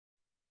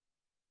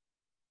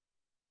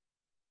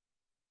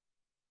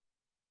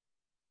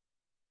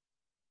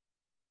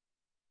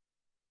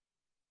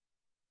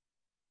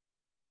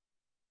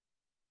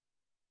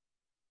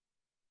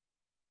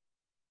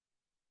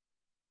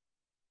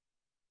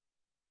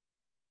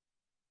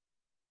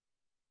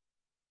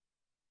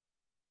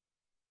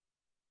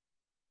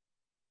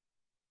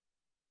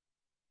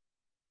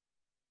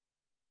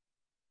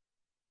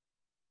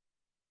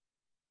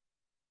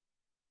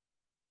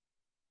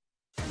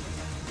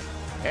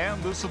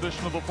And this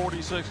edition of the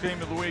 46 Game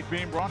of the Week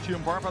being brought to you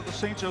in part by the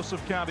St.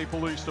 Joseph County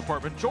Police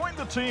Department. Join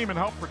the team and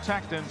help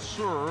protect and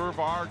serve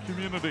our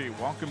community.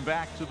 Welcome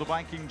back to the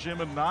Viking Gym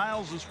in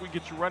Niles as we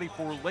get you ready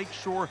for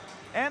Lakeshore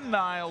and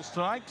Niles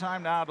tonight.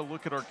 Time now to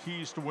look at our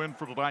keys to win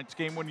for tonight's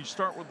game. When you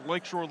start with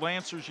Lakeshore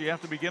Lancers, you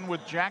have to begin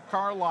with Jack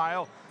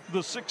Carlisle,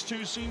 the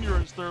 6'2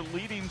 senior, is their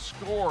leading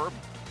scorer,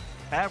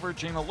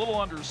 averaging a little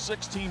under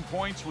 16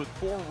 points with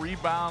 4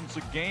 rebounds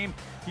a game.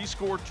 He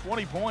scored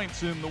 20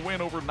 points in the win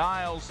over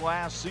Niles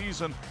last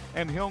season,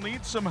 and he'll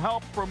need some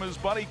help from his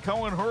buddy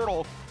Cohen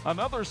Hurdle,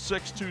 another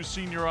 6'2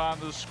 senior on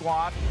the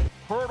squad.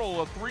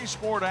 Hurdle, a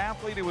 3-sport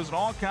athlete. He was an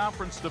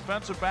all-conference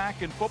defensive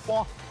back in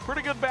football.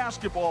 Pretty good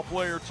basketball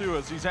player, too,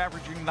 as he's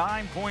averaging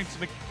 9 points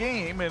in a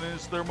game and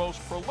is their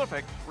most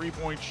prolific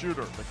three-point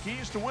shooter. The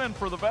keys to win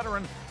for the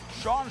veteran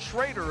Sean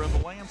Schrader and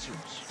the Lancers.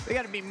 They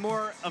got to be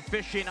more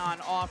efficient on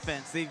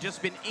offense. They've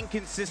just been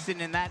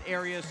inconsistent in that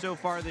area so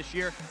far this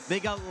year. They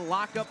got to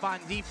lock up on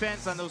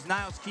defense on those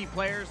Niles key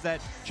players that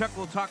Chuck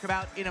will talk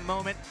about in a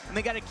moment. And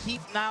they got to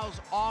keep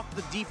Niles off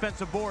the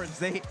defensive boards.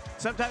 They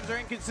sometimes are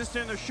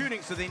inconsistent in their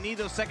shooting, so they need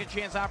those second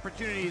chance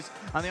opportunities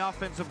on the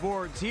offensive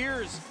boards.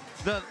 Here's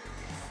the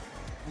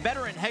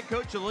veteran head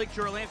coach of the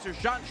Lakeshore Lancers,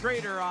 Sean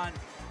Schrader, on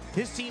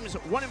his team's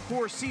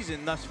 1-4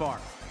 season thus far.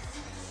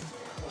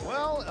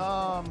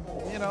 Well,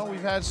 you know,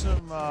 we've had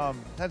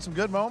some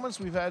good moments.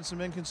 We've had some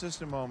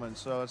inconsistent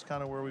moments. So it's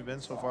kind of where we've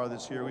been so far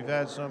this year. We've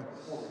had some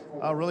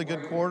really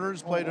good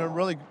quarters, played a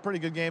really pretty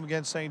good game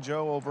against St.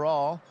 Joe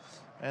overall.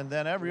 And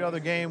then every other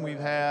game we've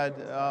had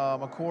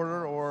a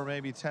quarter or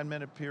maybe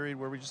 10-minute period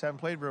where we just haven't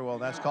played very well.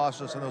 That's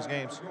cost us in those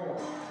games.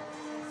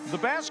 The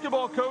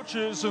basketball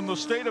coaches in the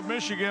state of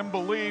Michigan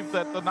believe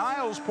that the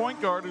Niles point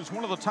guard is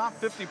one of the top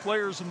 50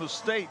 players in the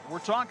state. We're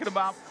talking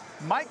about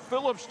Mike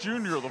Phillips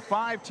Jr., the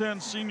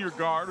 5'10 senior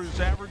guard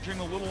who's averaging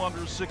a little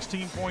under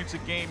 16 points a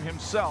game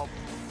himself.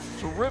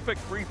 Terrific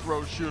free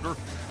throw shooter.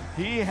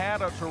 He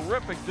had a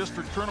terrific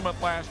district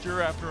tournament last year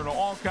after an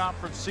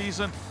all-conference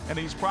season, and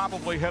he's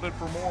probably headed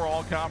for more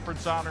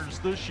all-conference honors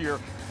this year.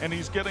 And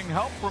he's getting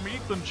help from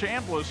Ethan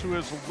Chambliss, who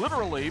has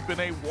literally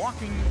been a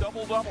walking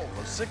double-double.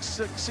 A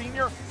 6'6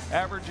 senior,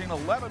 averaging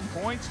 11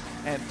 points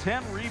and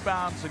 10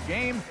 rebounds a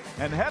game,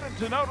 and headed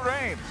to Notre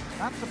Dame,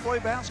 not to play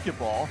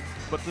basketball,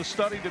 but to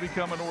study to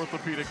become an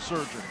orthopedic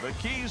surgeon. The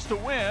keys to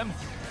win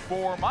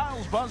for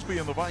Miles Busby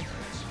and the Vikings.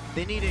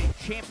 They need a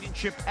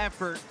championship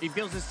effort. He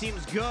feels his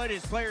team's good.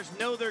 His players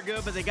know they're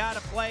good, but they got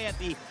to play at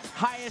the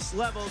highest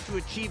level to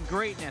achieve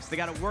greatness. They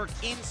got to work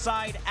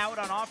inside out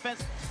on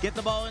offense, get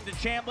the ball into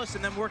Chambliss,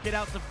 and then work it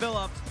out to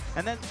Phillips.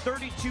 And then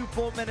 32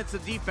 full minutes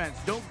of defense.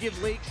 Don't give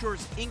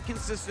Lakeshore's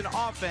inconsistent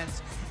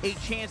offense a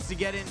chance to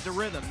get into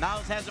rhythm.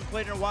 Niles hasn't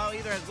played in a while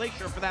either, as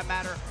Lakeshore for that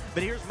matter.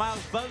 But here's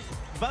Miles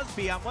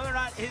Busby on whether or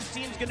not his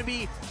team's going to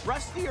be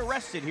rusty or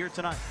rested here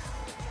tonight.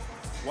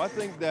 Well, I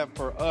think that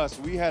for us,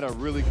 we had a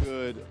really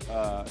good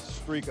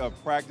streak of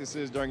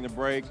practices during the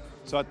break.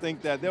 So I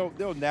think that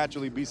there'll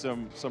naturally be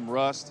some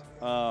rust.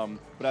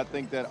 But I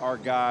think that our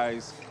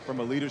guys, from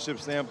a leadership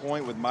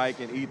standpoint, with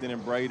Mike and Ethan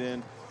and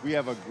Braden, we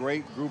have a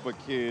great group of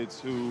kids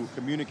who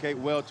communicate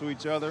well to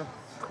each other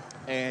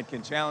and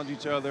can challenge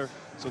each other.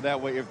 So that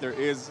way, if there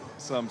is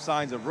some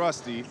signs of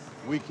rusty,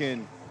 we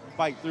can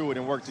fight through it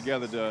and work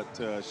together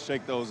to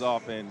shake those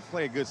off and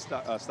play a good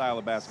style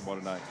of basketball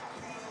tonight.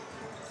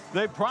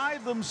 They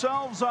pride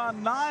themselves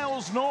on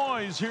Niles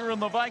noise here in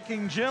the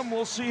Viking Gym.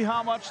 We'll see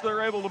how much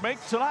they're able to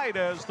make tonight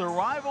as their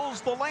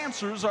rivals, the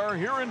Lancers, are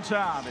here in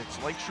town.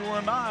 It's Lakeshore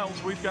and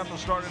Niles. We've got the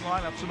starting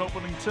lineups and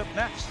opening tip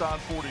next on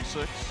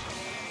 46.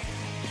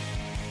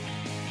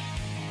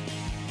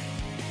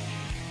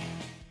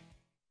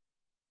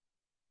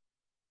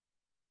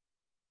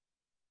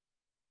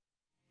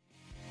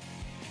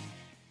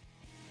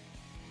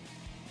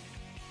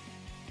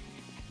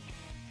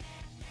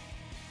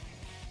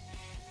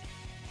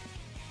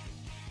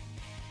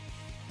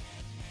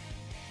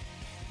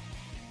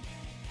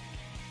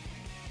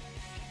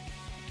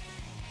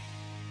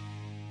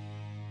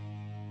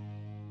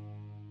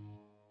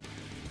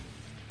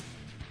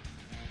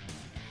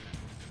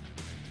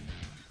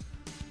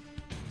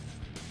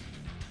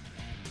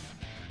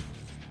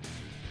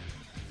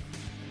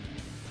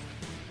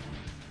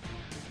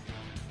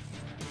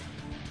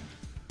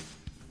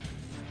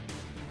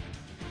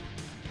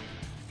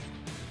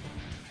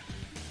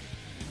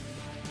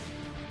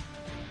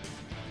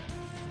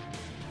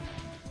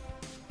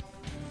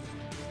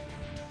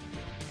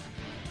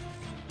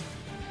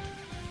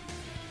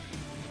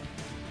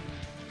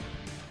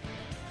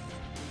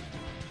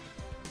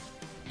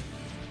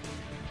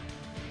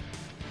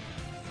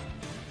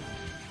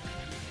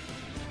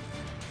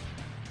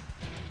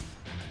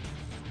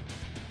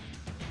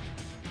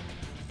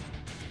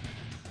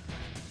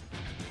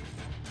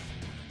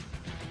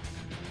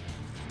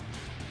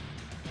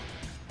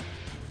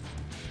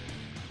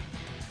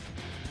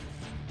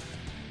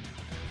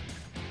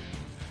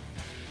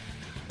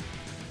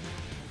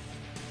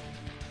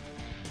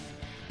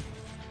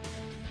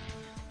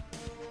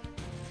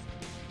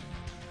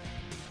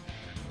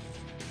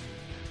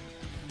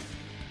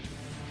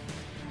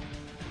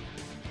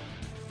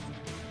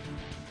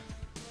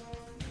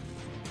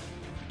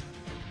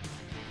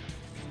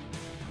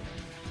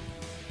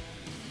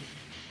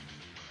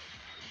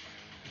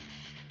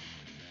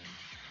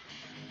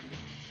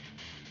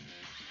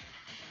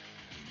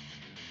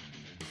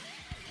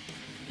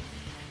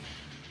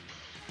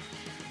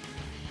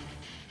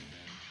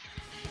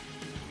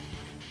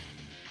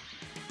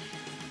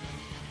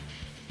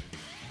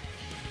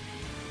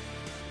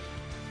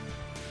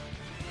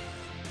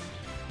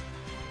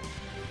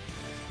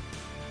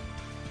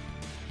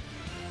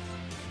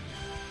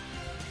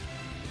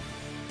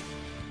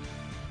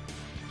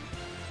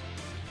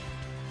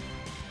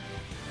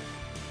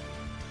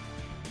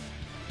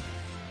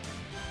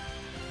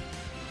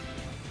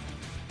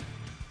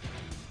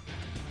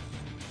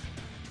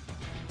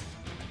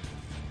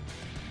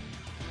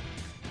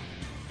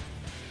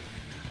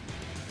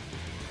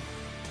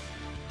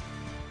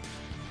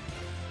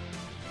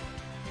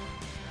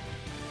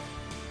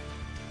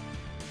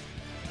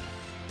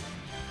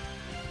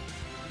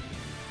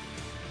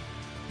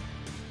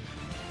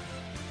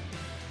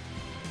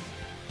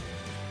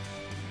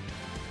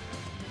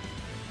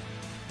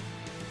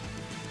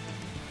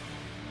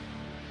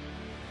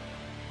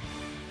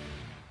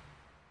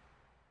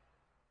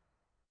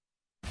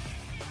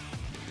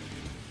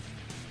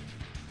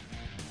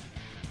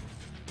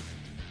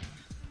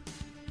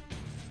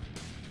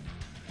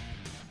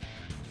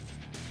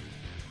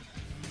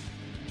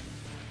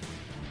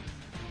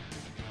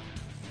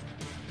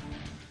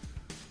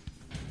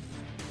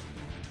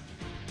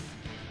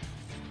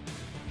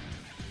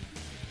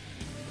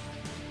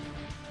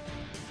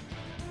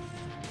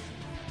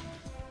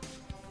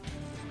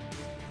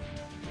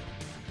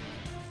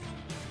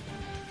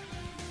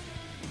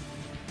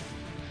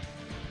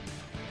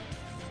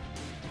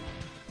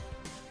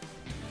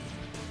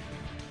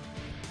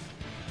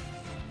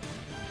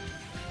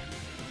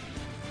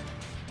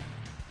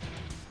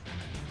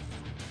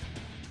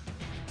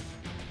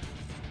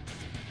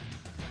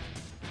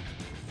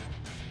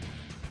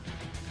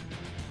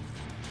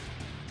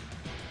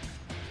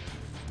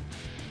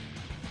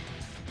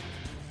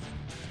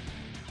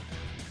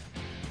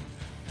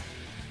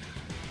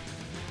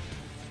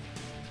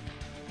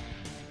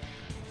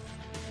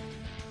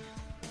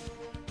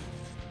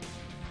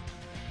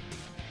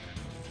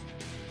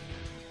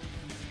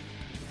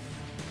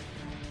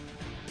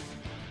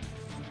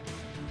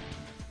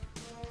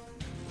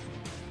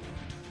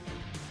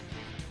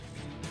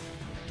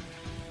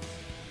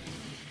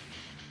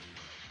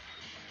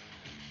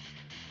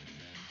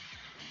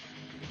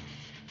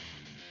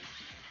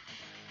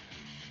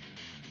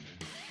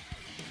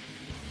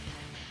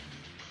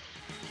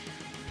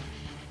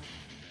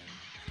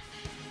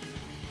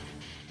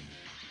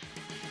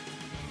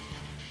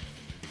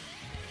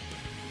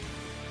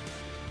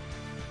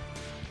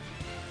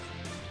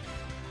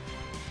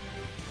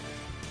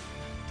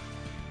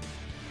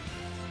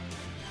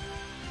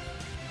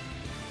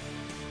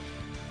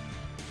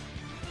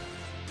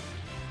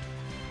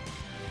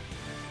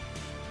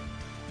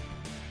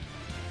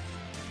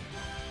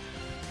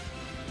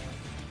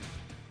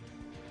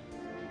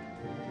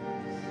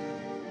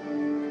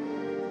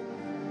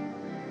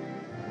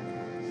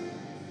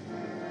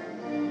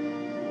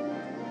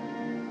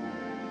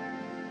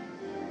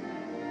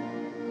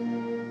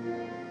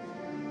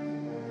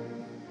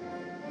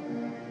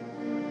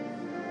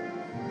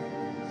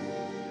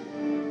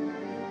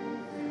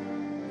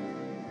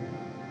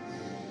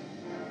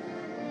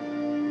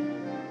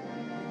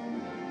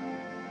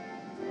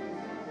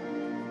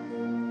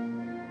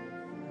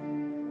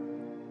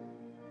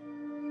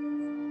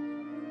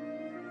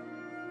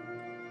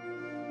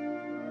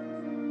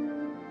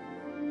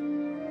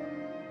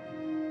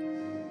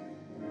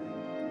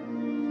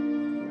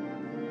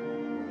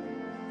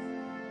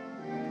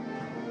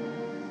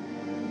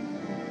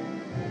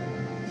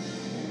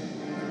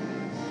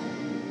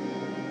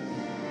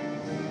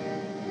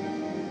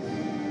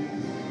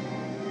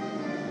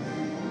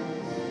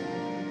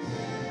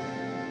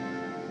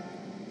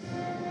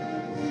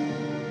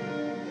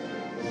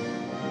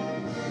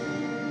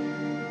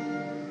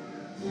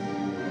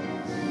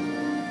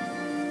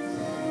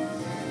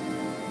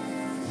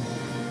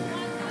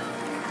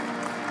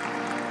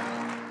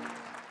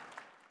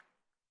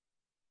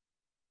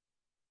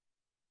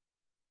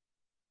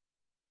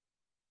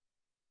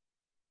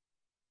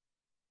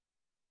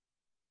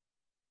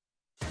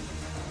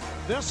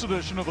 This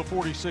edition of the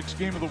 46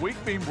 Game of the Week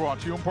being brought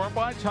to you in part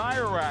by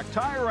Tire Rack.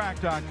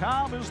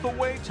 TireRack.com is the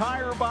way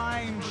tire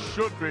buying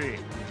should be.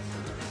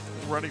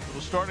 Ready for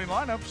the starting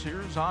lineups.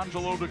 Here's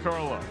Angelo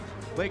DiCarlo.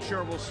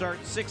 Lakeshore will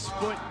start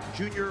 6-foot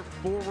junior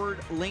forward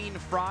Lane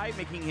Fry,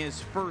 making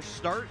his first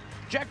start.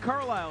 Jack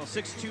Carlisle,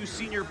 6'2"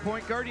 senior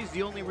point guard. He's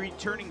the only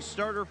returning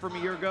starter from a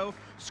year ago.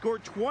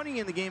 Scored 20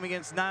 in the game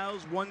against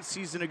Niles 1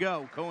 season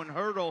ago. Cohen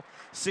Hurdle,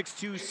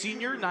 6'2"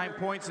 senior, 9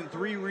 points and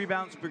 3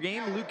 rebounds per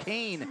game. Luke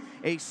Hain,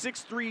 a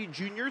 6'3"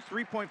 junior,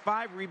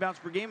 3.5 rebounds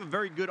per game. A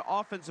very good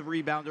offensive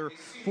rebounder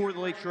for the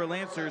Lakeshore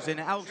Lancers. And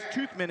Alex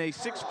Toothman, a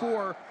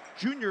 6'4"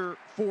 junior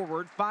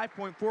forward,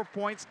 5.4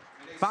 points,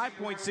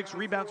 5.6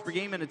 rebounds per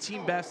game, and a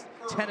team best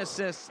 10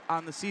 assists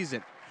on the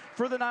season.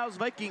 For the Niles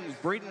Vikings,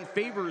 Braden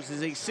Favors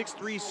is a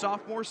 6'3"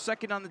 sophomore,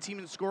 second on the team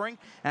in scoring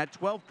at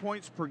 12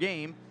 points per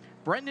game.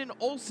 Brendan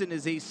Olson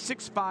is a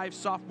 6'5"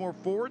 sophomore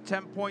forward,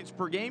 10 points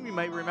per game. You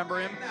might remember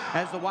him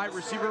as the wide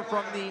receiver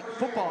from the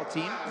football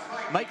team.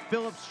 Mike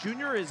Phillips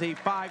Jr. is a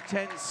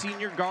 5'10"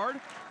 senior guard,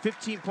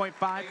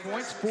 15.5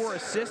 points, 4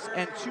 assists,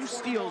 and 2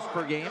 steals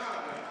per game.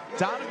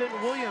 Donovan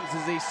Williams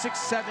is a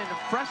 6'7"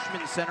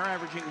 freshman center,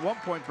 averaging 1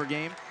 point per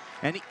game.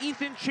 And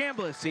Ethan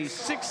Chambliss, a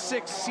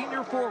 6'6"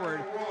 senior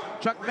forward.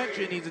 Chuck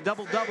mentioned he's a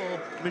double-double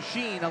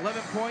machine,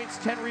 11 points,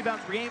 10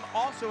 rebounds per game,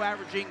 also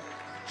averaging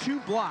 2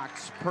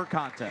 blocks per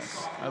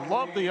contest. I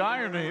love the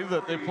irony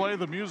that they play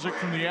the music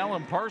from the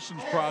Alan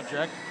Parsons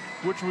Project,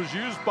 which was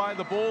used by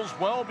the Bulls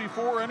well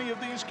before any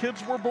of these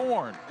kids were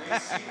born.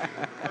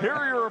 Here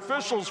are your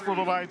officials for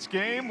tonight's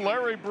game.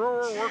 Larry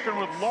Brewer working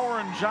with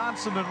Lauren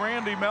Johnson and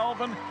Randy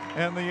Melvin.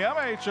 And the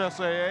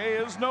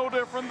MHSAA is no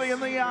different than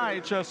the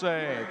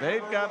IHSAA.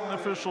 They've got an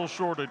official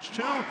shortage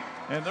too,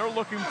 and they're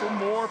looking for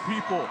more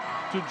people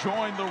to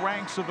join the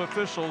ranks of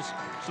officials.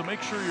 So make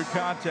sure you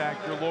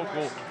contact your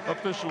local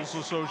officials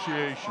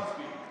association.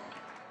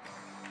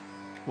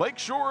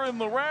 Lakeshore in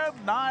the red,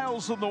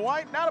 Niles in the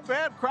white. Not a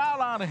bad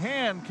crowd on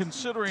hand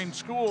considering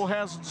school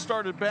hasn't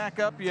started back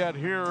up yet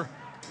here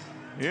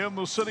in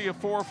the city of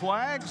Four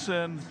Flags,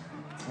 and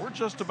we're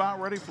just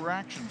about ready for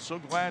action. So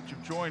glad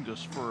you've joined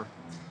us for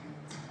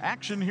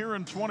action here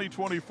in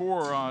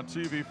 2024 on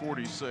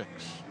TV46.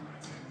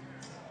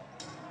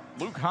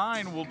 Luke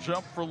Hine will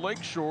jump for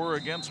Lakeshore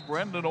against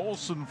Brendan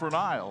Olson for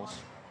Niles.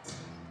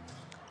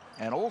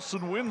 And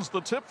Olson wins the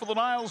tip for the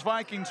Niles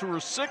Vikings, who are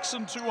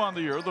 6-2 on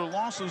the year. Their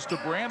losses to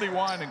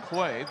Brandywine and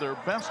Clay. Their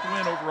best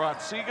win over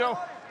Otsego.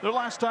 Their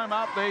last time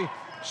out, they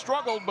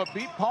struggled but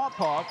beat Paw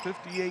Paw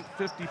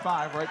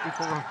 58-55 right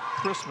before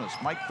Christmas.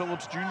 Mike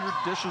Phillips Jr.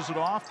 dishes it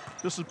off.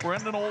 This is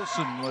Brendan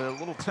Olson, a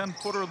little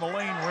 10-footer in the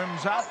lane,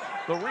 rims out.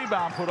 The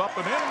rebound put up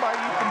and in by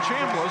Ethan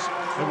Chambliss.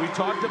 And we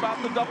talked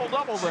about the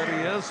double-double that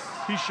he is.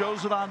 He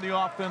shows it on the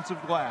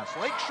offensive glass.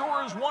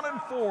 Lakeshore is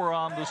 1-4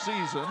 on the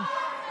season.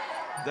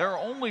 Their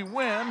only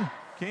win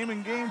came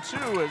in game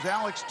 2 as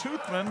Alex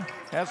Toothman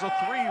has a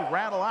 3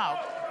 rattle out,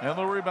 and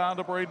the rebound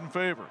to Braden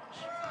Favors.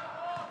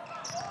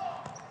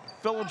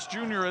 Phillips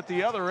Jr. at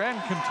the other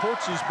end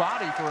contorts his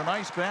body for a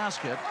nice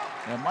basket,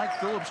 and Mike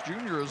Phillips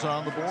Jr. is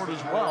on the board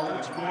as well.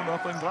 It's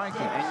 4-0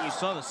 Vikings. And you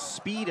saw the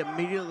speed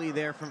immediately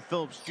there from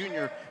Phillips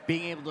Jr.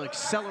 being able to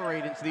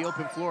accelerate into the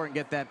open floor and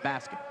get that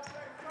basket.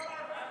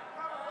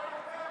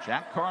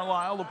 Jack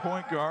Carlisle, the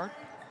point guard.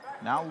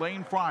 Now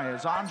Lane Fry,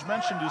 as Anj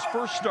mentioned, his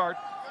first start.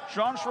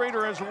 Sean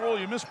Schrader has a rule,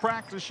 you miss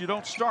practice, you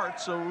don't start.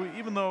 So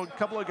even though a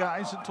couple of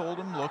guys had told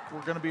him, look,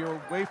 we're going to be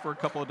away for a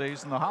couple of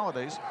days in the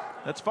holidays,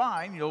 that's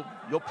fine, you'll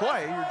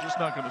play, you're just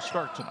not going to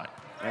start tonight.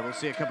 Yeah, we'll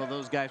see a couple of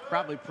those guys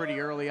probably pretty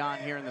early on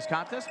here in this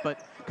contest, but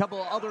a couple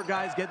of other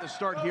guys getting the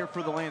start here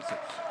for the Lancers.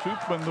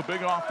 Toothman, the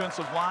big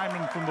offensive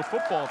lineman from the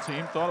football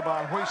team, thought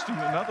about hoisting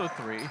another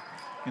 3.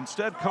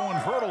 Instead, Cohen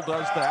Hurdle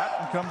does that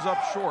and comes up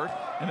short,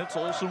 and it's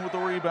Olson with the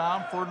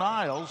rebound for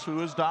Niles, who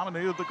has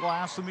dominated the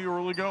glass in the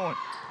early going.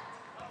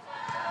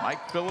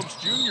 Mike Phillips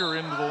Jr.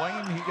 into the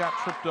lane. He got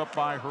tripped up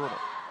by Hurdle.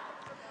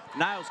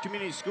 Niles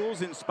Community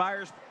Schools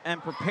inspires and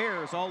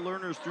prepares all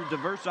learners through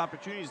diverse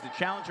opportunities to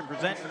challenge and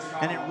present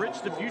and enrich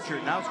the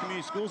future. Niles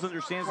Community Schools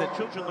understands that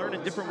children learn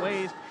in different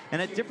ways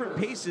and at different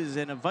paces,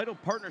 and a vital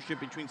partnership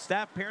between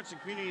staff, parents,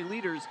 and community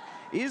leaders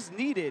is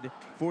needed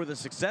for the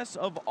success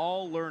of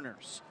all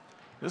learners.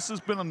 This has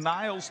been a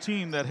Niles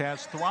team that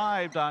has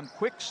thrived on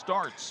quick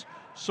starts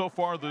so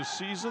far this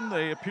season.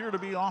 They appear to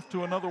be off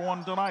to another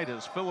one tonight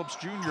as Phillips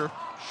Jr.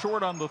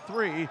 short on the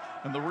 3,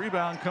 and the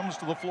rebound comes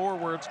to the floor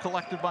where it's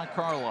collected by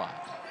Carlisle.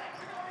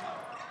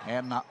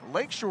 And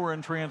Lakeshore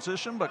in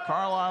transition, but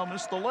Carlisle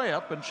missed the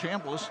layup, and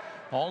Chambliss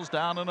hauls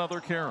down another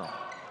carry.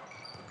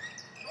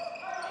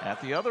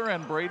 At the other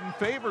end, Braden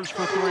Favors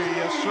for 3,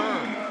 yes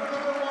sir.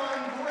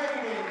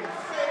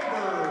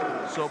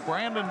 So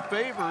Brandon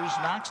Favors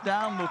knocks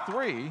down the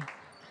 3,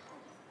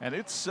 and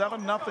it's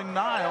 7-0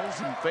 Niles,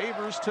 and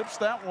Favors tips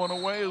that one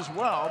away as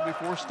well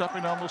before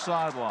stepping on the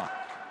sideline.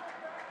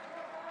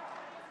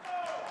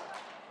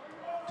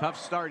 Tough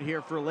start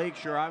here for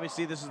Lakeshore.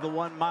 Obviously, this is the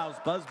one Miles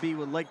Busby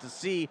would like to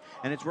see,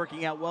 and it's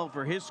working out well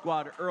for his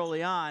squad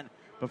early on.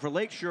 But for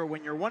Lakeshore,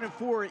 when you're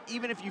 1-4,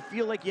 even if you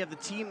feel like you have the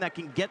team that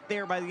can get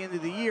there by the end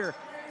of the year,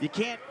 you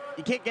can't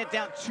get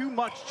down too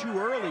much too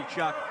early,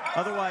 Chuck.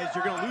 Otherwise,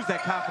 you're going to lose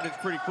that confidence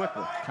pretty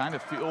quickly. Kind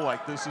of feel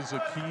like this is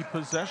a key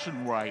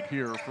possession right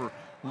here for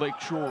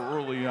Lakeshore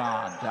early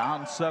on.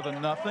 Down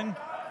 7-0.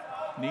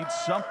 Needs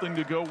something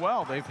to go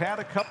well. They've had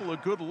a couple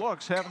of good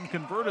looks, haven't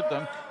converted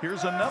them.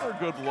 Here's another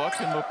good look,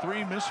 and the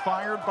three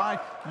misfired by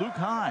Luke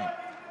Hine.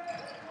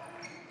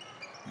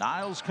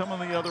 Niles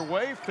coming the other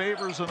way,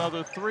 favors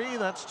another three.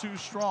 That's too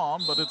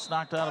strong, but it's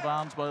knocked out of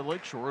bounds by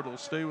Lakeshore. It'll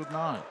stay with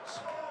Niles.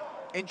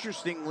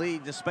 Interestingly,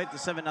 despite the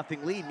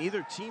 7-0 lead,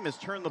 neither team has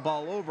turned the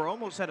ball over.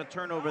 Almost had a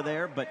turnover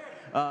there, but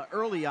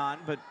early on.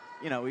 But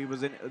you know,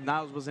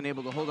 Niles wasn't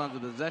able to hold on to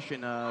the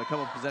possession a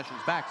couple of possessions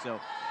back. So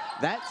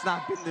that's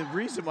not been the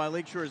reason why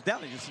Lakeshore is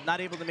down. They're just not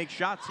able to make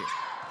shots here.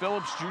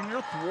 Phillips Jr.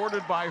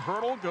 thwarted by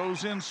Hurdle,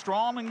 goes in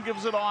strong and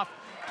gives it off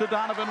to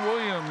Donovan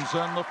Williams,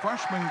 and the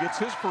freshman gets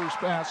his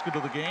first basket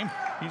of the game.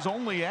 He's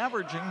only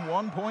averaging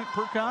 1 point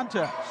per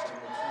contest.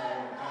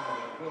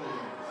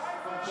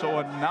 So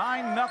a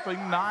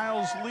 9-0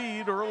 Niles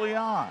lead early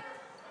on.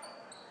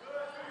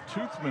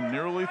 Toothman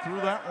nearly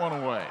threw that one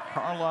away.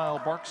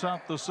 Carlisle barks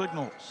out the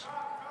signals.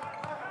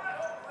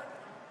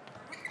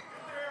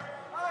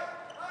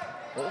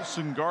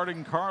 Olsen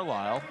guarding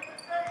Carlisle.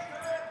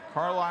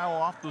 Carlisle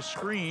off the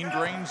screen,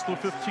 drains the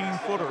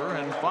 15-footer,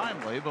 and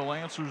finally the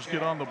Lancers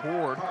get on the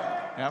board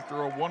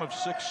after a 1 of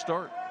 6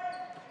 start.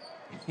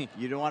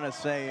 You don't want to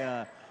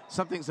say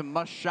something's a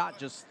must shot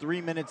just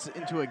 3 minutes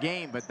into a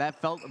game, but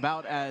that felt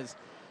about as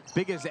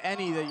big as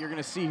any that you're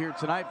going to see here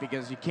tonight,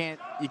 because you can't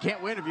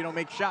win if you don't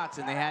make shots,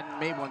 and they hadn't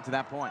made one to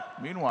that point.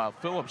 Meanwhile,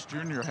 Phillips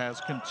Jr.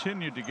 has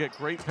continued to get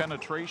great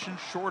penetration,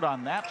 short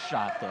on that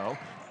shot though,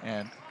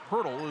 and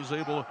Hurdle is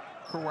able to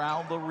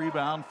corral the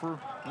rebound for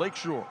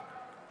Lakeshore.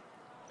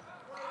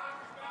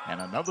 And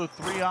another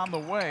three on the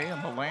way,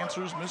 and the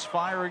Lancers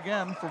misfire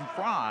again from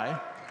Fry.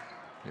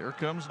 Here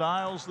comes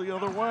Niles the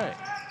other way.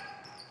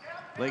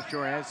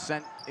 Lakeshore has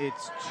sent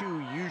its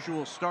 2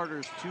 usual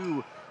starters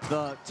to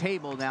the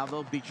table. Now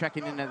they'll be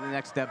checking in at the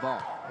next dead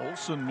ball.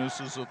 Olsen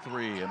misses a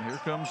three, and here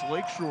comes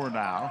Lakeshore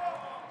now.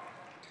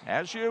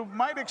 As you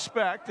might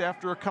expect,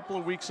 after a couple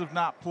of weeks of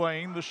not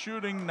playing, the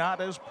shooting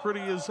not as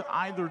pretty as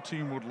either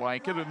team would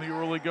like it in the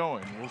early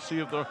going. We'll see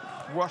if the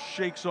rush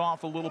shakes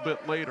off a little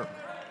bit later.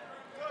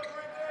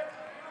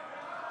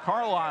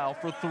 Carlisle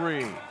for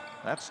three.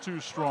 That's too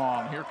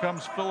strong. Here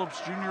comes Phillips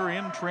Jr.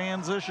 in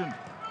transition.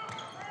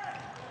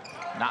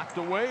 Knocked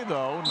away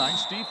though.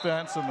 Nice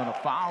defense, and then a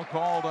foul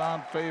called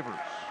on Favors.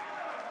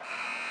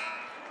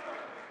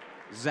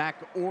 Zach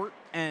Ort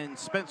and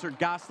Spencer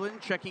Goslin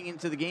checking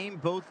into the game,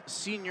 both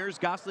seniors.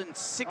 Goslin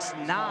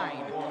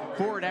 6'9",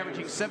 forward,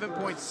 averaging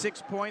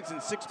 7.6 points and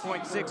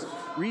 6.6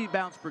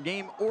 rebounds per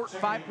game. Ort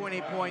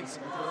 5.8 points,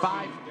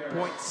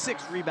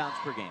 5.6 rebounds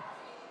per game.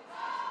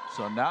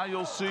 So now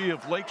you'll see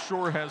if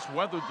Lakeshore has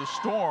weathered the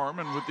storm,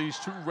 and with these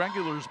 2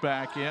 regulars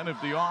back in,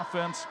 if the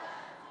offense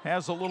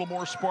has a little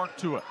more spark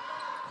to it.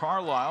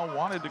 Carlisle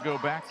wanted to go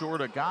backdoor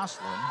to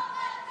Goslin.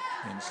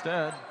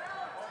 Instead,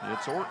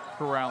 it's Ort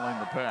corralling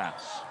the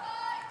pass.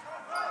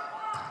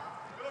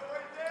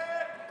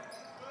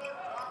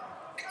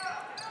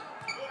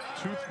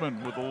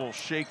 Toothman with a little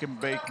shake and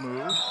bake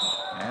move,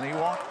 and he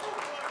walked.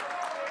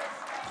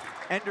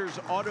 Ender's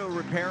Auto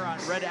Repair on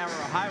Red Arrow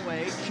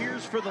Highway.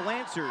 Cheers for the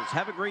Lancers.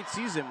 Have a great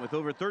season. With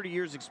over 30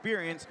 years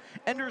experience,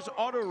 Ender's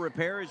Auto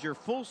Repair is your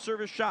full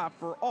service shop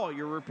for all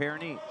your repair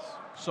needs.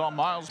 Saw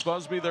Miles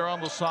Busby there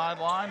on the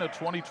sideline, a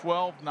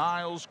 2012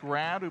 Niles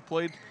grad who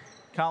played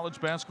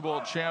college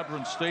basketball at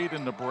Chadron State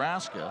in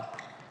Nebraska.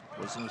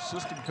 Was an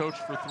assistant coach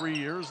for 3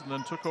 years and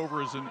then took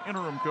over as an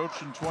interim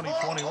coach in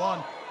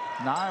 2021.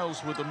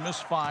 Niles with a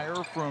misfire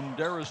from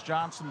Darius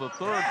Johnson III, but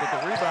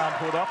the rebound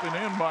put up and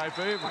in by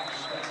Favors.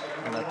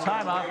 And a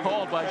timeout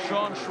called by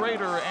Sean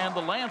Schrader and the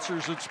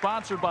Lancers. It's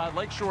sponsored by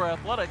Lakeshore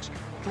Athletics.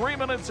 3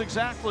 minutes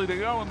exactly to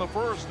go in the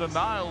first, and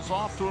Niles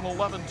off to an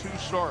 11-2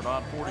 start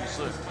on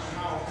 46.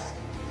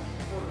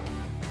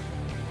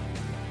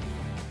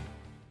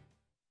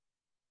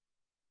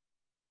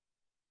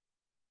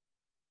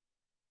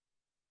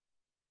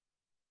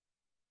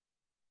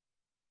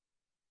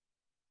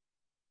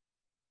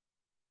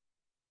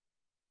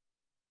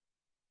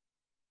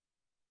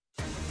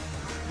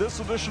 This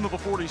edition of the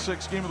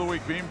 46 Game of the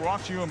Week being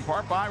brought to you in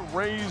part by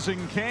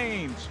Raising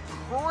Cane's.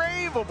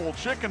 Craveable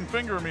chicken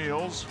finger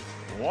meals.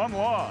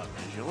 1-1.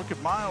 As you look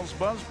at Miles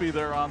Busby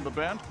there on the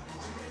bench.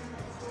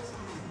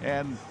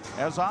 And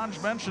as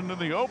Anj mentioned in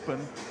the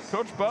open,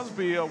 Coach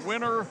Busby, a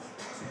winner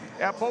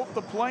at both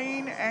the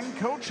playing and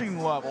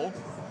coaching level.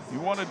 He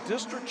won a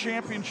district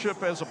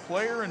championship as a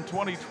player in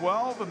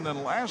 2012, and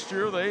then last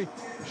year they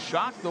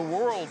shocked the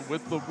world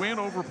with the win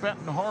over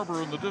Benton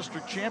Harbor in the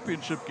district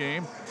championship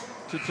game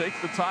to take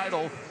the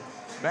title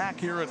back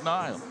here at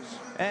Niles.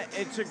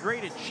 It's a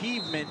great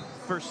achievement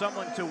for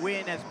someone to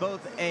win as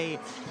both a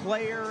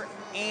player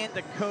and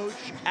a coach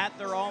at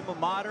their alma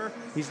mater.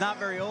 He's not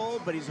very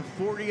old, but he's a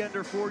 40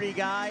 under 40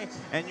 guy,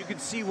 and you can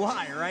see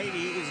why, right?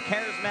 He's a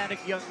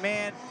charismatic young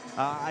man.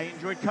 I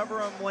enjoyed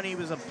covering him when he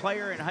was a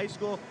player in high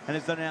school and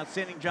has done an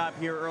outstanding job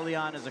here early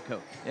on as a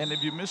coach. And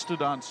if you missed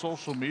it on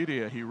social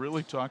media, he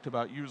really talked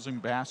about using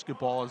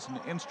basketball as an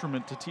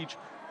instrument to teach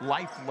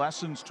life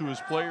lessons to his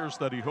players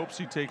that he hopes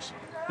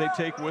they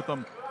take with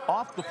them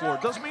off the floor.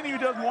 Doesn't mean he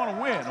doesn't want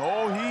to win.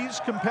 Oh, he's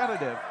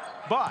competitive,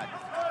 but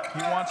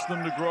he wants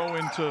them to grow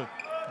into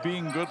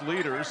being good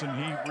leaders, and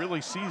he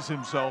really sees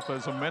himself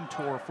as a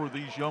mentor for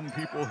these young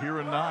people here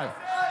in Niles.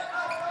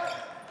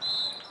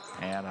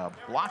 And a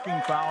blocking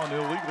foul and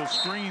illegal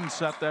screen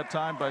set that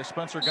time by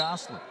Spencer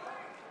Gosselin.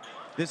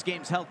 This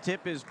game's health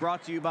tip is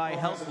brought to you by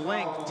Health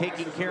Link.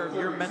 Taking care of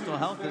your mental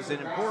health is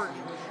as important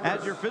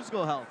as your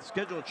physical health.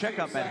 Schedule a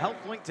checkup at Health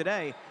Link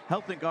today.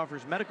 Health Link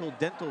offers medical,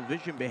 dental,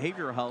 vision,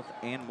 behavioral health,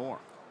 and more.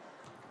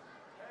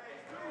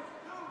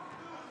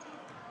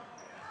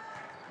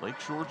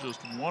 Lakeshore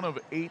just 1 of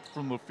 8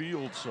 from the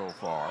field so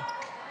far.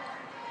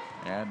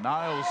 And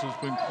Niles has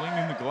been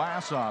cleaning the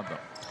glass on them.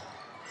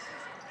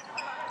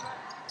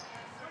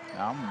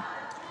 Now,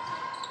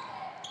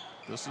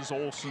 this is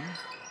Olsen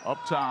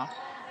up top.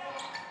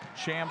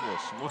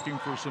 Chambliss looking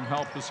for some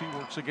help as he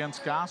works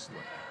against Gosselin.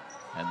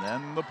 And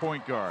then the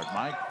point guard,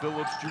 Mike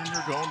Phillips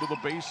Jr. going to the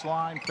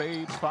baseline,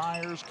 fades,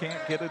 fires,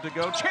 can't get it to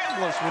go.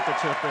 Chambliss with the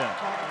tip in.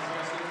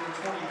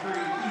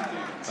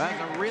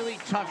 That's a really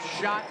tough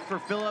shot for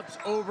Phillips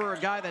over a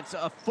guy that's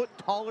a foot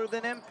taller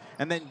than him,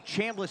 and then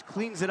Chambliss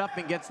cleans it up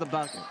and gets the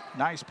bucket.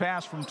 Nice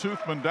pass from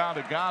Toothman down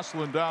to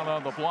Gosselin down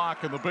on the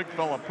block, and the big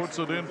fella puts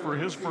it in for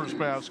his first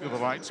basket of the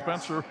night.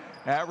 Spencer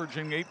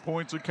averaging 8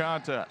 points a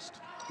contest.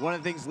 One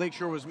of the things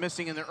Lakeshore was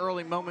missing in the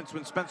early moments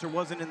when Spencer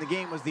wasn't in the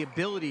game was the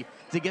ability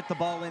to get the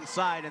ball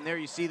inside, and there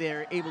you see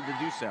they're able to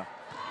do so.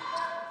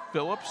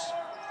 Phillips.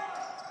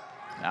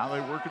 Now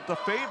they work at the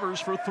Favors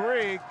for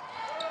 3.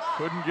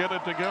 Couldn't get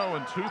it to go,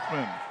 and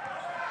Toothman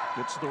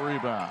gets the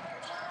rebound.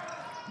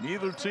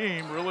 Neither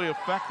team really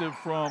effective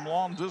from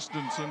long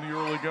distance in the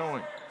early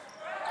going.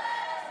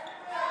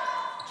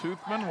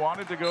 Toothman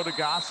wanted to go to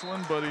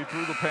Gosselin, but he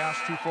threw the pass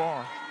too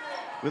far.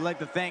 We'd like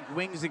to thank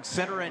Wings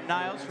Etc. and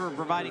Niles for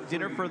providing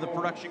dinner for the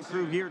production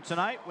crew here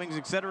tonight. Wings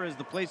Etc. is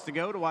the place to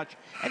go to watch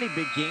any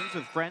big games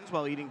with friends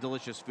while eating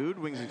delicious food.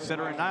 Wings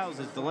Etc. and Niles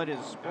is delighted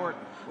to support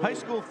high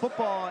school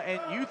football and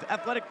youth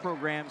athletic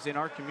programs in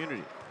our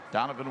community.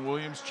 Donovan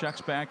Williams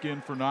checks back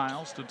in for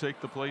Niles to take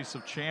the place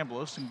of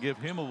Chambliss and give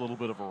him a little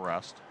bit of a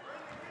rest.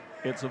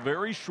 It's a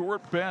very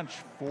short bench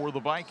for the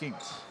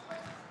Vikings.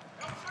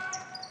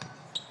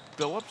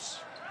 Phillips,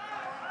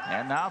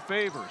 and now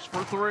Favors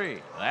for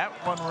 3. That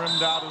one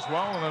rimmed out as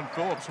well, and then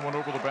Phillips went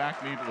over the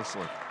back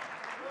needlessly.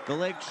 The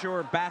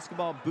Lakeshore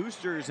Basketball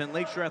Boosters and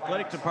Lakeshore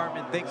Athletic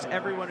Department thanks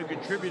everyone who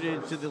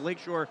contributed to the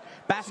Lakeshore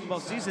basketball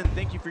season.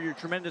 Thank you for your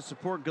tremendous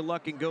support. Good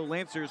luck and go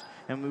Lancers.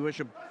 And we wish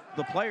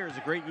the players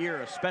a great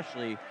year,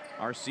 especially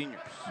our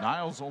seniors.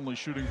 Niles only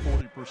shooting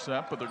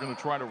 40%, but they're going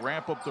to try to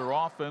ramp up their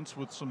offense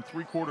with some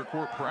three-quarter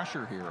court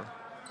pressure here.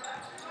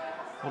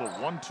 A little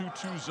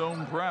 1-2-2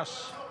 zone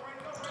press.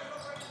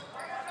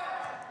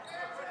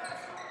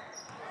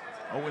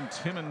 Owen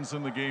Timmons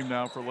in the game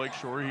now for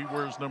Lakeshore. He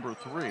wears number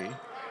 3.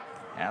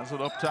 Has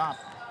it up top.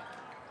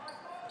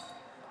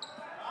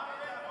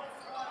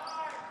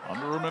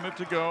 Under a minute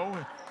to go.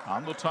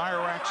 On the Tire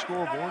Rack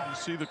scoreboard, you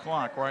see the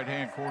clock,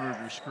 right-hand corner of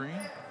your screen.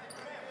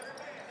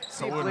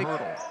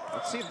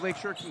 Let's see if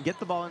Lakeshore can get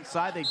the ball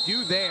inside. They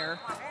do there.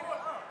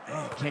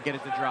 Can't get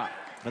it to drop,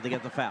 but they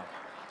get the foul.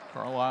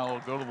 Carlisle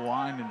will go to the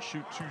line and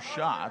shoot 2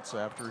 shots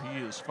after he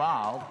is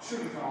fouled.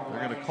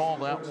 They're going to call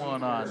that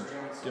one on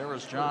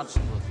Darius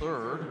Johnson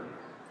III.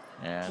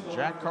 And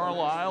Jack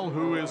Carlisle,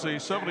 who is a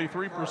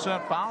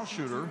 73% foul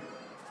shooter,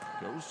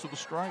 goes to the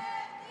stripe.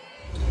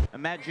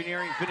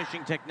 Imagineering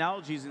Finishing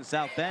Technologies in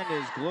South Bend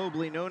is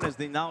globally known as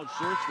the knowledge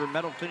source for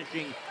metal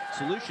finishing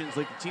solutions.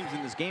 Like the teams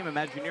in this game,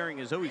 Imagineering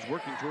is always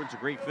working towards a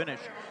great finish.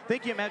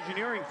 Thank you,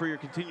 Imagineering, for your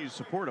continued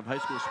support of high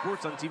school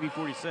sports on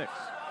TV46.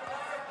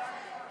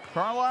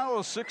 Carlisle,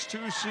 a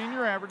 6'2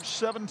 senior, averaged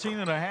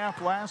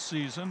 17.5 last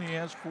season. He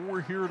has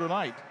 4 here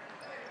tonight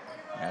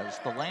as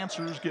the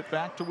Lancers get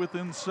back to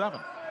within 7.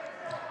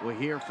 We'll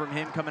hear from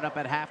him coming up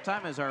at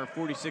halftime as our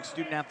 46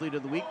 Student Athlete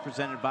of the Week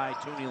presented by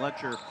Tony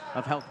Letcher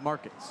of Health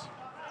Markets.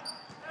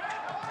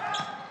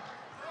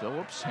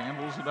 Phillips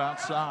handles it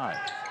outside.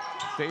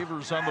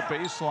 Favors on the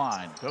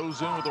baseline.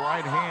 Goes in with the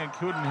right hand,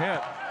 couldn't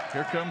hit.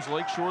 Here comes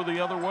Lakeshore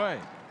the other way.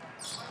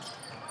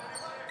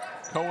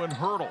 Cohen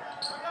hurdle.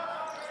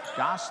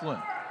 Gosselin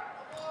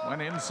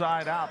went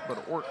inside out,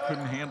 but Ort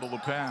couldn't handle the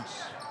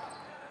pass.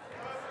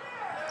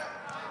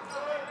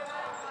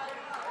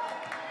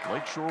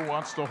 Lakeshore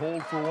wants to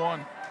hold for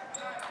 1.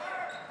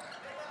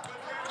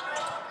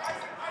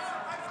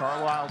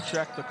 Carlisle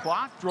checked the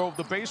clock, drove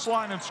the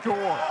baseline, and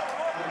scored.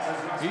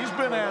 He's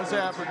been as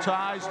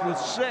advertised with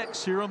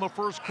 6 here in the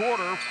first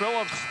quarter.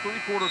 Phillips'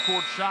 three-quarter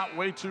court shot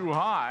way too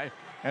high.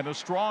 and a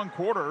strong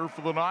quarter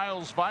for the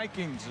Niles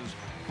Vikings as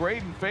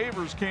Braden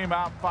Favors came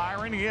out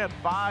firing. He had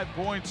 5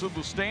 points in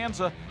the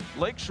stanza.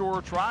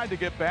 Lakeshore tried to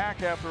get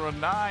back after a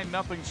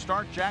 9-0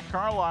 start. Jack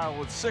Carlisle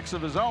with 6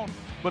 of his own,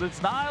 but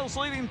it's Niles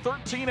leading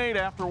 13-8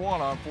 after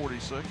 1 on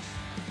 46.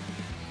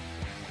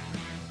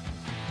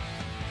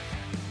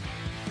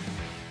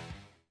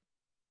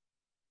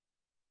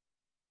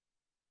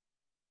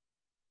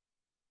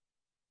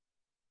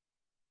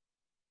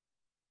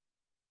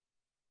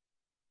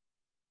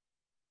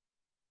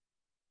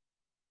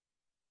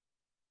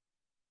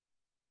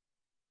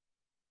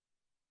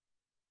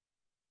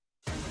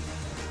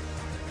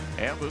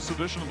 And this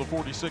edition of the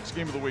 46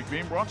 Game of the Week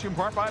being brought to you in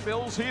part by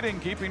Bill's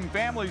Heating, keeping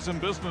families and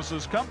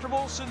businesses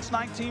comfortable since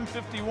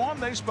 1951.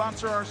 They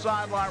sponsor our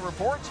sideline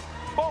reports.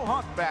 Bo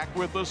Hunt back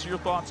with us. Your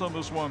thoughts on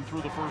this one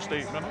through the first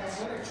 8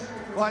 minutes?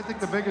 Well, I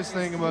think the biggest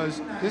thing was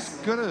this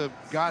could have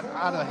got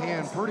out of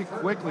hand pretty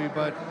quickly,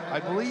 but I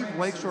believe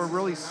Lakeshore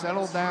really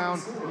settled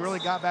down, really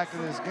got back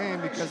in this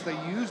game because they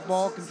used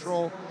ball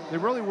control. They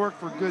really worked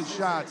for good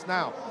shots.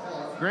 Now,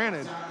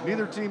 granted,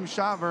 neither team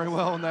shot very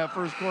well in that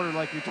first quarter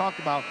like we talked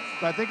about,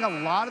 but I think a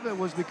lot of it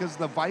was because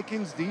the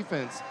Vikings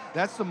defense,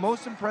 that's the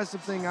most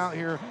impressive thing out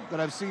here that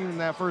I've seen in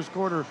that first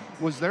quarter,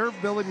 was their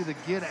ability to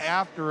get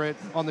after it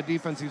on the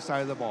defensive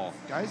side of the ball.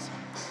 Guys?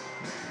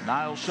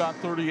 Niles shot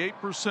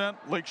 38%,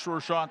 Lakeshore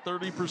shot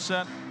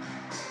 30%.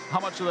 How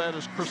much of that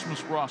is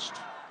Christmas rust?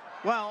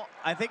 Well,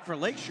 I think for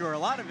Lakeshore, a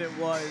lot of it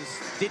was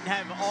didn't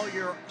have all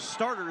your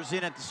starters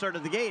in at the start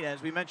of the gate.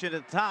 As we mentioned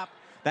at the top,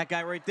 that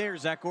guy right there,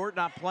 Zach Gord,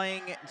 not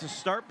playing to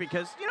start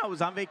because, you know,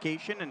 was on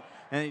vacation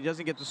and he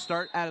doesn't get to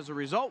start as a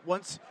result.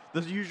 Once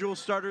the usual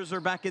starters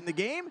are back in the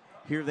game,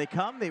 here they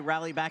come. They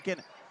rally back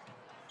in.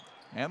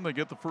 And they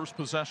get the first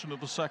possession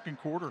of the second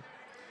quarter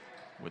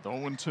with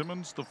Owen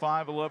Timmons, the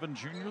 5'11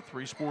 junior,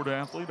 3-sport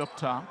athlete up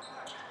top.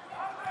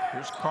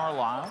 Here's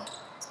Carlisle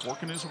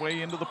working his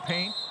way into the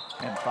paint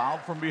and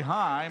fouled from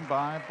behind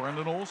by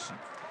Brendan Olson.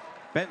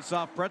 Ben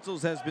Soft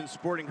Pretzels has been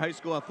supporting high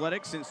school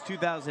athletics since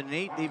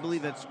 2008. They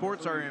believe that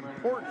sports are an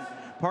important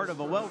part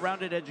of a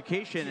well-rounded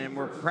education, and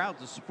we're proud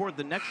to support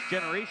the next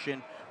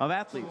generation of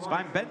athletes.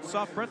 Find Ben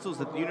Soft Pretzels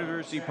at the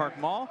University Park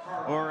Mall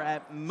or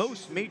at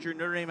most major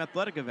Notre Dame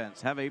athletic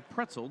events. Have a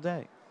pretzel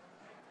day.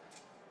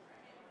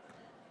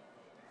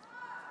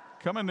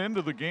 Coming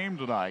into the game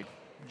tonight,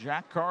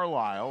 Jack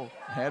Carlisle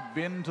had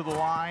been to the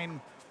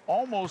line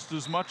almost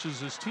as much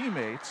as his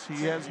teammates.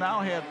 He has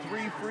now had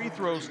 3 free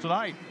throws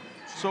tonight.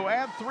 So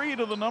add 3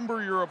 to the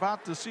number you're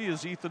about to see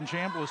as Ethan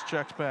Chambliss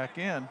checks back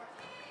in.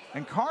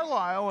 And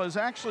Carlisle has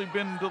actually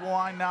been to the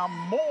line now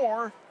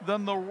more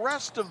than the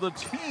rest of the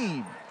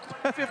team,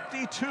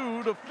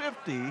 52 to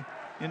 50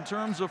 in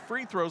terms of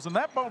free throws. And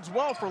that bodes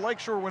well for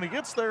Lakeshore when he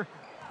gets there.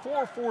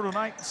 4-4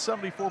 tonight,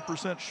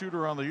 74%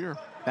 shooter on the year.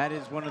 That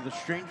is one of the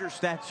stranger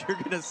stats you're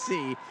going to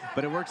see,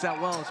 but it works out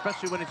well,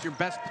 especially when it's your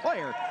best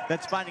player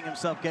that's finding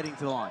himself getting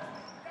to the line.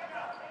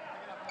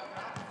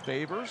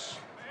 Favors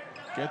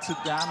gets it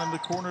down in the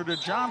corner to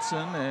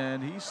Johnson,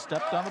 and he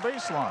stepped on the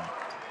baseline.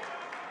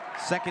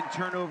 Second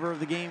turnover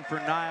of the game for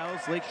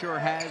Niles. Lakeshore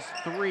has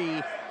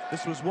 3.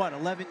 This was what,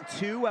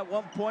 11-2 at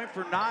one point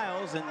for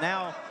Niles, and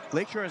now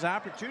Lakeshore has an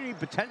opportunity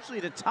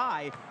potentially to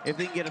tie if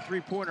they can get a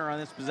 3-pointer on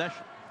this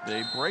possession.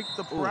 They break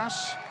the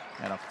press,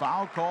 and a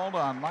foul called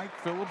on Mike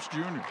Phillips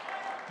Jr.,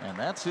 and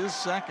that's his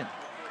second.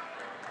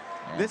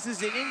 This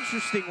is an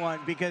interesting one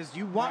because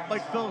you want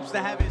Mike Phillips to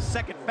have his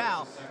second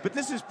foul, but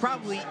this is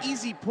probably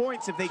easy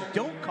points if they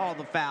don't call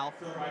the foul.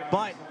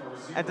 But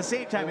at the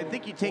same time, I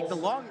think you take the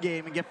long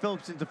game and get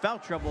Phillips into foul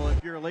trouble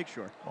if you're a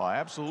Lakeshore. Well,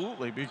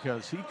 absolutely,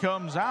 because he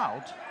comes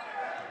out,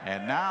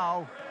 and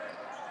now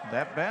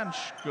that bench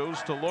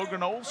goes to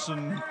Logan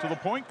Olson to the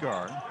point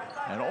guard,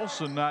 and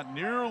Olson not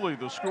nearly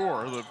the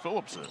scorer that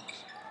Phillips is.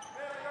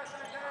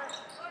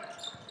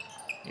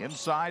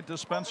 Inside to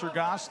Spencer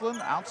Goslin,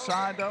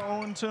 outside to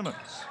Owen Timmons.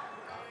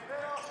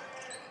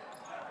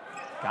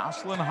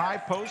 Goslin high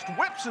post,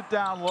 whips it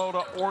down low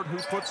to Ort, who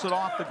puts it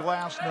off the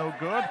glass, no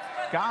good.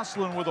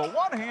 Goslin with a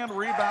one-hand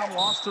rebound,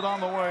 lost it on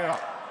the way up.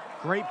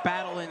 Great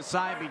battle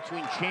inside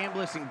between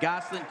Chambliss and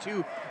Goslin,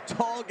 2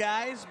 tall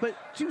guys, but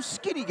 2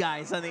 skinny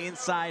guys on the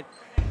inside.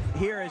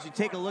 Here, as you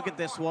take a look at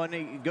this one,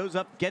 he goes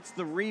up, gets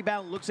the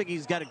rebound. Looks like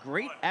he's got a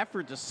great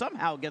effort to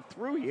somehow get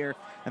through here.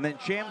 And then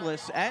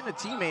Chambliss and a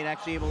teammate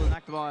actually able to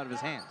knock the ball out of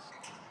his hands.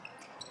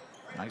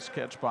 Nice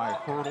catch by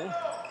Hurdle.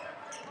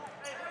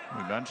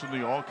 We mentioned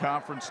the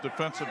all-conference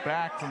defensive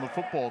back from the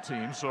football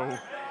team, so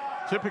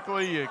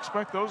typically you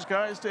expect those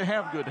guys to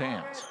have good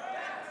hands.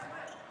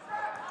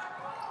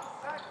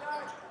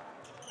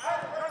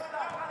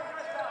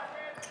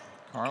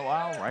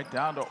 Carlisle right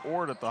down to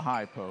Ort at the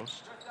high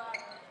post.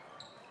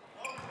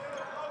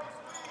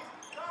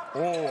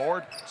 Oh,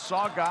 Ort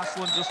saw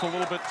Goslin just a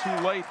little bit too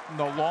late, and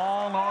the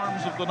long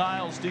arms of the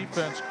Niles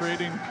defense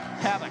creating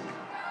havoc.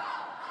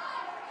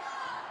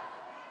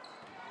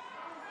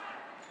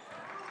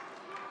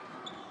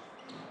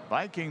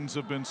 Vikings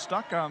have been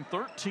stuck on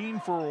 13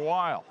 for a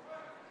while.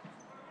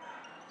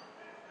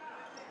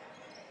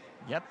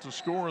 Yet to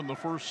score in the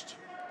first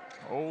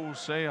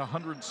say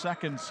 100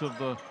 seconds of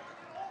the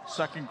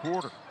second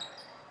quarter.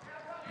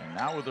 And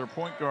now with their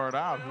point guard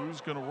out,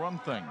 who's going to run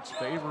things?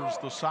 Favors,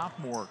 the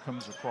sophomore,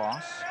 comes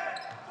across.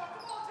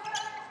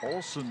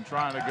 Olsen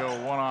trying to go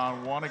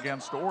one-on-one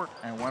against Ort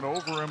and went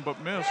over him but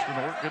missed,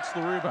 and Ort gets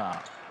the rebound.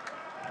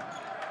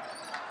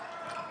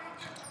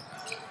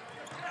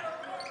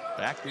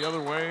 Back the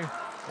other way,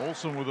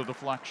 Olsen with a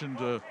deflection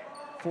to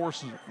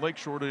force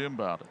Lakeshore to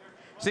inbound it.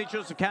 St.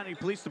 Joseph County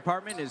Police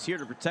Department is here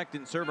to protect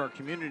and serve our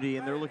community,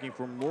 and they're looking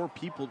for more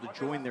people to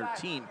join their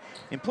team.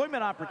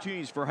 Employment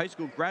opportunities for high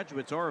school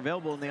graduates are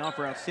available, and they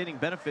offer outstanding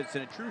benefits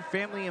and a true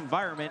family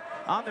environment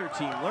on their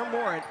team. Learn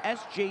more at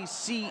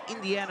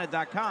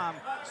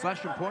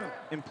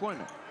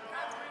sjcindiana.com/employment.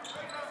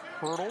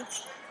 Hurdle.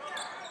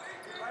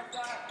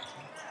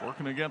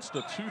 Working against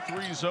a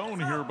 2-3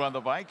 zone here by the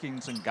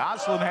Vikings, and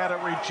Goslin had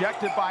it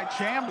rejected by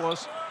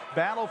Chambliss.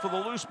 Battle for the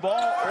loose ball.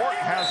 Ort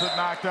has it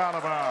knocked out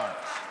of bounds.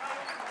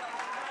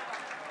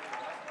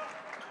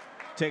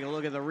 Take a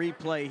look at the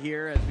replay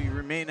here as we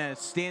remain at a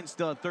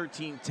standstill at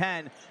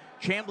 13-10.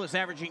 Chambliss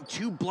averaging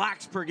 2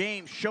 blocks per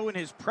game, showing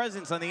his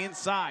presence on the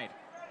inside.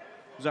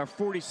 He's our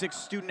 46th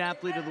student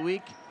athlete of the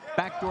week,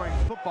 back during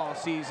football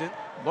season.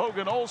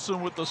 Logan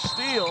Olsen with the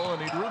steal,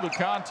 and he drew the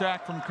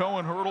contact from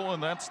Cohen Hurdle,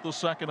 and that's the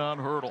second on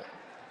Hurdle.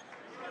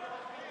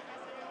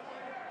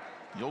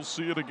 You'll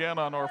see it again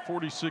on our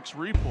 46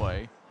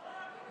 replay.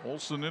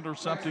 Olsen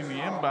intercepting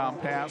the inbound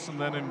pass and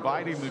then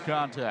inviting the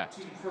contact.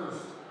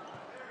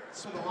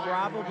 It's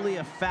probably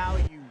a foul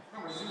you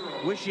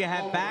wish you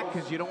had back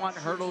because you don't want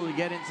Hurdle to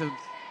get into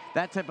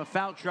that type of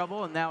foul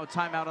trouble, and now a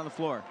timeout on the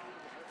floor.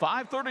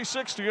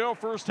 5:36 to go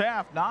first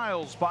half.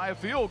 Niles by a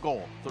field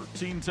goal,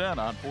 13-10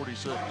 on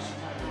 46.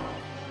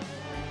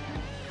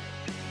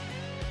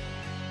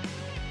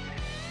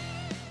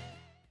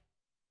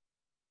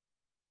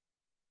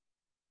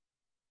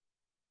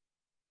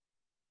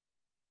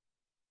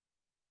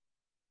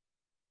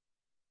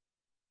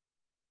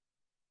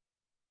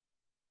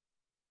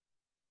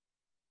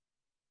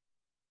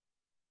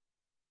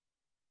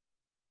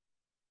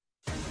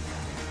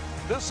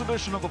 This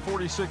edition of the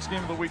 46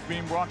 Game of the Week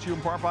being brought to you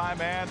in part by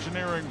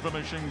Imagineering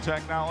Finishing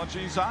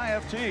Technologies,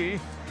 IFT,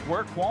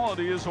 where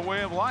quality is a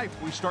way of life.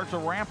 We start to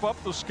ramp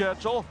up the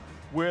schedule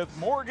with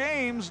more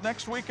games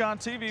next week on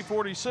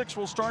TV46.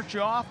 We'll start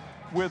you off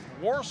with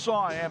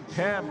Warsaw and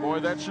Penn.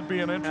 Boy, that should be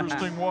an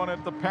interesting one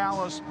at the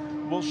Palace.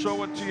 We'll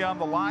show it to you on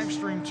the live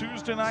stream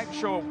Tuesday night,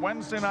 show it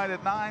Wednesday night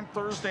at 9,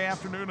 Thursday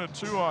afternoon at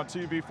 2 on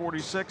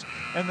TV46.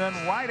 And then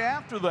right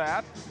after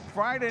that,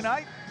 Friday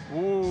night,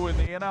 in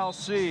the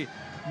NLC,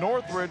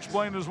 Northridge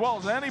playing as well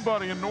as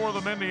anybody in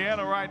northern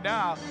Indiana right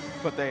now,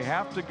 but they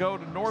have to go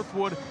to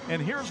Northwood. And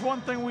here's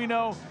one thing we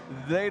know,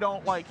 they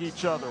don't like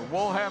each other.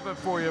 We'll have it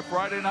for you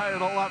Friday night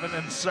at 11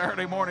 and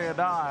Saturday morning at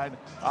 9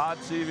 on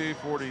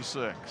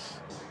TV46.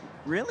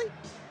 Really?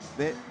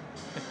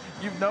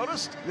 You've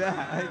noticed?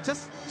 Yeah,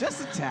 just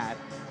a tad.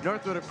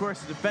 Northwood, of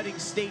course, defending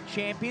state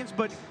champions,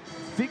 but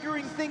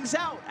figuring things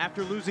out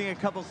after losing a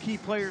couple key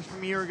players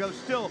from a year ago.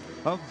 Still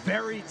a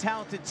very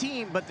talented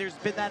team, but there's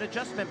been that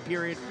adjustment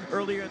period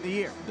earlier in the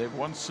year. They've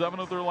won 7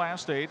 of their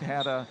last 8,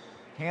 had a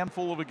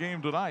handful of a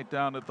game tonight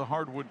down at the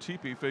Hardwood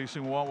Teepee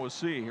facing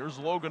Wawasee. Here's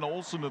Logan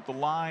Olsen at the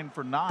line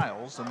for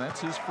Niles, and that's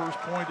his first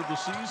point of the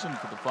season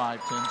for the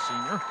 5'10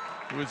 senior,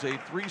 who is a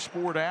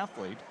 3-sport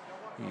athlete.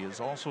 He is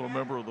also a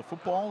member of the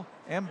football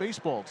and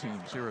baseball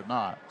teams here at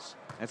Niles.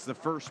 That's the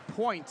first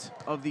point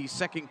of the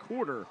second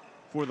quarter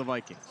for the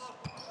Vikings.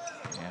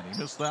 And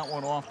he missed that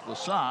one off to the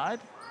side.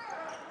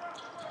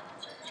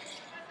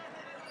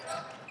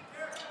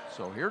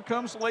 So here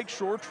comes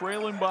Lakeshore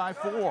trailing by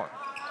 4.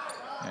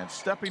 And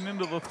stepping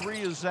into the 3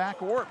 is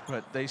Zach Ort,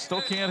 but they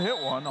still can't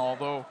hit one,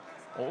 although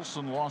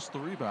Olsen lost the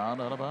rebound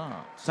out of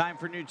bounds. Time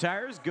for new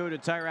tires. Go to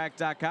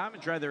TireRack.com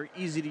and try their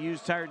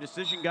easy-to-use tire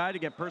decision guide to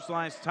get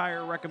personalized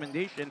tire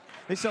recommendation.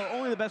 They sell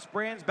only the best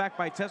brands backed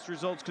by test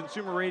results,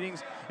 consumer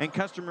ratings, and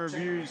customer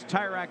reviews.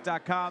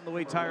 TireRack.com, the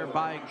way tire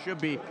buying should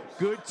be.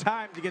 Good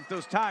time to get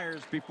those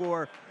tires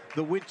before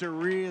the winter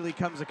really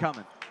comes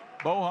a-coming.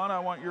 Bohan, I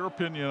want your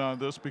opinion on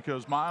this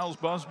because Miles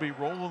Busby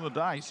rolling the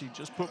dice. He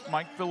just put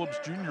Mike Phillips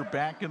Jr.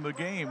 back in the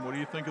game. What do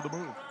you think of the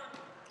move?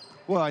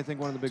 Well, I think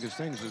one of the biggest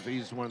things is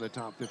he's one of the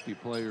top 50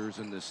 players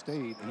in the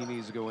state. He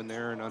needs to go in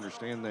there and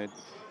understand that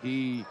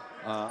he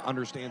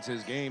understands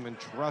his game and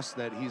trust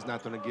that he's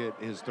not going to get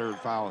his 3rd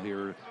foul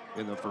here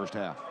in the first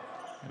half.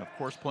 And, of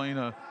course, playing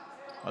a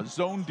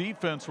zone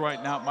defense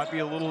right now, it might be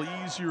a little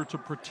easier to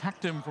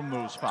protect him from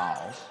those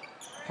fouls.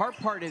 Hard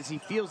part is he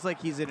feels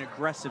like he's an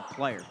aggressive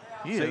player.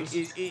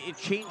 It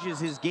changes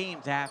his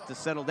game to have to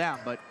settle down.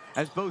 But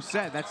as Bo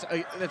said, that's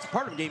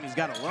part of the game he's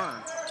got to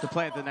learn to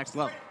play at the next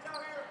level.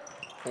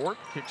 Ort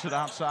kicks it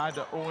outside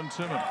to Owen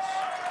Timmons.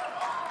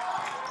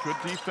 Good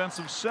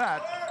defensive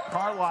set.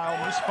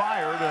 Carlisle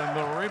misfired, and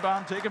the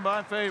rebound taken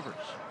by Favors.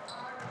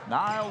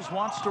 Niles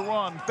wants to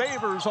run.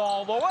 Favors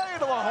all the way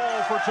to the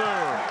hole for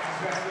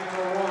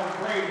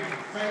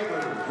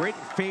 2. Great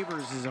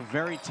Favors is a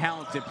very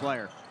talented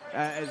player.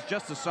 as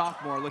just a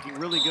sophomore, looking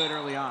really good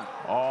early on.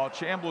 Oh,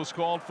 Chambliss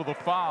called for the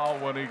foul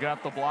when he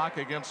got the block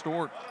against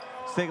Ort.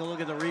 Let's take a look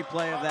at the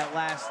replay of that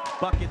last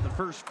bucket, the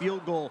first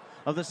field goal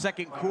of the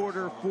second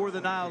quarter for the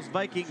Niles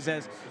Vikings,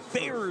 as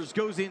Favors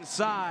goes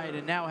inside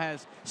and now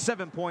has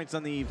 7 points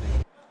on the evening.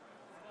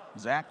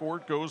 Zach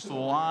Ort goes to the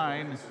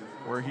line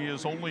where he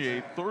is only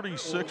a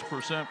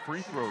 36%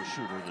 free throw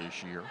shooter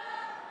this year.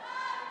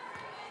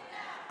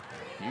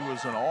 He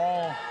was an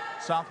all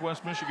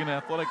Southwest Michigan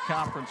Athletic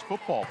Conference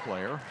football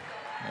player,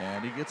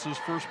 and he gets his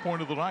first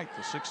point of the night.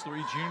 The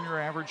 6'3" junior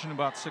averaging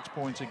about 6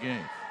 points a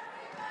game.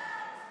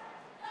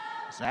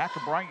 Zach, a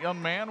bright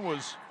young man,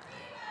 was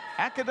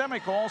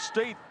academic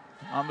All-State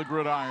on the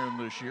gridiron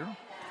this year.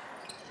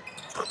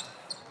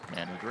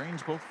 And he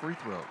drains both free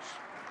throws.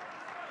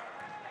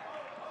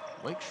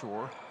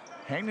 Lakeshore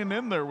hanging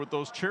in there with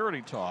those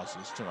charity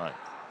tosses tonight.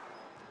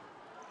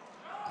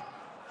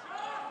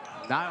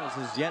 Niles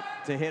has yet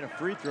to hit a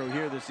free throw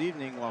here this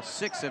evening, while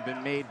 6 have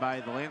been made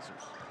by the Lancers.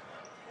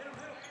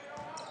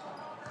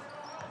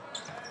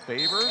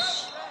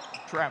 Favors,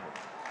 travel.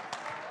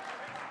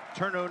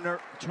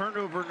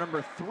 Turnover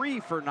number 3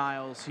 for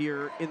Niles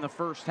here in the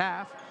first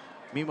half.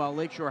 Meanwhile,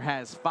 Lakeshore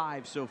has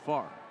 5 so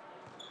far.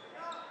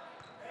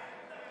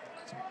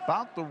 It's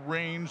about the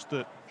range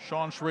that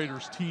Sean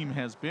Schrader's team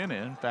has been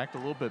in fact, a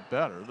little bit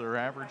better. They're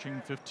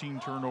averaging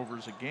 15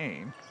 turnovers a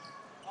game.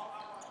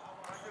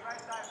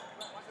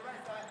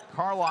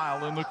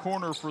 Carlisle in the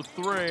corner for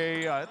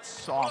 3.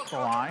 It's off the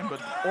line,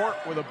 but Ort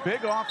with a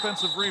big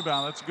offensive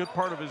rebound. That's a good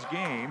part of his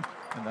game.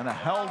 And then a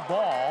held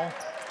ball.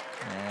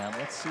 And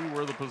let's see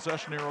where the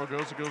possession arrow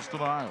goes. It goes to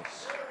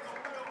Niles.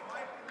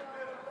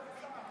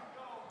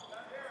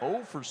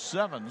 0 for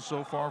 7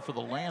 so far for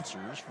the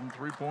Lancers from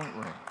three-point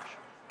range.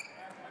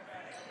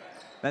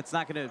 That's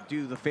not going to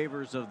do the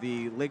favors of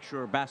the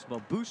Lakeshore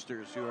Basketball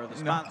Boosters, who are the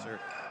sponsor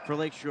for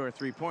Lakeshore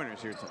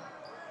three-pointers here tonight.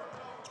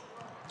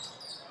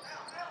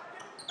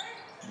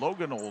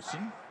 Logan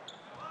Olson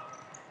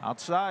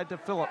outside to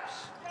Phillips.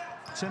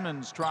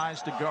 Timmons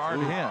tries to guard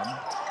him.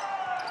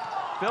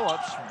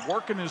 Phillips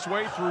working his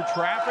way through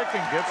traffic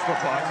and gets the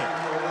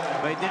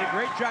bucket. But he did a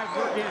great job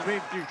working his way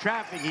through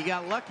traffic. He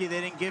got lucky they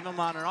didn't give him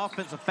on an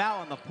offensive foul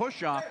on the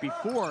push-off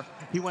before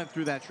he went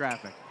through that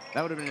traffic.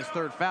 That would have been his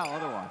 3rd foul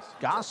otherwise.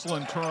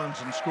 Goslin turns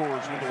and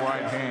scores with the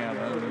right hand.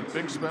 And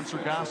big Spencer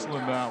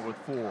Goslin now with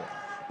 4.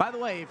 By the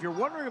way, if you're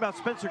wondering about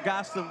Spencer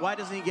Goslin, why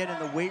doesn't he get in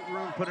the weight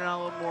room, putting on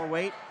a little more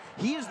weight?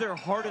 He is their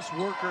hardest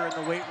worker in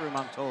the weight room,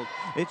 I'm told.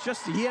 It's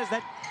just he has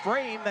that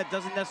frame that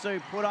doesn't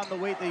necessarily put on the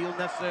weight that you'll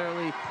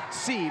necessarily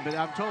see, but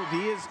I'm told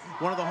he is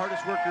one of the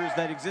hardest workers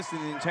that exists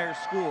in the entire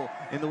school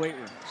in the weight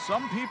room.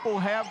 Some people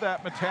have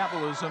that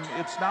metabolism.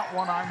 It's not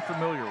one I'm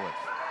familiar with.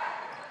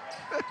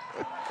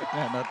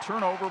 And a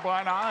turnover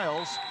by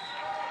Niles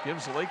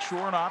gives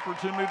Lakeshore an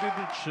opportunity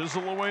to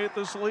chisel away at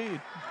this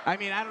lead. I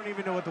mean, I don't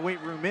even know what the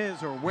weight room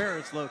is or where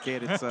it's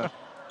located, so.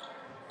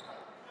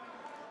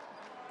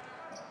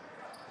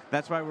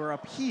 That's why we're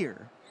up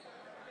here.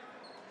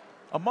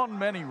 Among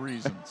many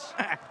reasons.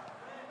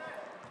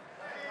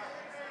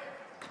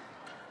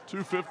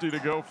 2:50 to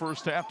go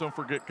first half. Don't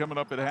forget, coming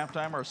up at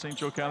halftime, our St.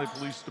 Joe County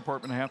Police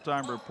Department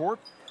halftime report.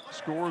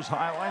 Scores,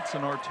 highlights,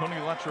 and our Tony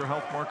Letcher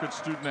Health Market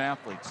student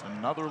athletes.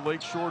 Another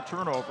Lakeshore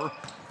turnover.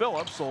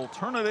 Phillips will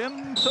turn it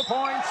into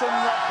points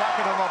and the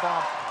bucket of a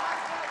bump.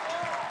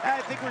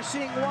 I think we're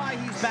seeing why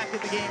he's back in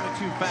the game with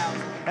 2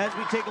 fouls. As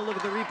we take a look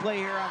at the replay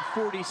here on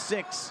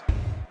 46.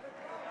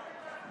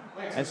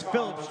 As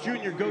Phillips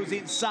Jr. goes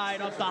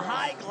inside off the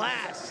high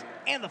glass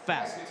and the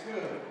foul.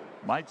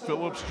 Mike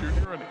Phillips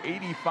Jr., an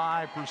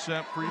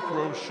 85% free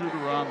throw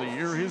shooter on the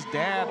year. His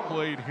dad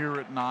played here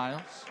at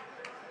Niles.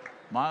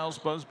 Miles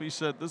Busby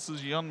said this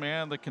is a young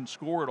man that can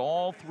score at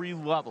all 3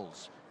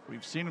 levels.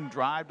 We've seen him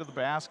drive to the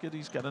basket.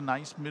 He's got a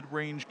nice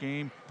mid-range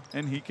game,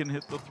 and he can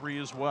hit the 3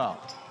 as well.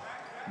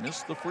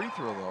 Missed the free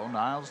throw, though.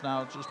 Niles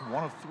now just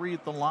 1 of 3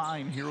 at the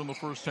line here in the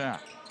first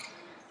half.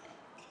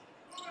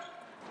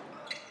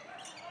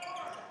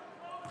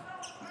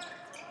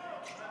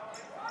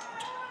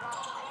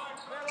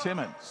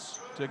 Timmons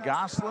to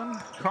Goslin.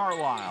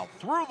 Carlisle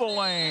through the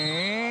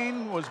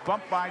lane, was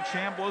bumped by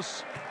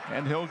Chambliss,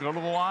 and he'll go to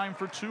the line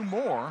for 2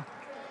 more.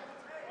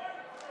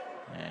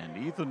 And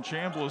Ethan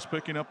Chambliss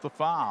picking up the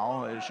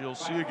foul, as you'll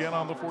see again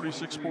on the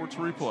 46 Sports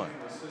replay.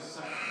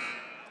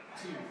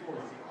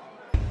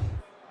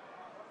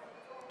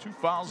 2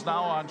 fouls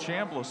now on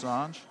Chambliss,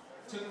 Anj.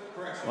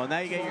 Well, now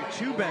you get your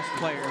 2 best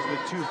players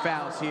with 2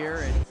 fouls here,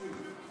 and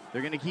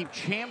they're going to keep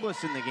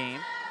Chambliss in the game.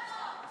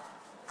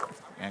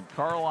 And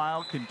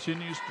Carlisle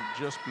continues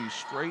to just be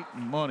straight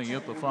money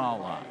at the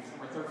foul line.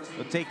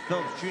 They'll take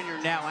Phillips Jr.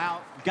 now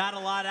out. Got a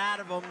lot out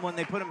of him when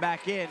they put him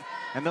back in,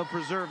 and they'll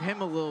preserve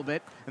him a little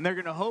bit. And they're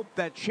going to hope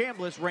that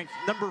Chambliss, ranked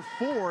number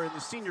 4 in the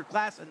senior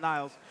class at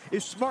Niles,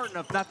 is smart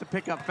enough not to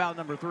pick up foul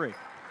number 3.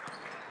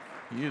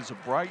 He is a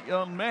bright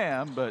young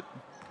man, but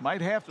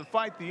might have to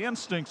fight the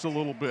instincts a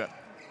little bit.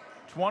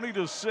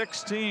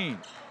 20-16.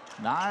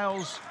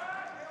 Niles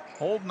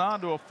holding on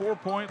to a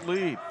 4-point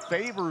lead.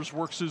 Favors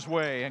works his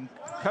way and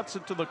cuts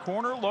it to the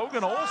corner.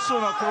 Logan Olson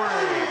a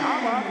three. How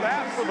about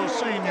that for the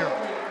senior?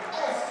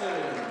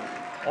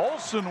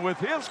 Olson with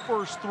his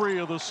first three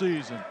of the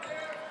season.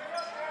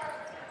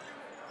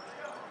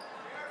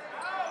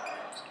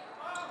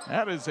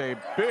 That is a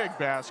big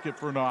basket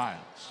for Niles.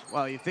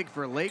 Well, you think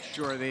for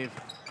Lakeshore, they've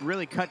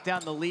really cut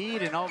down the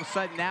lead, and all of a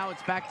sudden now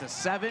it's back to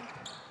 7.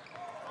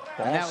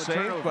 Ball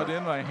saved, but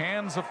in the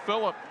hands of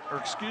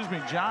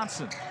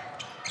Johnson.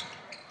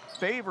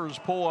 Favors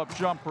pull-up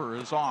jumper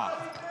is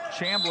off.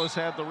 Chambliss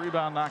had the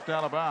rebound knocked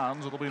out of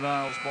bounds. It'll be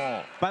Niles'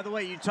 ball. By the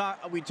way,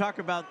 we talk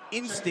about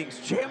instincts.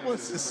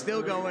 Chambliss is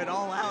still going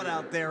all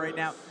out there right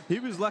now. He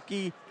was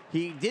lucky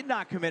he did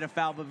not commit a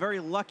foul, but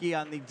very lucky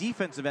on the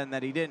defensive end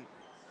that he didn't.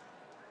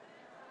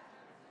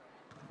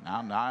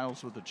 Now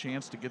Niles with a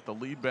chance to get the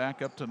lead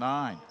back up to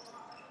 9.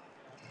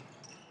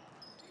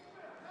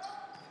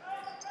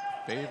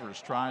 Favors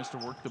tries to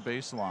work the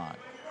baseline.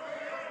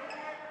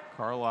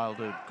 Carlisle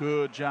did a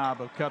good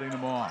job of cutting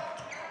him off.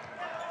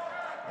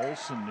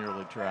 Olson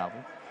nearly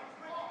traveled.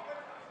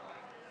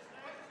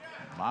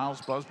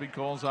 Miles Busby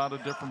calls out a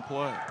different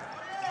play.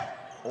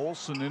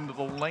 Olson into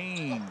the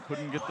lane.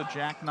 Couldn't get the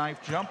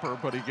jackknife jumper,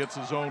 but he gets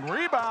his own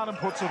rebound and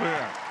puts it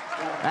in.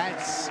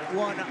 That's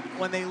one,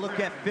 when they look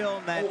at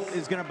film, that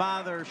is going to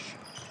bother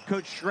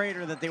Coach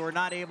Schrader, that they were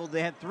not able,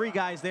 they had 3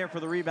 guys there for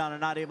the rebound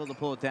and not able to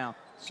pull it down.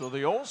 So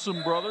the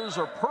Olson brothers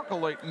are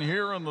percolating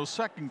here in the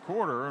second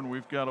quarter, and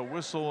we've got a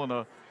whistle and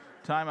a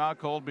timeout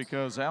called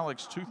because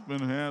Alex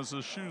Toothman has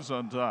his shoes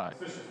untied.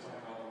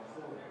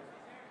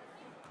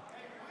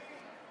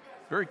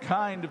 Very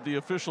kind of the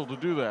official to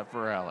do that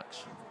for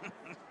Alex.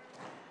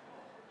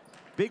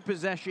 Big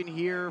possession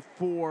here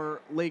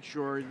for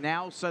Lakeshore.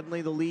 Now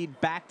suddenly the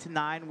lead back to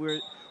 9,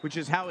 which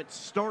is how it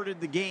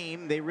started the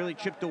game. They really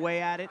chipped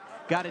away at it,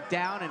 got it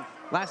down, and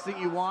last thing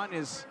you want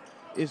is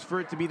for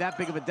it to be that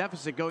big of a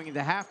deficit going into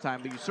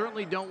halftime. But you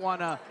certainly don't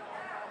want to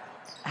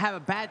have a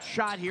bad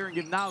shot here and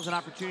give Niles an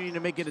opportunity to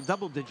make it a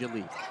double-digit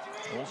lead.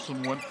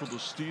 Olson went for the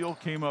steal,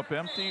 came up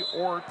empty.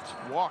 Ort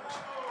walked.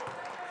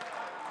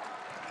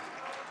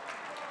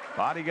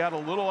 Body got a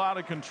little out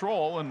of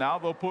control, and now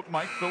they'll put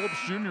Mike Phillips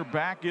Jr.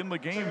 back in the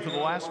game for the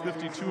last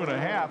 52 and a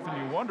half,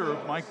 and you wonder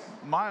if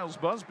Miles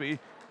Busby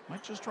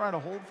might just try to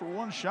hold for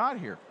one shot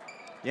here.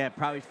 Yeah,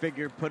 probably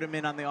figured put him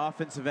in on the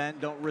offensive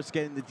end, don't risk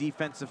getting the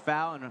defensive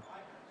foul,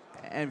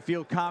 and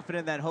feel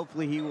confident that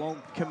hopefully he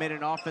won't commit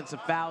an offensive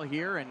foul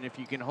here, and if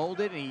you can hold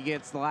it and he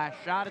gets the last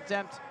shot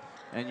attempt,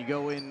 and you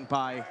go in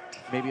by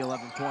maybe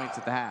 11 points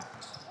at the half.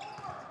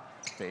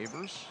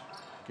 Favors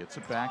gets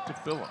it back to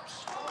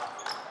Phillips.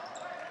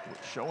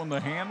 Showing the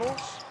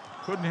handles,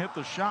 couldn't hit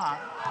the shot,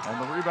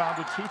 and the rebound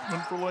to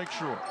Toothman for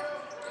Lakeshore.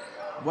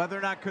 Whether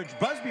or not Coach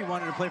Busby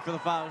wanted to play for the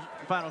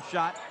final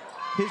shot,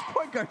 his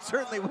point guard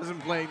certainly wasn't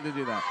playing to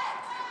do that.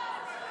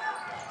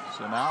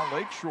 So now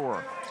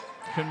Lakeshore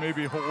can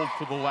maybe hold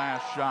for the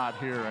last shot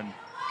here and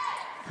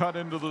cut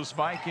into this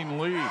Viking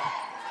lead.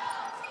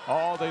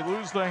 Oh, they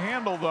lose the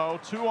handle though.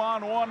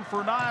 2-on-1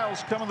 for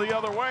Niles coming the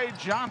other way.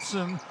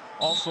 Johnson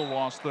also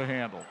lost the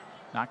handle.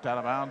 Knocked out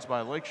of bounds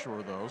by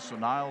Lakeshore though, so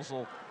Niles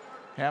will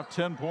have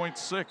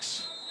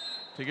 10.6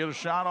 to get a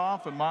shot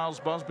off, and Miles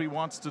Busby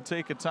wants to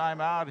take a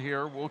timeout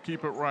here. We'll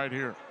keep it right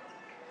here.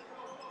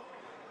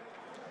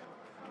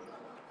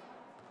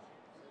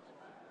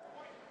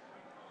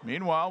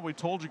 Meanwhile, we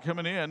told you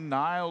coming in,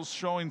 Niles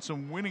showing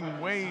some winning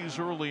ways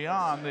early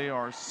on. They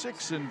are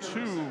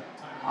 6-2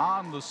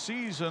 on the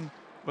season,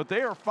 but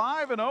they are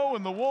 5-0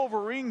 in the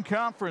Wolverine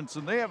Conference,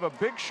 and they have a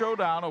big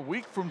showdown a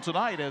week from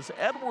tonight as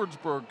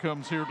Edwardsburg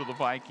comes here to the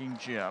Viking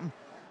Gym.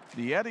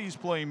 The Eddies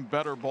playing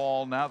better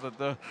ball now that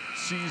the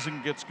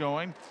season gets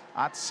going.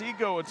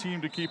 Otsego, a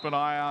team to keep an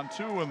eye on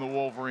too in the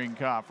Wolverine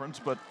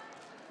Conference, but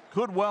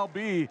could well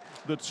be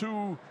the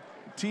 2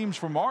 teams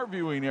from our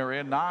viewing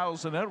area,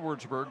 Niles and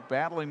Edwardsburg,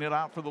 battling it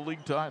out for the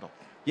league title.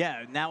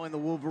 Yeah, now in the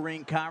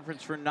Wolverine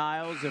Conference for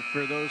Niles. If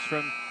for those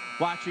from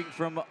watching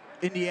from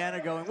Indiana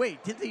going,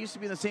 wait, didn't they used to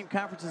be in the same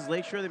conference as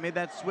Lakeshore? They made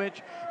that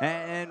switch,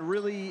 and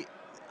really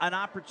an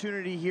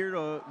opportunity here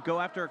to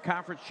go after a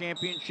conference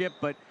championship.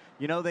 But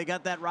you know, they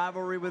got that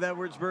rivalry with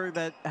Edwardsburg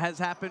that has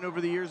happened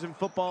over the years in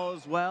football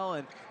as well,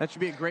 and that should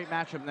be a great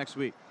matchup next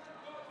week.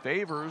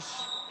 Favors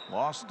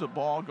lost the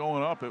ball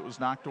going up. It was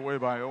knocked away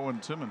by Owen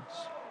Timmons.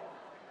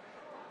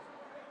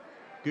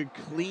 Good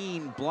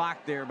clean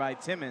block there by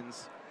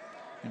Timmons.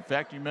 In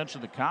fact, you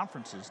mentioned the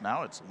conferences.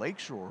 Now it's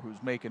Lakeshore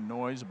who's making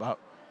noise about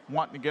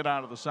wanting to get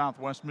out of the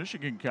Southwest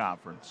Michigan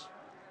Conference.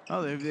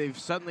 Oh, they've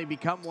suddenly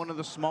become one of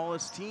the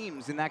smallest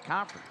teams in that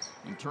conference.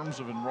 In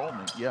terms of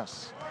enrollment,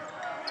 yes.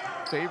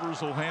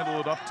 Favors will handle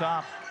it up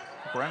top.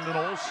 Brendan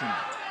Olson.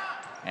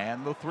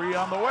 And the 3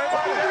 on the way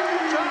by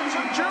Darius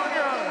Johnson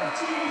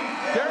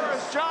Jr.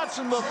 Darius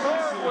Johnson the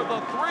third with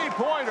a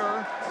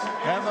 3-pointer.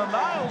 And the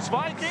Niles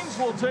Vikings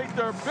will take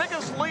their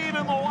biggest lead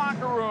in the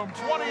locker room,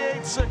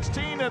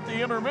 28-16 at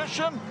the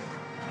intermission.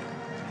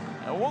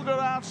 And we'll go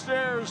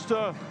downstairs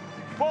to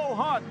Bo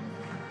Hunt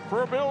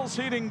for a Bills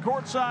Heating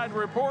courtside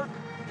report.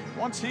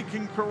 once he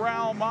can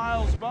corral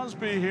Miles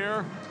Busby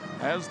here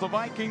as the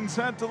Vikings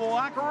head to the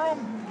locker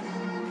room.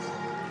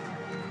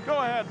 Go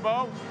ahead,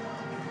 Bo.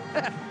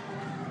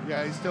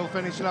 Yeah, he's still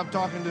finishing up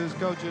talking to his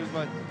coaches,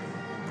 but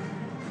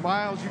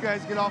Miles, you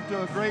guys get off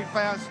to a great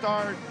fast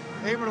start,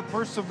 able to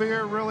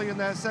persevere really in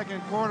that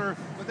second quarter,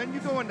 but then you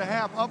go into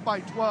half up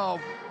by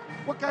 12.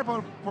 What type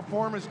of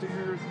performance do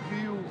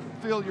you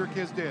feel your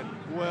kids did?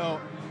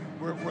 Well,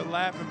 we're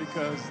laughing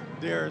because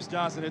Darius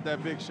Johnson hit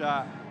that big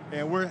shot,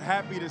 and we're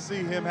happy to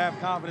see him have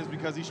confidence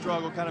because he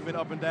struggled, kind of been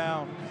up and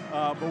down.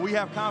 But we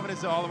have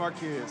confidence in all of our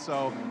kids,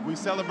 so we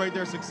celebrate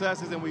their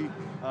successes and we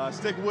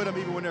stick with them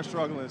even when they're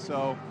struggling.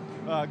 So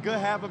good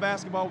half of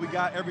basketball. We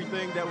got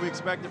everything that we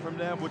expected from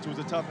them, which was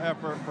a tough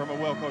effort from a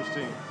well-coached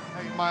team.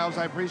 Hey, Miles,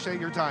 I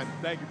appreciate your time.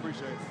 Thank you,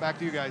 appreciate it. Back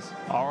to you guys.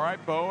 All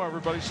right, Bo,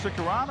 everybody stick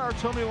around. Our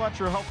Tony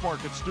Letcher Health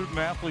Market student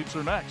athletes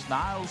are next.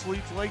 Niles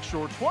leads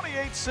Lakeshore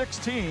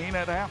 28-16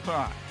 at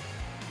halftime.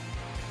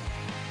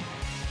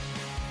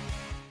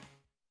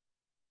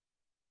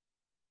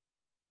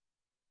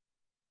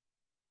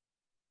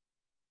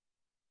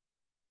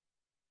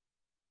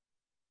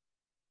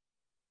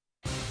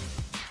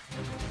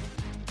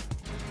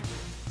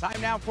 Time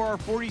now for our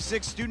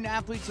 46 Student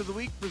Athletes of the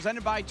Week,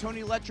 presented by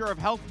Tony Letcher of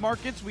Health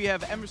Markets. We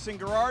have Emerson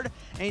Garrard,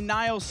 a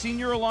Niles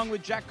senior, along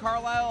with Jack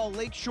Carlisle, a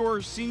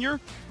Lakeshore senior.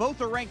 Both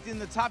are ranked in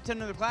the top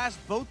 10 of the class,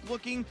 both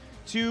looking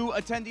to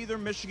attend either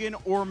Michigan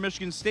or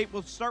Michigan State.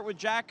 We'll start with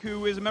Jack,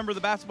 who is a member of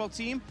the basketball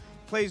team,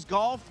 plays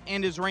golf,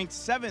 and is ranked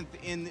 7th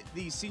in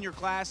the senior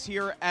class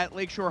here at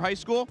Lakeshore High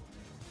School.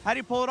 How do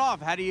you pull it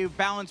off? How do you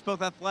balance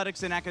both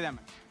athletics and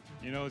academics?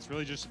 You know, it's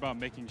really just about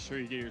making sure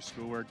you get your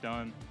schoolwork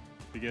done,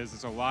 because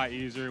it's a lot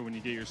easier when you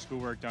get your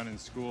schoolwork done in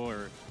school,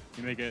 or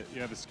you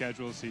have a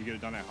schedule so you get it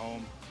done at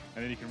home,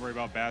 and then you can worry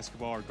about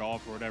basketball or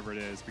golf or whatever it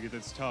is, because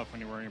it's tough when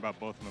you're worrying about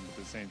both of them at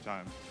the same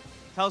time.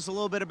 Tell us a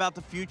little bit about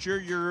the future.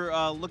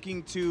 You're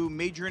looking to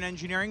major in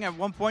engineering. At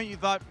one point you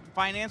thought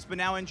finance, but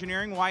now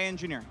engineering. Why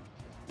engineering?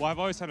 Well, I've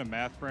always had a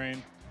math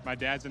brain. My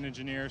dad's an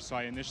engineer, so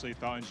I initially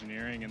thought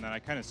engineering, and then I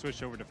kind of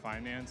switched over to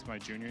finance my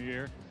junior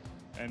year,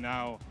 and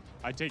now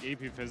I take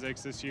AP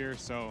Physics this year,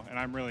 and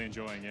I'm really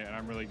enjoying it, and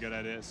I'm really good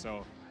at it,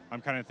 so I'm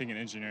kind of thinking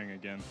engineering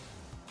again.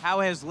 How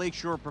has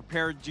Lakeshore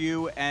prepared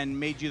you and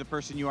made you the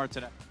person you are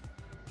today?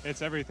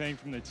 It's everything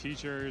from the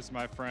teachers,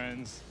 my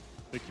friends,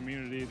 the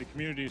community. The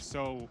community is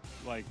so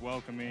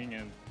welcoming,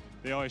 and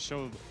they always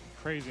show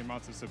crazy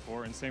amounts of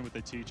support, and same with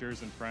the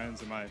teachers and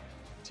friends and my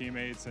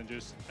teammates and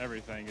just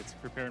everything. It's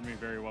prepared me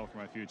very well for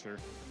my future.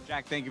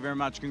 Jack, thank you very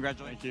much.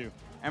 Congratulations. Thank you.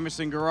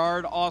 Emerson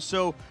Garrard,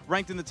 also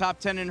ranked in the top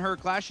 10 in her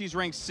class. She's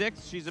ranked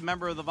 6th. She's a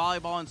member of the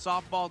volleyball and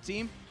softball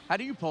team. How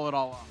do you pull it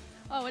all off?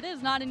 Oh, it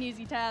is not an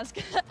easy task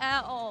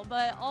at all,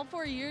 but all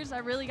 4 years I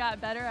really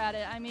got better at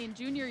it. I mean,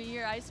 junior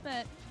year I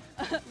spent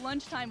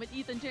lunchtime with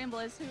Ethan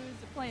Chambliss, who's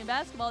playing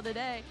basketball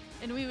today,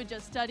 and we would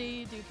just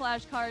study, do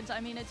flashcards. I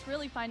mean, it's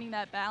really finding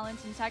that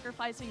balance and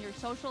sacrificing your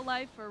social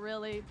life for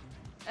really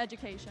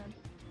education.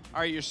 All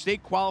right, your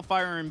state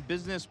qualifier in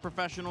Business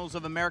Professionals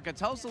of America.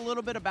 Tell us a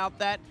little bit about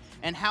that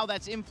and how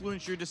that's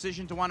influenced your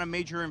decision to want to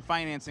major in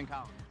finance in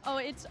college. Oh,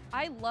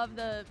 I love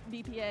the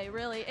BPA,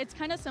 really. It's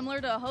kind of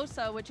similar to a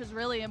HOSA, which is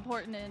really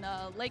important in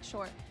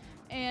Lakeshore.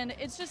 And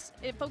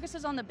it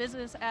focuses on the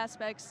business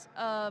aspects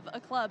of a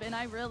club, and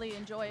I really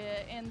enjoy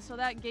it. And so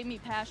that gave me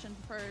passion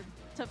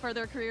to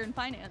further a career in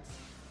finance.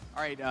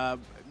 All right,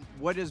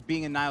 what does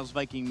being a Niles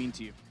Viking mean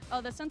to you? Oh,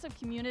 the sense of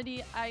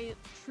community. I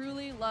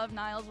truly love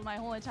Niles with my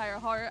whole entire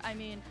heart. I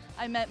mean,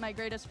 I met my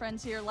greatest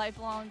friends here,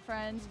 lifelong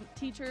friends.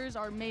 Teachers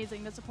are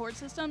amazing. The support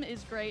system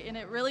is great, and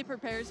it really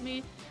prepares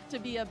me to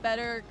be a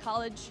better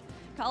college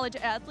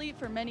athlete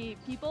for many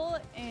people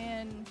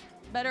and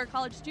better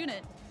college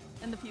student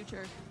in the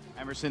future.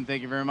 Emerson,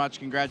 thank you very much.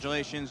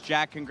 Congratulations.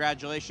 Jack,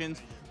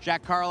 congratulations.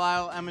 Jack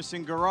Carlisle,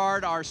 Emerson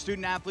Garrard, our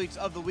Student Athletes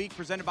of the Week,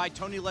 presented by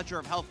Tony Letcher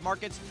of Health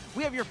Markets.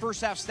 We have your first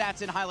half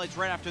stats and highlights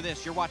right after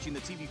this. You're watching the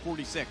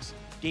TV46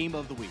 Game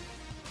of the Week.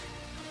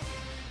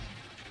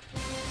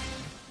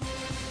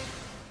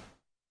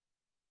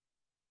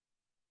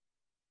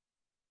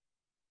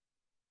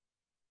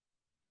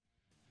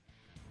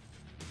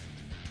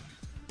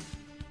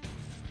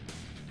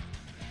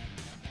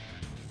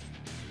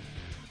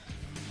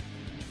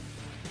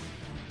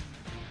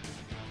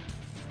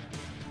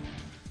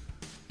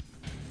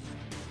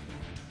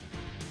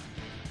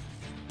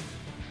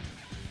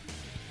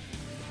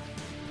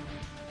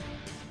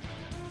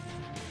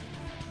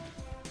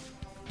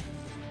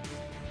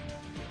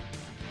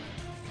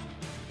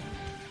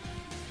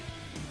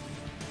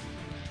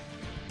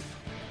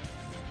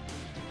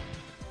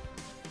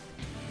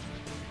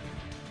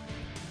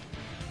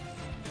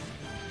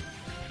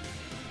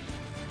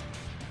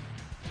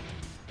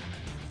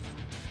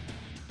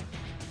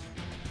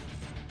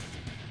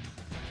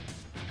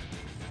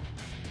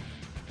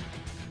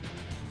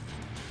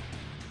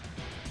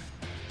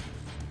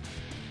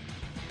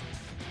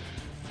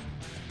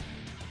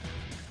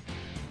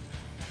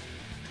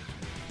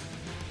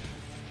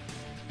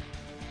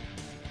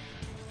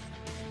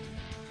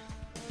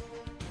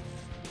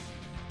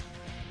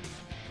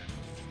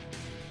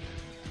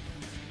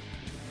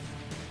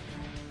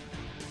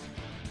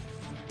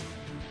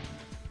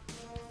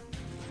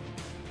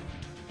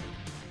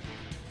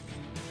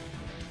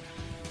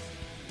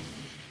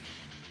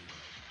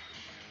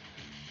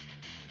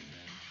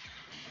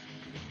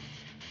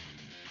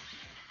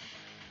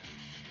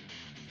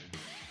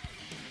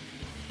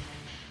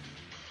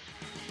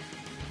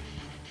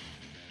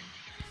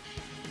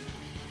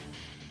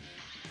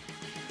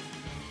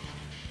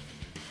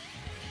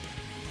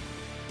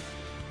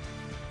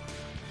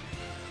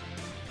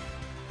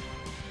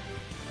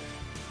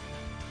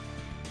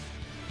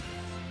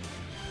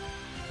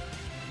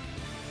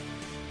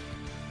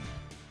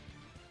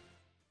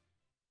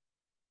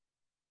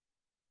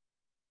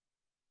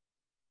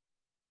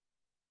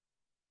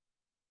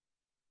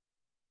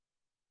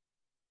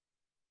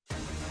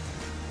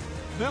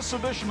 This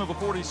edition of the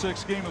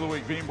 46 Game of the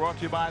Week being brought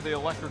to you by the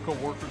electrical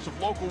workers of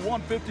Local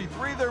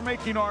 153. They're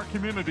making our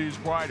communities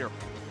brighter.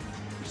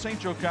 The St.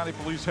 Joe County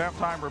Police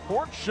halftime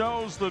report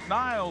shows that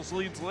Niles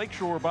leads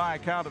Lakeshore by a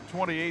count of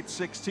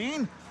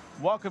 28-16.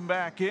 Welcome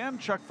back in.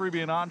 Chuck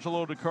Freeby and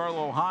Angelo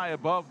DiCarlo high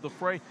above the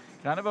fray.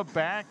 Kind of a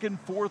back and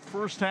forth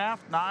first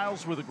half.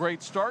 Niles with a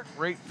great start,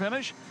 great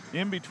finish.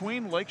 In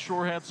between,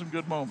 Lakeshore had some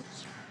good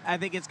moments. I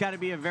think it's got to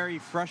be a very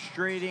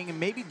frustrating and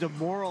maybe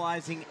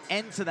demoralizing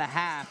end to the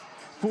half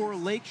for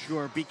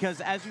Lakeshore, because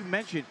as you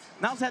mentioned,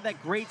 Niles had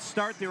that great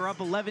start. They were up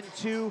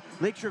 11-2.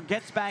 Lakeshore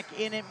gets back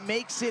in it,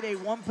 makes it a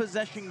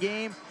one-possession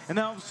game, and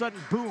then all of a sudden,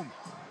 boom,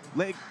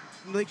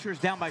 Lakeshore's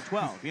down by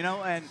 12, you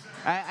know? And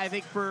I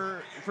think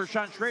for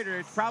Sean Schrader,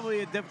 it's probably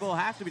a difficult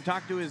half to be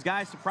talking to his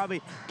guys to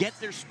probably get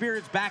their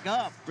spirits back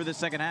up for the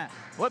second half.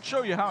 Let's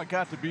show you how it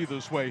got to be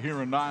this way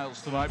here in Niles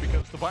tonight,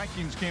 because the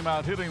Vikings came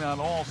out hitting on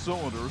all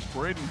cylinders.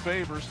 Braden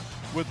Favors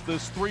with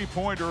this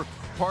three-pointer,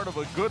 part of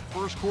a good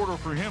first quarter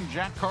for him.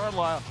 Jack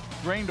Carlisle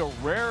drained a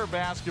rare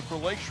basket for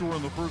Lakeshore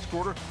in the first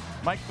quarter.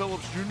 Mike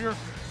Phillips Jr.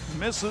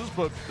 misses,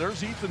 but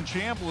there's Ethan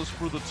Chambliss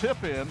for the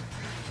tip-in.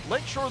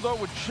 Lakeshore, though,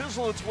 would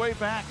chisel its way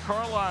back.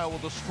 Carlisle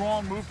with a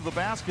strong move to the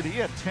basket. He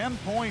had 10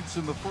 points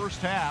in the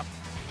first half,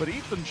 but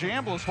Ethan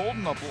Chambliss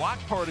holding a block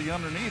party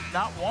underneath,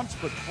 not once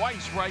but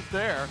twice right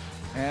there.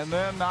 And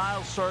then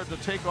Niles started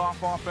to take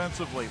off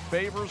offensively.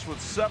 Favors with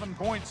 7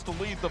 points to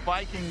lead the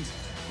Vikings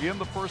in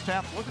the first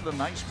half. Look at the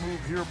nice move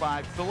here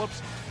by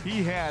Phillips.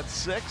 He had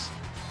 6.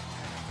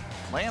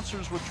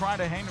 Lancers would try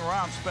to hang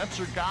around.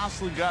 Spencer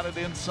Gosling got it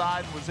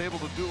inside and was able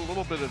to do a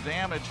little bit of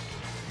damage.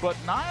 But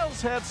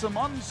Niles had some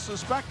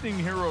unsuspecting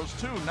heroes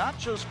too, not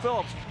just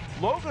Phillips.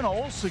 Logan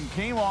Olson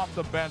came off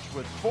the bench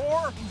with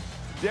 4.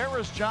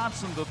 Darius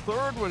Johnson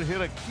III would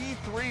hit a key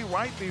 3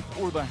 right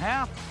before the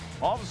half.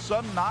 All of a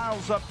sudden,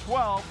 Niles up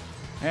 12.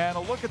 And a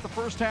look at the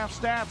first half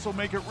stats will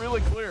make it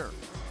really clear.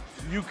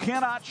 You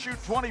cannot shoot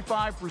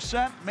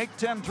 25%, make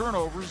 10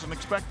 turnovers, and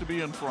expect to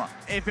be in front.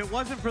 If it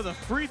wasn't for the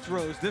free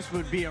throws, this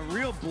would be a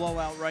real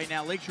blowout right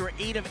now. Lakeshore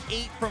 8 of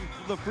 8 from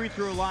the free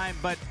throw line,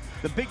 but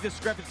the big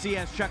discrepancy,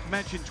 as Chuck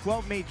mentioned,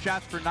 12 made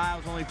shots for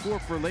Niles, only 4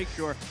 for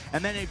Lakeshore.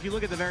 And then if you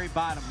look at the very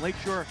bottom,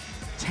 Lakeshore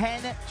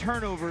 10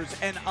 turnovers,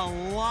 and a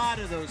lot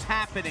of those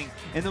happening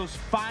in those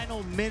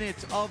final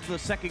minutes of the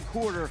second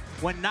quarter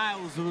when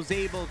Niles was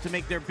able to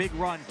make their big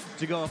run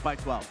to go up by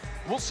 12.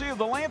 We'll see if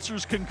the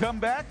Lancers can come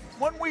back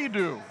when we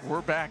do.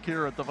 We're back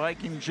here at the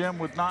Viking Gym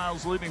with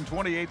Niles leading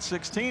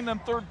 28-16,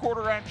 and third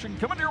quarter action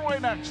coming your way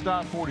next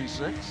on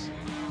 46.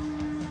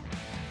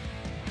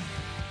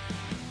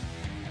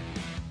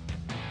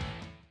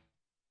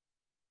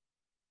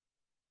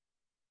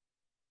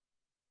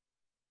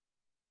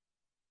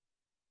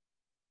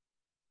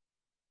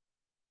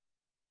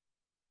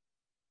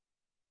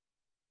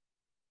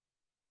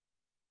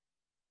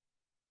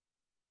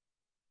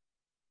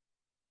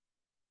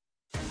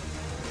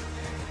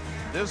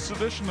 This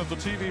edition of the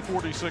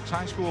TV46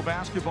 High School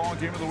Basketball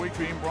Game of the Week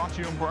being brought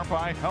to you in part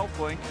by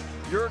HealthLink,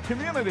 your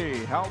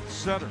community health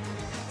center.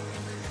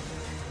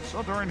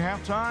 So during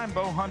halftime,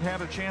 Bo Hunt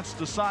had a chance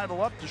to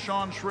sidle up to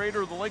Sean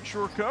Schrader, the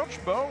Lakeshore coach.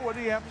 Bo, what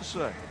do you have to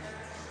say?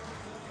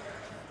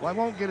 Well, I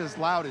won't get as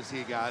loud as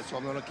he got, so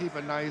I'm going to keep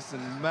it nice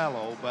and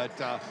mellow. But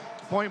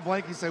point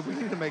blank, he said, we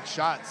need to make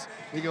shots.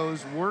 He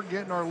goes, we're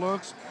getting our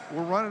looks,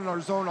 we're running our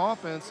zone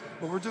offense,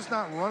 but we're just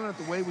not running it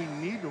the way we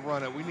need to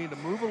run it. We need to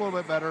move a little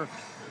bit better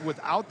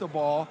without the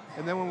ball,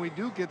 and then when we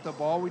do get the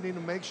ball, we need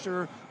to make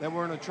sure that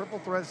we're in a triple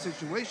threat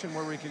situation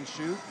where we can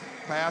shoot,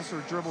 pass,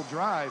 or dribble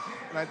drive.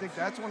 And I think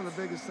that's one of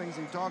the biggest things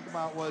he talked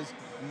about was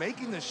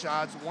making the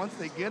shots once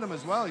they get them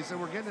as well. He said,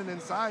 we're getting it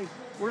inside,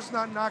 we're just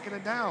not knocking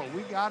it down.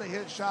 We got to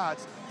hit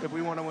shots if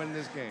we want to win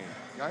this game.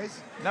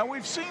 Guys? Now,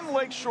 we've seen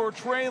Lakeshore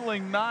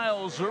trailing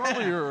Niles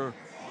earlier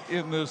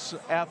in this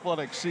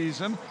athletic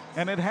season,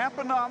 and it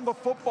happened on the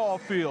football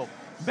field.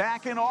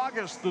 Back in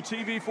August, the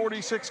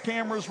TV46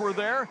 cameras were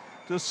there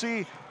to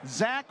see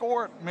Zach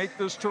Ort make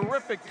this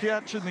terrific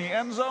catch in the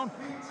end zone.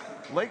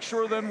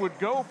 Lakeshore then would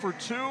go for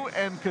 2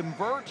 and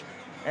convert,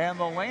 and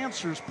the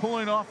Lancers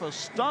pulling off a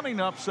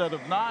stunning upset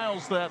of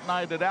Niles that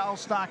night at Al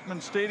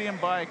Stockman Stadium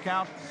by a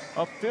count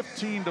of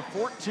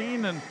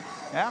 15-14. And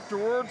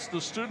afterwards, the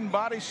student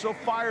body so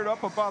fired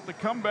up about the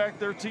comeback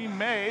their team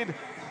made,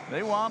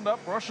 they wound up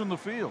rushing the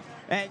field.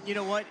 And you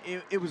know what?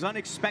 It was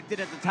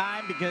unexpected at the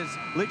time because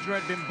Lakeshore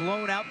had been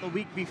blown out the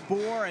week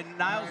before, and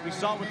Niles, we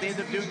saw what they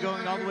ended up doing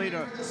going all the way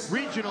to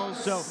regionals.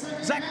 So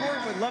Zach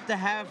Gordon would love to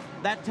have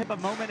that type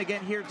of moment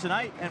again here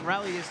tonight and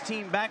rally his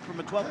team back from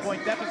a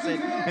 12-point deficit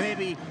and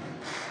maybe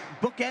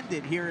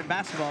bookended here in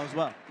basketball as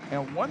well.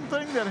 And one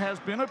thing that has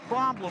been a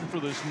problem for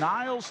this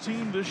Niles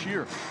team this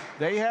year,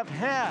 they have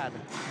had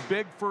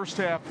big first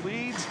half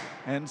leads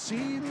and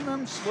seen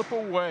them slip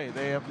away.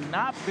 They have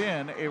not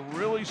been a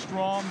really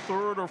strong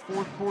third or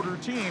fourth quarter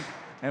team.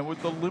 And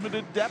with the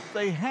limited depth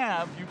they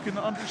have, you can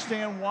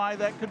understand why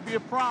that could be a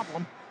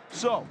problem.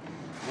 So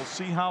we'll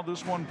see how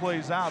this one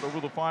plays out over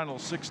the final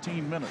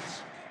 16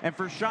 minutes. And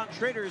for Sean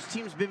Schrader, his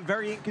team's been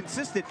very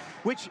inconsistent,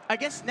 which I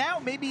guess now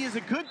maybe is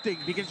a good thing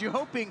because you're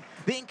hoping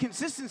the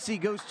inconsistency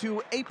goes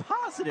to a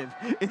positive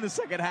in the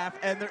second half,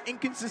 and they're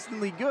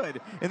inconsistently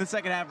good in the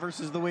second half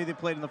versus the way they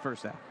played in the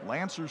first half.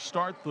 Lancers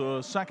start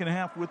the second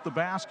half with the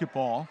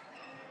basketball.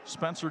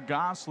 Spencer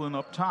Goslin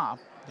up top.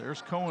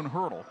 There's Cohen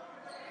Hurdle.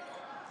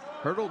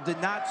 Hurdle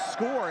did not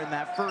score in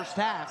that first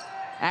half,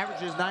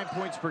 averages 9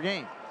 points per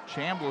game.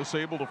 Chambliss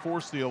able to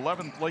force the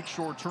 11th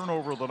Lakeshore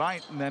turnover of the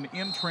night, and then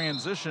in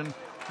transition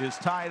is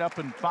tied up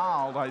and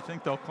fouled. I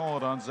think they'll call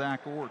it on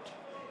Zach Ort.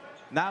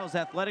 Niles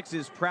Athletics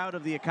is proud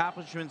of the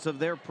accomplishments of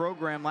their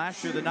program.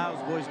 Last year, the Niles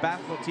boys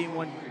basketball team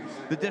won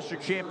the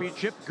district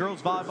championship.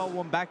 Girls volleyball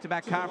won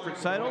back-to-back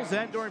conference titles.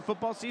 And during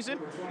football season,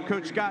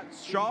 Coach Scott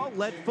Shaw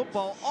led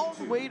football all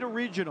the way to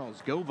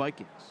regionals. Go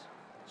Vikings.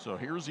 So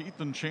here's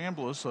Ethan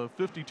Chambliss, a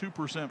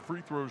 52%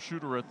 free throw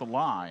shooter at the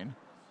line.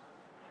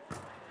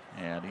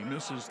 And he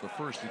misses the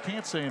first. You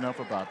can't say enough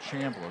about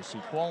Chambliss. He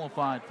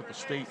qualified for the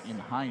state in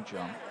high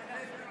jump.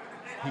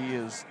 He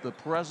is the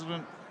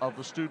president of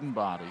the student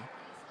body.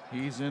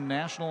 He's in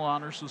National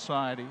Honor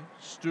Society,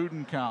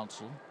 Student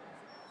Council,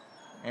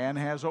 and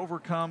has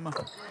overcome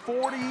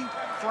 40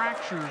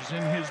 fractures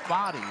in his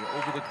body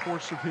over the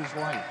course of his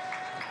life.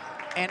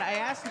 And I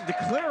asked him to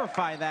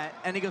clarify that,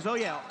 and he goes, oh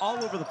yeah,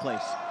 all over the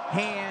place.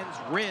 Hands,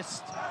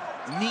 wrist,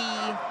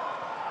 knee,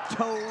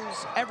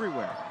 toes,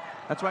 everywhere.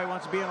 That's why he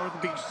wants to be an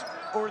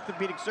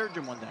orthopedic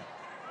surgeon one day.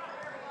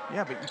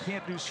 Yeah, but you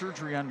can't do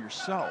surgery on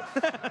yourself.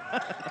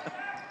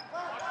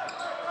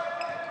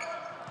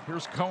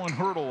 Here's Cohen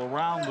Hurdle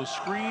around the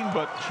screen,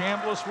 but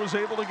Chambliss was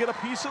able to get a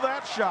piece of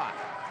that shot.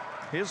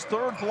 His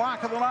third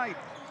block of the night.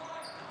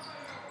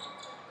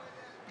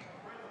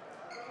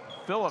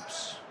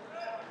 Phillips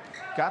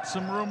got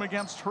some room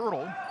against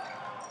Hurdle,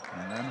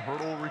 and then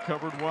Hurdle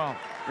recovered well.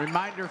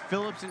 Reminder,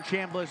 Phillips and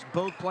Chambliss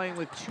both playing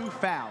with 2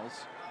 fouls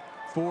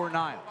for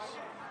Niles.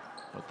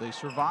 But they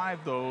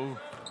survived, though,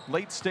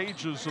 late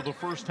stages of the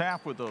first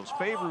half with those.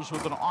 Favors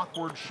with an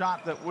awkward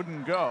shot that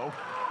wouldn't go,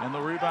 and the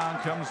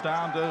rebound comes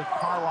down to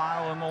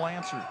Carlisle and the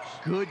Lancers.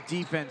 Good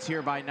defense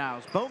here by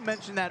Niles. Bo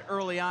mentioned that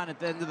early on at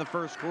the end of the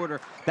first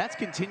quarter. That's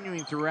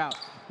continuing throughout.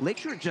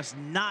 Lakeshore just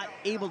not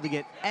able to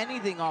get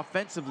anything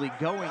offensively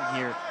going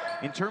here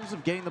in terms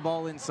of getting the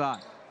ball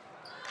inside.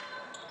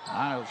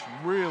 Niles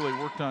really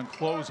worked on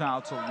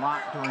closeouts a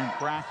lot during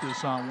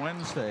practice on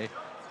Wednesday.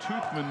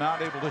 Toothman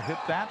not able to hit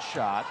that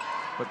shot,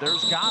 but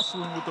there's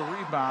Goslin with the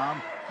rebound,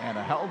 and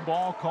a held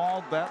ball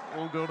called. That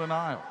will go to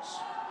Niles.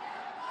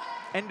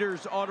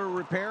 Enders Auto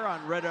Repair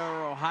on Red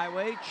Arrow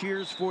Highway.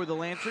 Cheers for the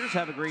Lancers.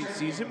 Have a great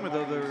season. With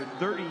over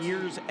 30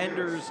 years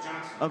Enders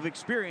of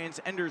experience,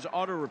 Enders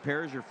Auto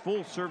Repair is your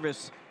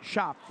full-service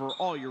shop for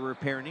all your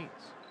repair needs.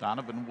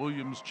 Donovan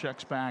Williams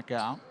checks back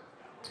out.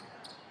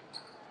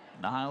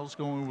 Niles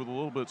going with a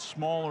little bit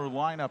smaller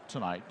lineup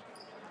tonight,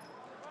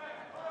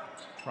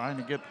 trying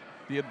to get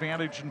the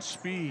advantage in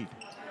speed.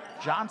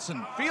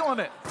 Johnson feeling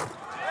it.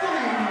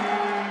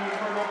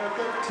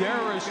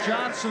 Darius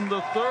Johnson the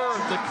third.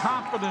 The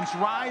confidence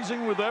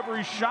rising with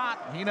every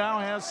shot. He now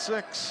has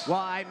 6. Well,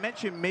 I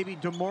mentioned maybe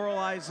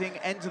demoralizing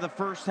end to the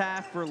first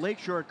half for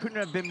Lakeshore. It couldn't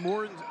have been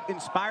more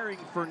inspiring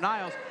for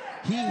Niles.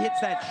 He hits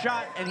that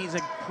shot, and he's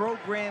a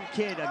program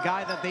kid, a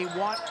guy that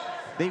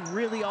they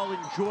really all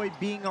enjoy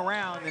being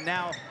around, and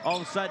now all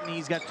of a sudden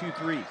he's got 2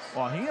 threes.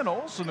 Well, he and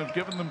Olsen have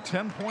given them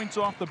 10 points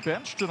off the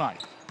bench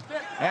tonight.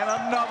 And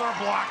another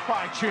block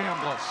by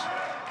Chambliss.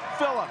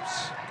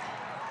 Phillips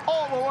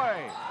all the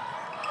way.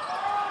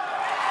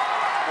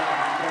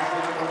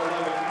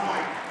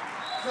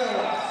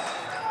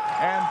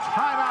 And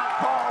timeout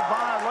called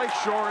by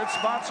Lakeshore. It's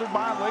sponsored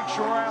by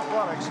Lakeshore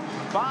Athletics.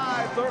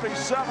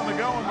 5:37 to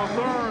go in the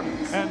third,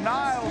 and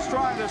Niles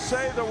trying to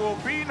say there will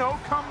be no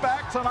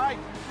comeback tonight.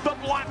 The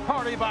block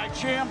party by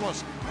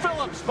Chambliss.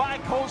 Phillips by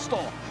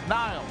Coastal.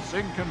 Niles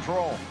in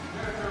control.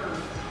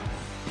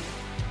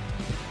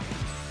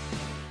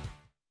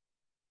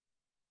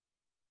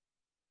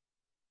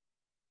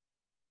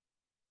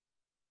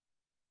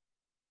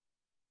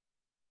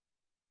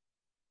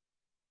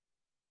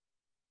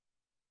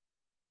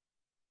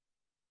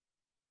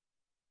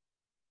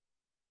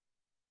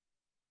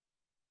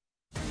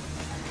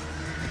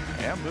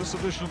 And this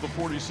edition of the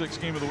 46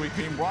 Game of the Week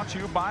being brought to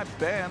you by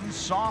Ben's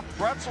Soft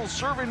Pretzels,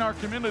 serving our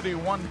community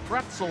one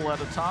pretzel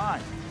at a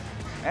time.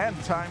 And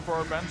time for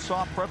our Ben's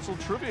Soft Pretzel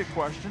trivia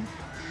question.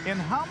 In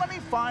how many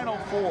Final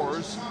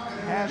Fours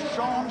has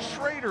Sean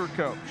Schrader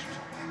coached?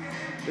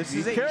 This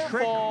is a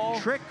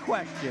trick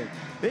question.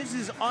 This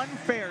is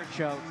unfair,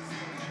 Choke.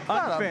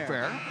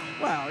 Unfair.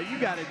 Well, you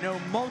got to know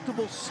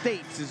multiple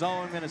states is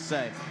all I'm going to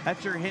say.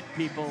 That's your hint,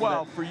 people.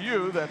 Well, for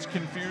you, that's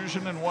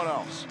confusion and what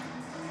else?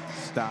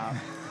 Stop.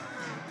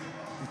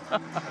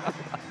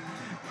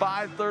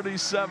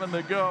 5:37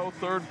 to go,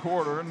 third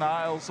quarter.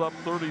 Niles up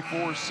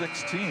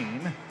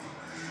 34-16.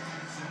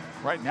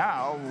 Right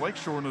now,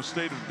 Lakeshore in a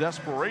state of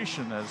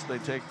desperation as they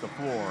take the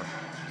floor,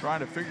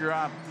 trying to figure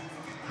out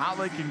how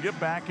they can get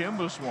back in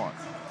this one.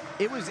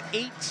 It was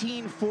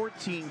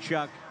 18-14,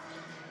 Chuck,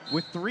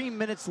 with 3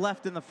 minutes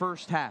left in the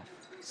first half.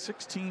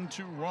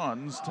 16-2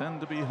 runs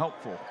tend to be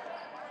helpful.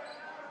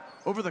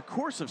 Over the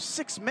course of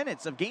 6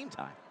 minutes of game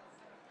time.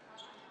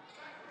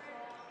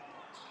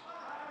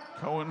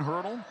 Cohen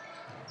hurdle.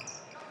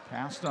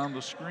 Passed on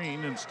the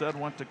screen, instead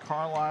went to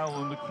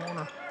Carlisle in the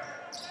corner.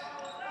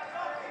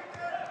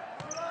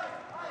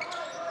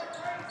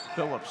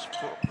 Phillips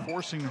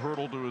forcing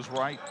Hurdle to his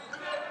right.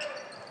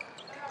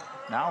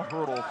 Now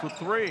Hurdle for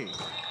three.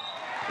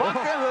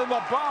 Bucket in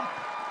the bump,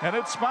 and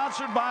it's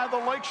sponsored by the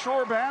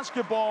Lakeshore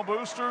Basketball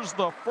Boosters.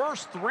 The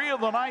first three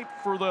of the night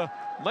for the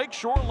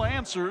Lakeshore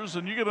Lancers,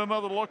 and you get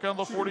another look on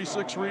the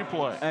 46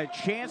 replay. A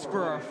chance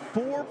for a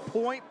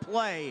 4-point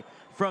play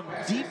from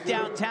deep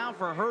downtown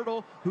for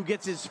Hurdle, who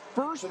gets his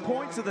first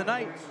points of the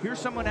night. Here's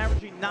someone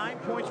averaging 9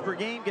 points per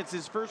game, gets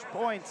his first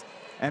points,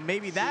 and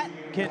maybe that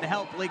can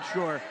help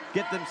Lakeshore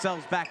get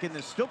themselves back in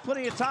this. Still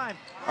plenty of time.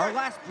 Our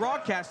last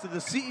broadcast of the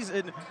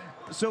season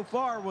so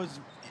far was,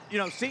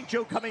 St.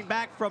 Joe coming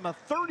back from a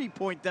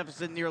 30-point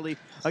deficit nearly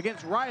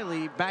against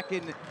Riley back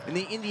in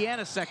the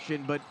Indiana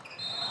section, but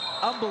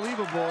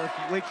unbelievable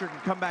if Lakeshore can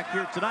come back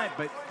here tonight,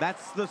 but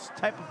that's the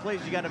type of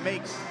plays you got to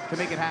make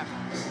it happen.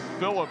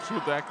 Phillips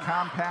with that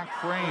compact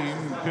frame,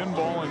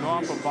 pinballing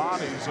off of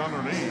bodies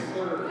underneath.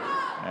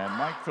 And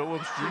Mike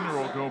Phillips Jr.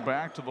 will go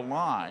back to the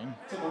line.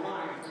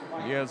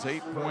 He has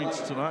 8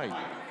 points tonight.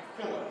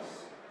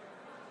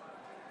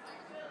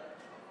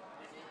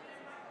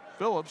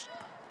 Phillips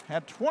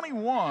had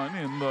 21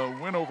 in the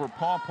win over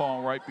Paw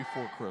Paw right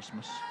before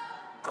Christmas.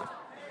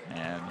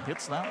 And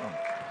hits that one.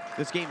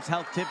 This game's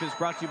health tip is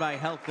brought to you by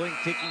HealthLink.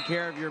 Taking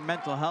care of your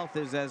mental health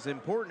is as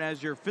important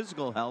as your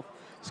physical health.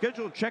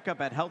 Schedule a checkup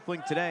at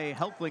HealthLink today.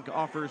 HealthLink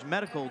offers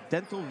medical,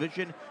 dental,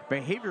 vision,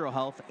 behavioral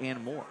health,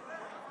 and more.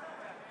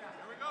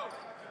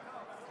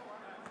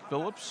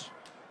 Phillips,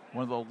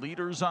 one of the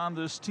leaders on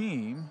this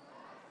team.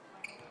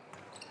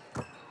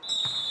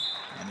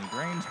 And he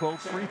drains both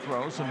free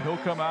throws, and he'll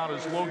come out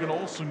as Logan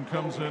Olson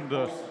comes in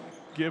to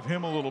give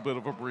him a little bit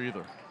of a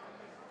breather.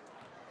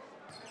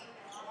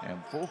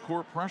 And full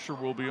court pressure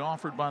will be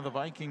offered by the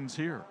Vikings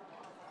here.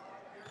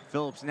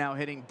 Phillips now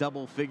hitting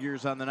double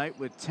figures on the night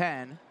with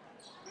 10.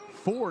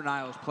 4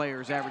 Niles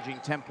players averaging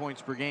 10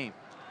 points per game.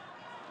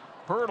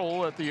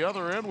 Hurdle at the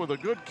other end with a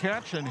good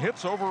catch and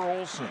hits over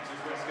Olson.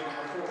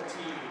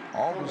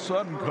 All of a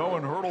sudden,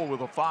 Cohen Hurdle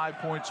with a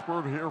 5-point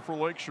spurt here for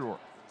Lakeshore.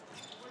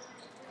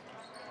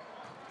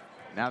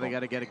 Now they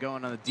got to get it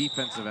going on the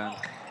defensive end.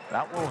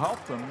 That will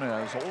help them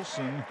as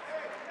Olson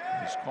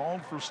is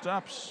called for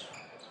steps.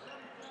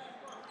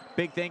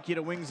 Big thank you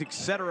to Wings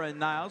Etc. in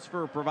Niles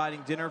for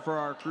providing dinner for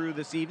our crew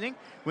this evening.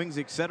 Wings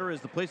Etc.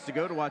 is the place to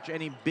go to watch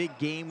any big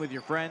game with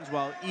your friends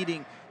while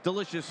eating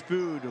delicious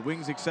food.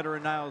 Wings Etc.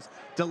 in Niles,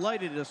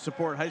 delighted to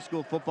support high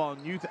school football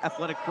and youth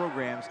athletic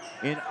programs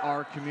in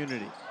our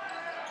community.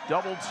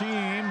 Double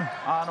team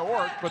on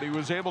Ort, but he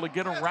was able to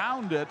get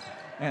around it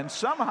and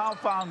somehow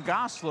found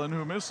Goslin,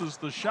 who misses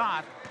the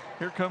shot.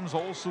 Here comes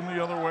Olson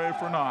the other way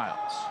for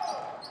Niles.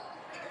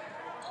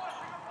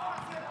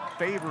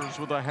 Favors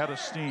with a head of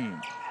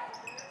steam.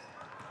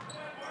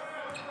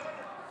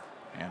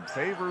 And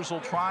Favors will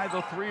try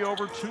the three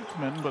over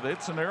Toothman, but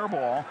it's an air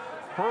ball.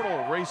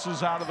 Hurdle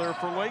races out of there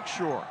for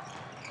Lakeshore.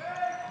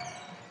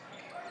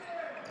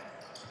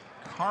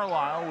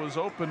 Carlisle was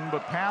open,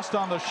 but passed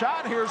on the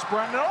shot. Here's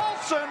Brendan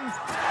Olson.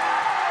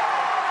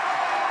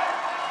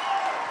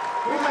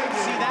 We might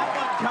see that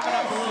one coming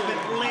up a little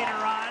bit later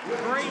on.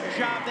 Great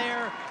job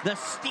there. The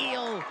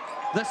steal,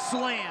 the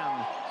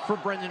slam for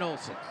Brendan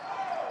Olson.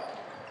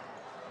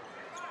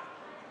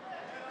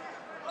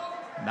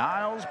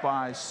 Niles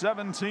by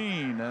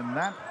 17, and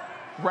that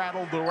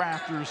rattled the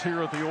rafters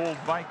here at the old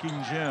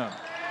Viking gym.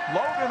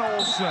 Logan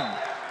Olson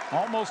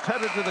almost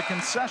headed to the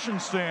concession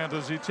stand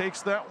as he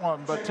takes that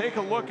one, but take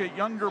a look at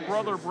younger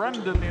brother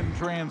Brendan in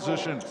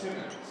transition.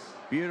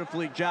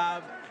 Beautifully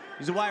job.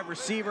 He's a wide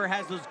receiver,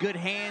 has those good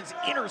hands,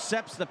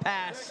 intercepts the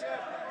pass,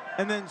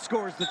 and then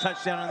scores the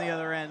touchdown on the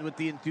other end with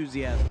the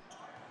enthusiasm.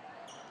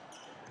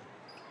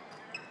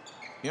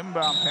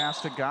 Inbound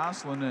pass to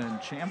Goslin, and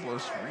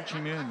Chambliss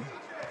reaching in,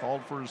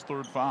 called for his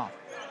third foul.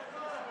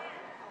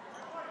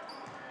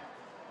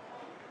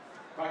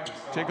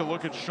 Take a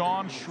look at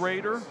Sean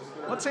Schrader.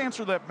 Let's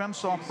answer that Ben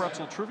Soft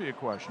Pretzel trivia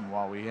question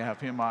while we have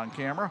him on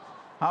camera.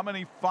 How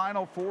many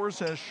Final Fours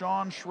has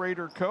Sean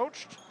Schrader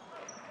coached?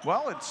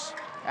 Well, it's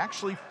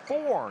actually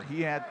 4.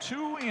 He had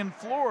 2 in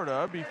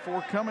Florida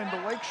before coming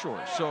to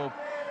Lakeshore. So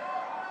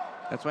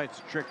that's why it's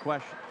a trick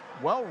question.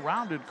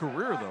 Well-rounded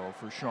career, though,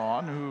 for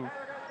Sean, who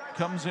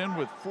comes in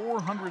with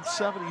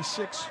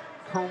 476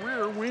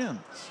 career wins.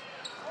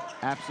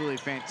 Absolutely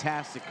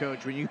fantastic,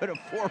 coach. When you go to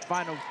 4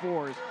 Final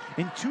Fours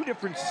in 2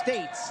 different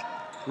states,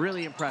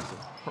 really impressive.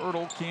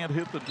 Hurdle can't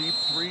hit the deep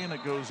 3, and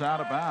it goes out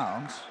of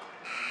bounds.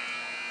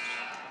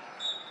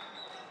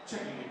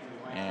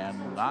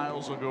 And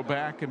Niles will go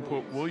back and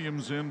put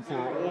Williams in for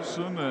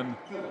Olson and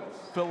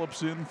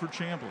Phillips in for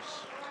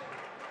Chambliss.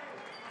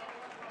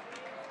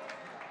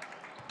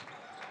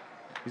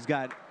 He's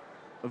got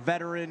a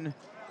veteran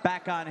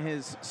back on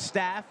his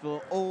staff, the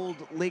old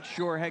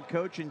Lakeshore head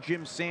coach, and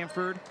Jim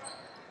Sanford,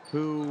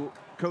 who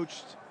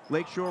coached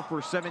Lakeshore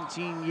for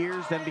 17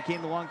 years, then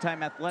became the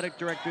longtime athletic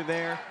director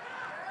there.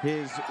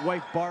 His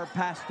wife Barb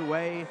passed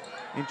away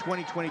in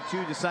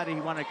 2022, decided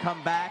he wanted to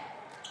come back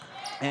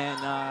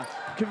and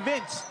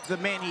convinced the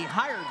man he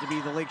hired to be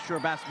the Lakeshore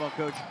basketball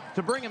coach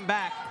to bring him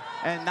back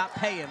and not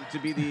pay him to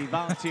be the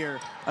volunteer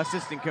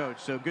assistant coach.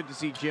 So good to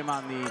see Jim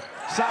on the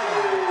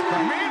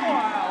sideline.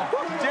 Meanwhile,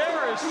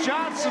 Darius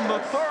Johnson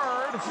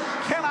III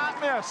cannot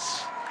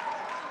miss.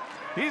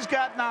 He's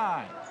got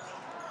 9.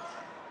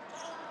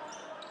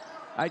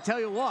 I tell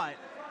you what,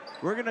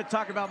 we're going to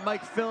talk about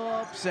Mike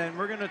Phillips, and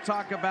we're going to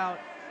talk about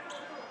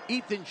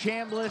Ethan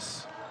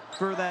Chambliss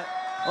for that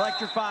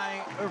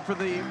electrifying, or for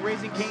the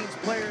Raising Cane's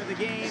player of the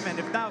game. And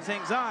if Niles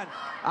hangs on,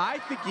 I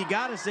think you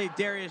got to say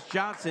Darius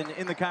Johnson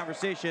in the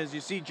conversation, as you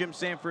see Jim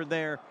Sanford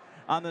there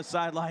on the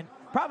sideline.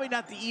 Probably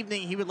not the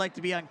evening he would like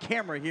to be on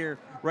camera here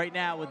right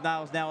now, with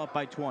Niles now up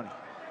by 20.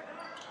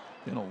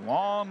 Been a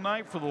long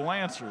night for the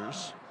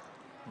Lancers.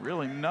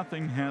 Really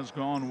nothing has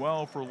gone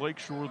well for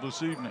Lakeshore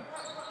this evening.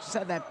 Just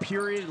had that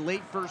period,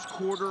 late first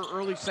quarter,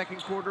 early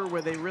second quarter,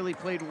 where they really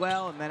played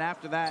well, and then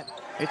after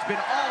that, it's been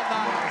all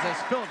Niles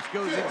as Phillips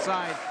goes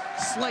inside,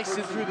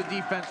 slicing through the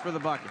defense for the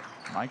bucket.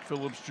 Mike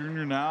Phillips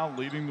Jr. now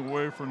leading the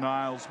way for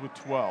Niles with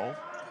 12.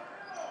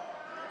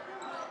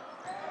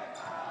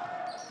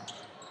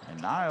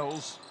 And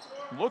Niles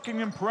looking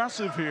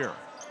impressive here.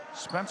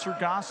 Spencer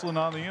Gosselin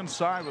on the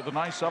inside with a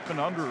nice up and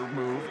under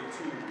move.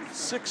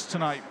 6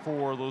 tonight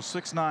for the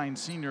 6'9"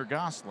 senior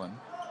Gosselin.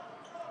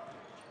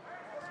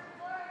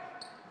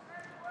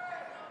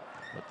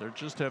 But there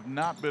just have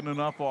not been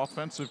enough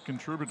offensive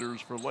contributors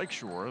for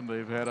Lakeshore, and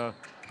they've had a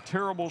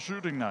terrible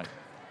shooting night.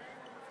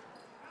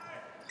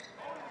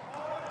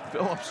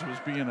 Phillips was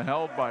being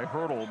held by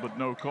Hurdle, but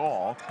no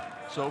call.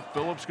 So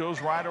Phillips goes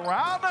right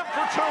around it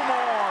for 2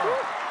 more.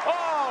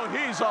 Oh,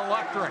 he's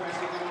electric.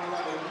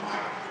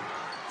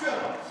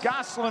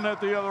 Gosselin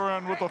at the other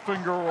end with a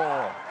finger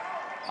roll.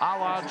 A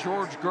la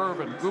George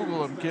Gervin.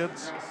 Google him,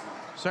 kids.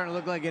 Starting to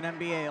look like an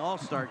NBA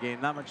All-Star game.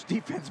 Not much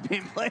defense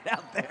being played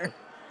out there.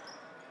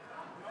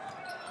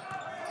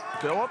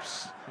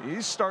 Phillips,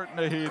 he's starting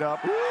to heat up.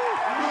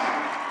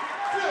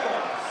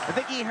 I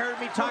think he heard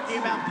me talking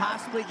about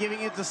possibly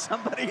giving it to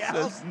somebody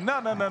else. Says, no,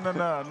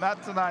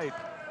 not tonight.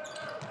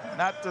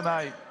 Not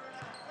tonight.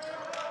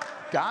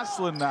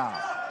 Gosselin now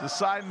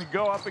deciding to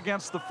go up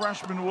against the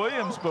freshman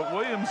Williams, but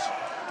Williams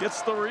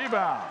gets the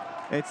rebound.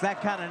 It's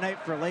that kind of night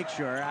for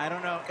Lakeshore. I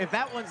don't know. If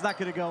that one's not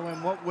going to go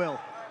in, what will?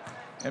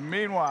 And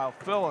meanwhile,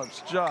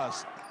 Phillips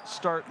just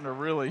starting to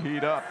really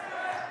heat up.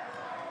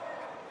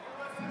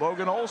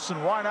 Logan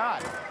Olson, why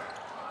not?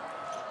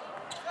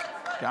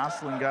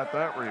 Gosselin got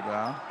that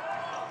rebound.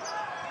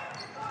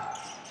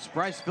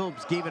 Surprised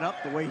Phillips gave it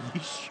up the way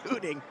he's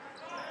shooting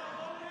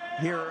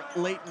here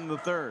late in the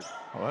third.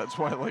 Well, that's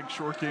why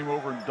Lakeshore came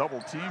over and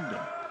double teamed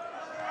him.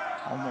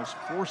 Almost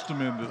forced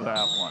him into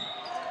that one.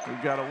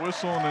 We've got a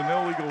whistle and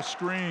an illegal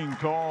screen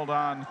called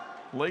on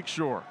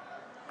Lakeshore.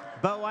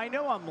 Bo, I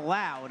know I'm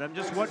loud. I'm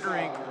just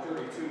wondering,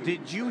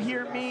 did you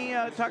hear me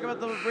talk about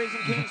the Raising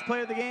Cane's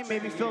player of the game?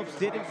 Maybe Phillips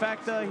did, in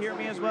fact, hear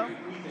me as well?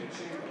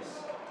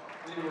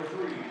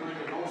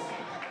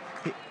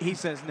 He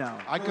says no.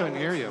 I couldn't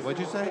hear you. What'd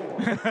you say?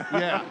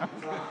 Yeah.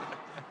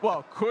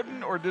 Well,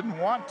 couldn't or didn't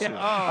want to.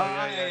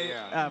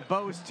 Yeah.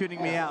 Bo was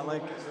tuning me out,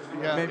 like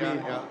maybe.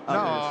 No,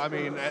 I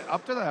mean,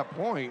 up to that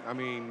point, I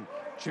mean,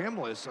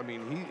 Chambliss, I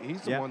mean,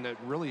 he's the one that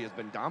really has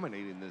been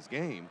dominating this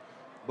game.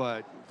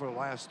 But for the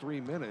last 3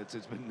 minutes,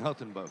 it's been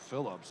nothing but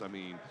Phillips. I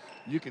mean,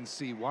 you can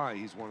see why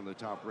he's one of the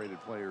top-rated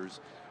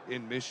players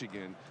in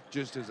Michigan.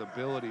 Just his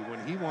ability,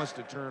 when he wants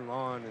to turn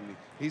on and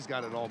he's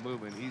got it all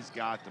moving, he's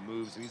got the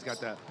moves, and he's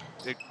got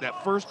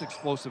that first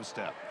explosive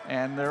step.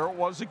 And there it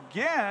was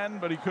again,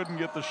 but he couldn't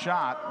get the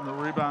shot, and the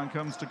rebound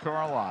comes to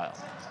Carlisle.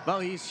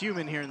 Well, he's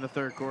human here in the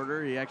third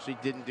quarter. He actually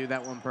didn't do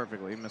that one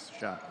perfectly. He missed the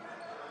shot.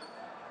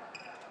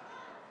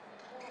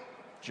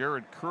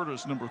 Jared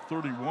Curtis, number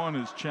 31,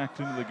 is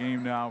checked into the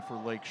game now for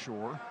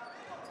Lakeshore.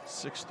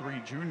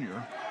 6'3"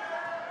 junior.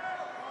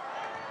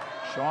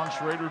 Sean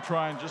Schrader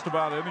trying just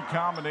about any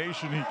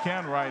combination he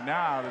can right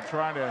now to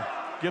try to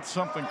get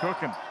something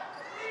cooking.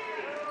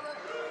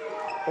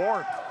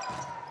 Ort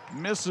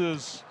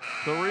misses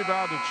the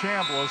rebound to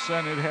Chambliss,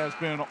 and it has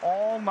been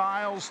all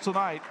Niles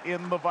tonight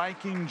in the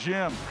Viking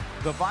gym.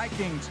 The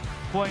Vikings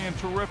playing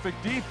terrific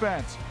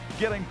defense,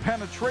 getting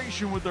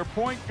penetration with their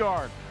point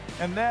guard,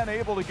 and then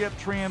able to get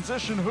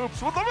transition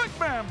hoops with the big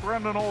man,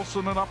 Brendan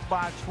Olson, and up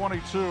by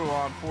 22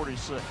 on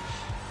 46.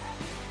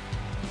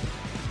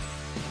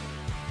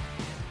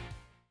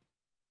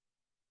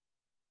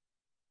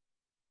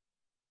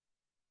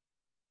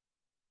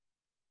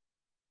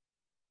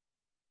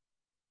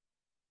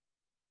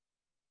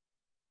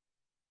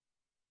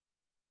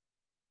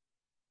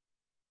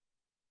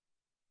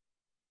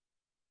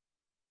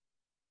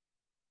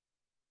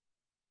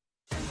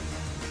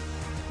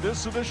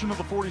 This edition of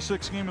the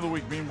 46 Game of the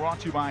Week being brought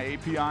to you by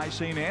API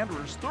St.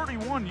 Andrews,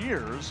 31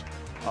 years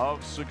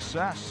of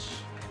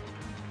success.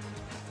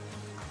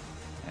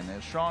 And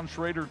as Sean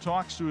Schrader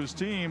talks to his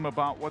team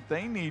about what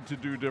they need to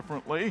do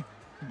differently,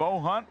 Bo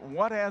Hunt,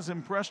 what has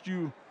impressed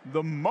you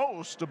the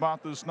most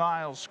about this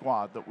Niles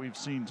squad that we've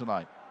seen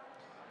tonight?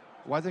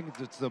 Well, I think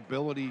it's the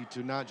ability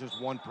to not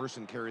just one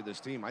person carry this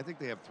team. I think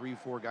they have 3,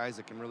 4 guys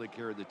that can really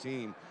carry the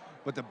team.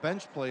 But the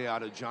bench play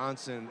out of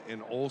Johnson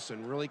and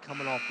Olsen really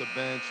coming off the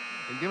bench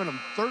and giving them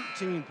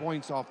 13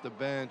 points off the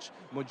bench,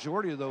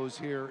 majority of those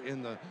here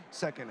in the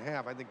second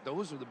half. I think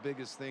those are the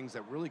biggest things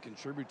that really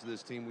contribute to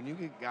this team. When you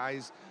get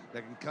guys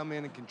that can come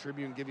in and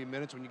contribute and give you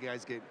minutes, when you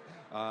guys get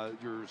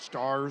your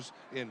stars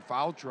in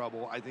foul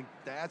trouble, I think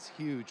that's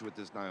huge with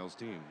this Niles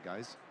team,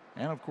 guys.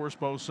 And of course,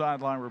 Bo's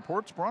sideline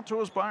reports brought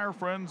to us by our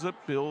friends at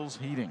Bill's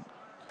Heating.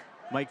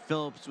 Mike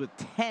Phillips with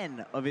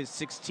 10 of his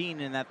 16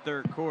 in that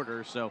third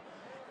quarter. So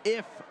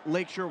if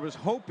Lakeshore was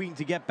hoping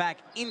to get back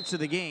into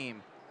the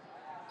game,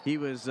 he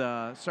was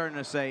starting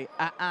to say,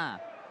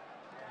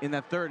 in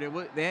that third.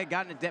 They had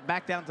gotten it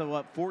back down to,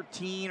 what,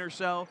 14 or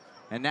so,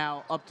 and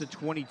now up to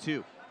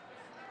 22.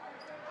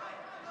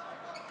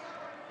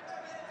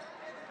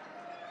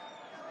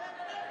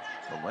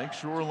 The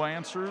Lakeshore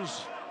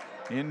Lancers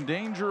in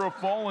danger of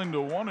falling to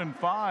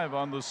 1-5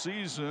 on the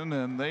season,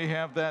 and they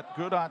have that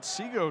good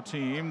Otsego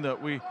team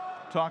that we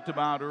talked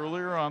about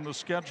earlier on the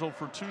schedule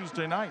for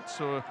Tuesday night.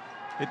 So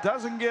it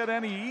doesn't get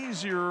any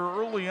easier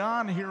early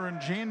on here in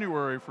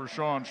January for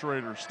Sean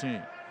Schrader's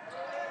team.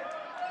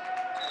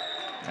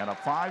 And a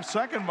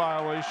 5-second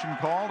violation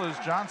called as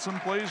Johnson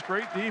plays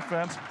great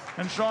defense,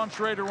 and Sean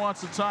Schrader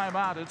wants a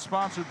timeout. It's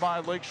sponsored by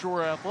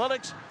Lakeshore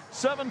Athletics.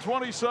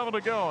 7:27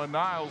 to go, and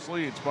Niles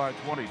leads by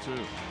 22.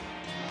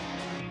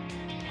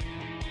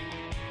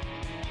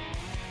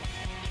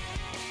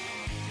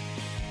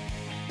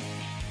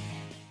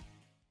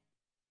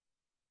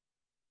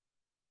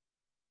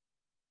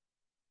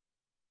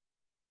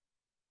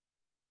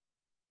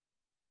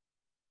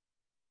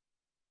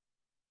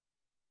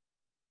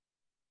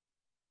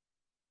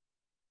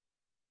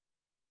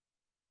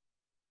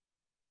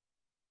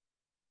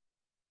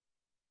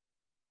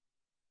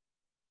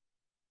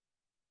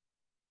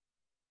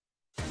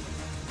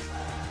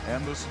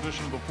 And this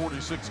edition of the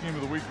 46 Game of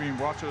the Week being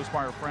brought to us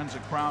by our friends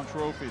at Crown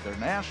Trophy. They're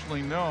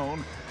nationally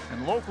known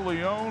and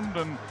locally owned,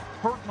 and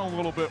hurting a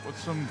little bit with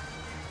some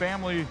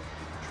family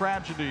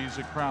tragedies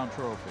at Crown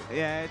Trophy.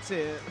 Yeah, it's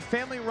a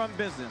family-run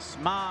business.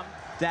 Mom,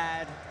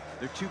 dad,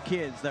 their 2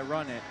 kids that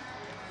run it.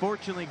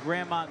 Fortunately,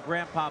 Grandma and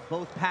Grandpa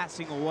both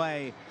passing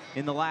away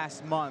in the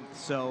last month.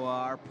 So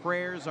our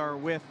prayers are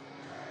with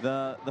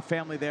the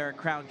family there at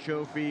Crown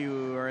Trophy,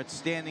 who are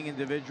outstanding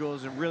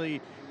individuals and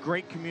really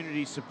great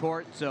community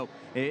support. So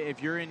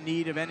if you're in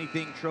need of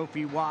anything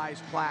trophy-wise,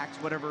 plaques,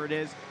 whatever it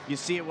is, you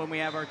see it when we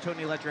have our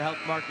Tony Letcher Health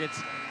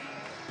Markets.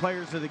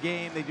 Players of the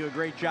game, they do a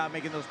great job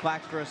making those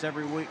plaques for us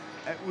every week.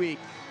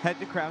 Head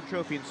to Crown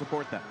Trophy and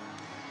support them.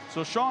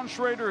 So Sean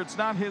Schrader, it's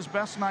not his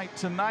best night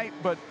tonight,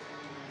 but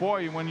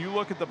boy, when you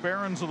look at the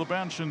Barons of the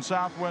bench in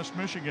Southwest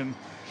Michigan,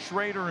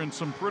 Schrader in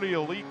some pretty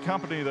elite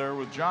company there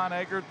with John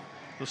Eggert,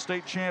 the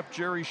state champ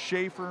Jerry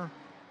Schaefer,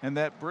 and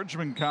that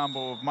Bridgman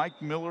combo of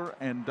Mike Miller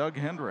and Doug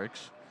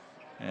Hendricks.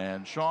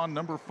 And Sean,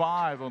 number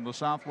 5 on the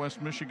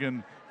Southwest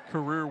Michigan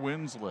career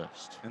wins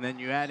list. And then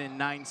you add in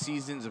 9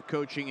 seasons of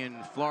coaching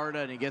in Florida,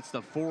 and he gets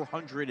the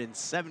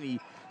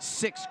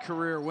 476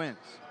 career wins.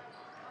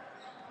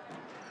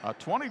 A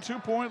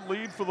 22-point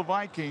lead for the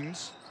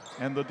Vikings,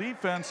 and the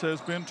defense has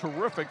been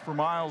terrific for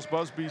Miles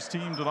Busby's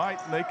team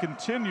tonight, and they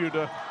continue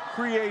to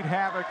create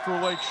havoc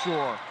for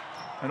Lakeshore.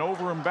 An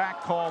over and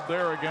back called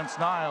there against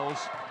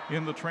Niles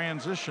in the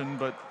transition,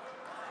 but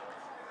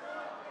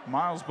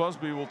Miles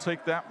Busby will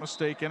take that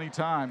mistake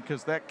anytime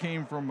because that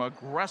came from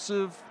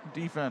aggressive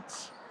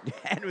defense.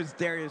 And it was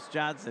Darius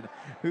Johnson,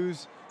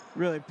 who's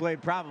really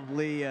played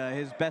probably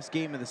his best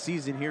game of the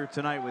season here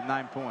tonight with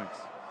 9 points.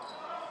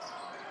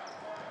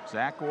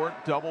 Zach Ort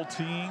double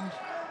teamed.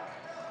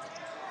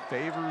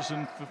 Favors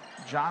and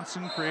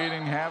Johnson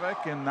creating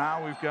havoc, and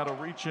now we've got a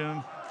reach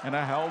in and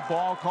a held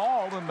ball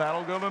called, and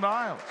that'll go to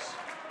Niles.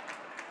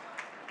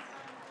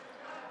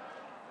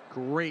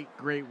 Great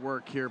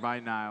work here by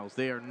Niles.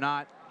 They are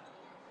not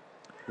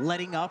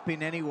letting up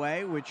in any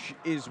way, which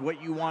is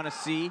what you want to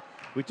see.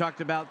 We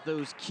talked about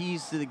those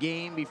keys to the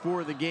game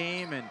before the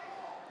game, and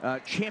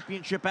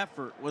championship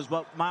effort was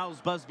what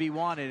Miles Busby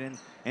wanted,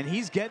 and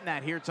he's getting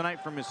that here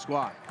tonight from his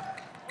squad.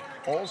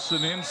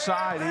 Olsen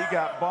inside, he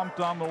got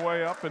bumped on the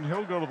way up, and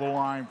he'll go to the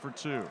line for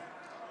 2.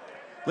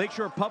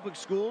 Lakeshore Public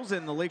Schools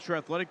and the Lakeshore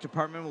Athletic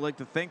Department would like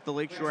to thank the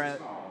Lakeshore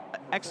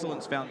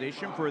Excellence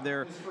Foundation for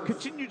their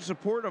continued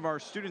support of our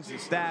students and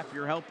staff.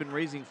 Your help in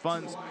raising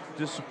funds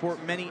to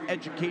support many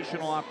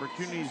educational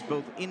opportunities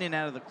both in and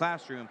out of the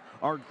classroom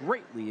are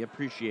greatly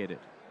appreciated.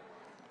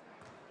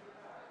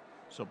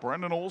 So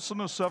Brendan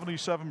Olsen, a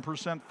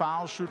 77%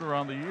 foul shooter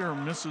on the year,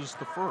 misses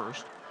the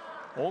first.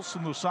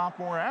 Olsen, the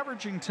sophomore,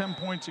 averaging 10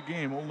 points a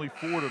game, only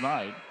 4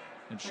 tonight.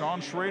 And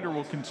Sean Schrader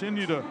will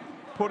continue to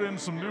put in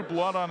some new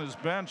blood on his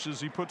bench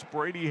as he puts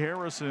Brady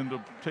Harris in to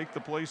take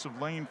the place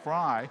of Lane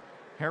Fry.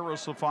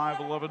 Harris, a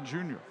 5'11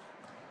 junior.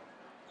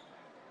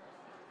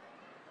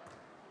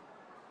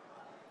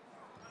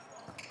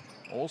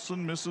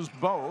 Olsen misses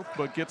both,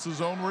 but gets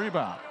his own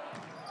rebound.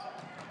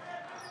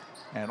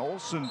 And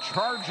Olson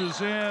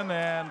charges in,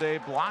 and a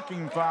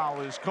blocking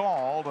foul is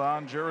called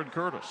on Jared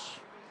Curtis.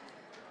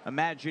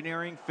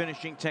 Imagineering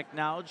Finishing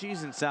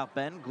Technologies in South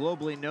Bend,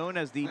 globally known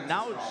as the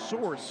knowledge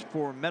source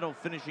for metal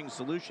finishing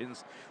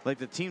solutions. Like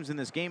the teams in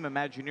this game,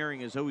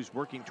 Imagineering is always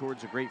working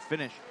towards a great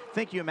finish.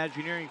 Thank you,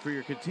 Imagineering, for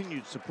your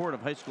continued support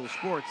of high school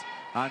sports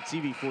on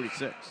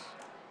TV46.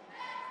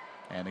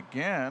 And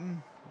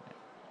again,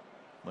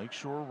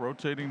 Lakeshore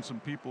rotating some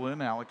people in.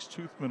 Alex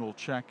Toothman will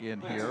check in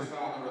here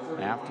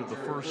after the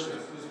first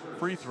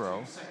free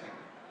throw.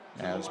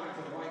 As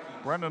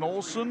Brendan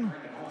Olson,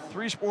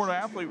 three-sport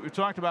athlete. We've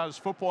talked about his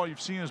football. You've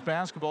seen his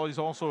basketball. He's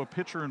also a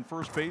pitcher and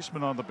first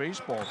baseman on the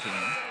baseball team.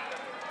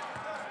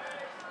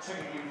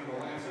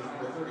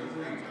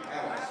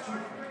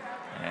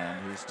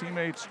 And his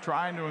teammates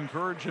trying to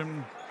encourage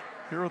him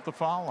here at the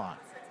foul line.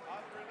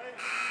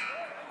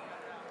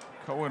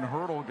 Cohen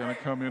Hurdle going to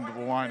come into the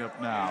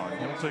lineup now, and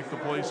he'll take the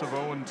place of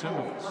Owen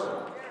Timmons.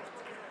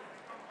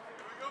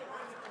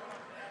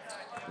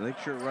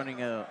 Lakeshore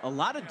running a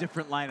lot of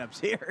different lineups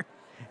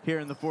here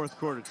in the fourth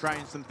quarter,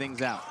 trying some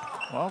things out.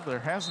 Well, there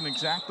hasn't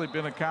exactly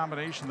been a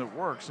combination that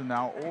works, and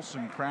now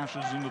Olson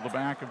crashes into the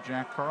back of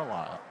Jack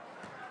Carlisle.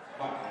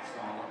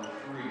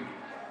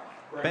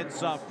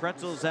 Bensoft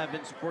Pretzels have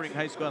been supporting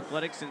high school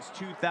athletics since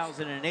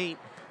 2008.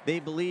 They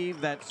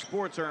believe that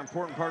sports are an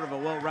important part of a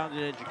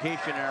well-rounded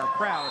education and are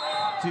proud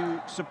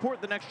to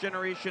support the next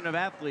generation of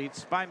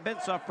athletes. Find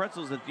Bensoft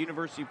Pretzels at the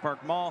University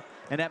Park Mall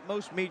and at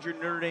most major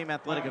Notre Dame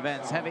athletic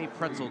events. Have a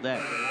pretzel day.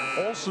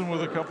 Olson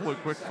with a couple of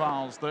quick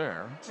fouls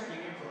there.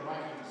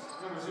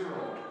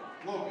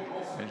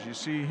 As you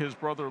see his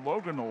brother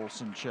Logan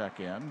Olson check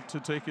in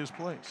to take his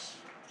place.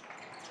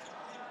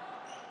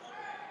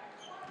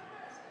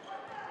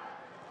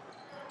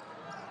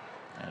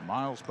 And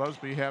Miles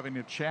Busby having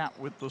a chat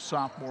with the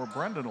sophomore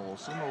Brendan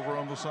Olson over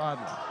on the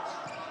sideline.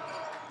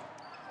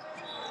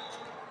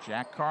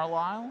 Jack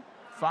Carlisle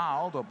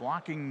fouled, a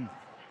blocking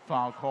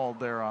foul called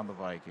there on the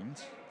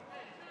Vikings.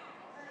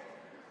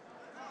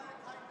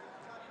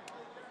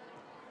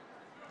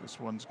 This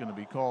one's going to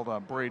be called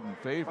on Braden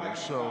Favors.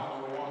 So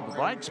the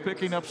Vikes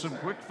picking up some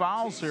quick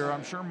fouls here.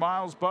 I'm sure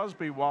Miles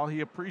Busby, while he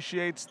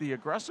appreciates the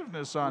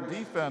aggressiveness on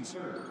defense,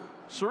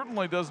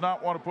 certainly does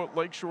not want to put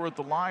Lakeshore at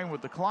the line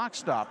with the clock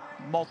stopped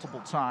multiple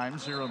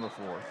times here in the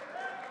fourth.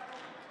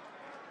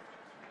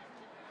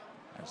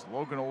 As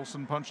Logan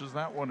Olson punches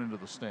that one into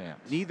the stands.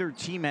 Neither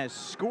team has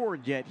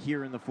scored yet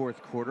here in the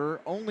fourth quarter.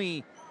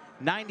 Only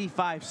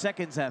 95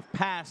 seconds have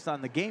passed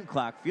on the game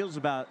clock. Feels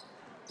about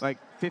like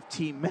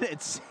 15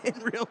 minutes in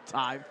real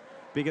time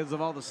because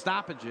of all the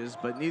stoppages,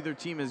 but neither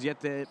team has yet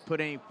to put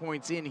any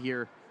points in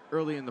here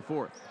early in the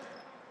fourth.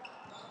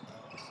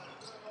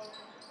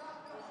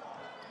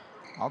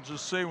 I'll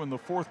just say when the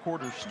fourth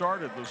quarter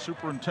started, the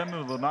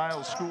superintendent of the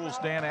Niles schools,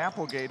 Dan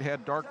Applegate,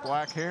 had dark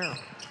black hair.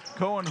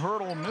 Cohen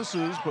Hurdle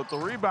misses, but the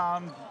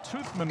rebound,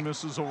 Toothman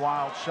misses a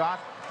wild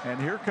shot,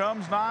 and here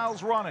comes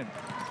Niles running.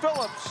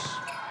 Phillips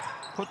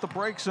put the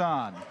brakes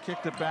on,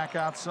 kicked it back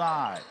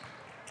outside.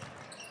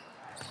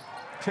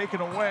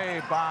 Taken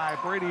away by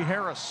Brady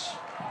Harris.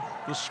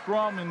 The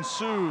scrum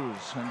ensues,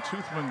 and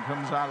Toothman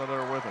comes out of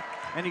there with it.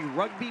 Any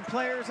rugby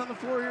players on the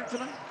floor here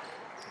tonight?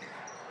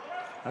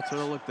 That's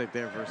what it looked like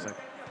there for a second.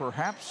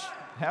 Perhaps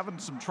having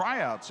some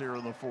tryouts here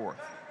in the fourth.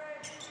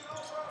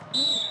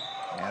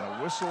 And a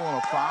whistle and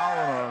a foul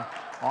and an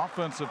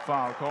offensive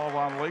foul called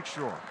on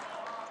Lakeshore.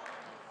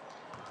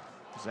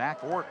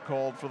 Zach Ort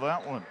called for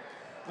that one.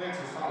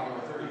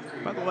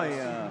 By the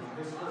way,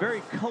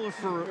 very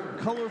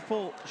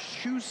colorful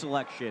shoe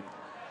selection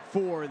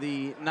for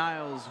the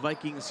Niles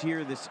Vikings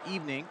here this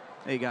evening.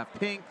 They got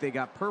pink, they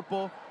got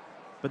purple,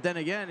 but then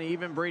again,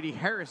 even Brady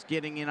Harris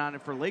getting in on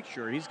it for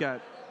Lakeshore. He's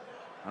got,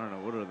 I don't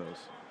know, what are those?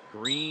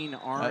 Green,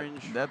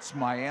 orange. That's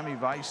Miami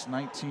Vice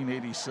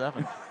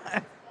 1987.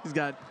 He's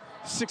got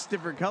 6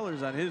 different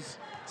colors on his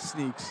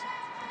sneaks.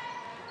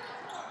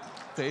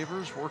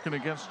 Favors working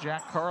against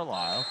Jack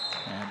Carlisle,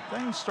 and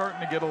things starting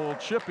to get a little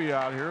chippy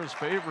out here as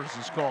Favors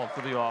is called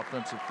for the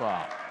offensive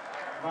foul.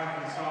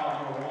 Vikings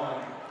foul number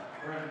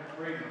 1,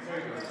 Braden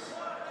Favors,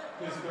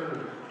 his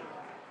third.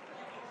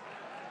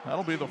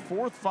 That'll be the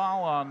 4th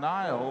foul on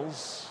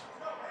Niles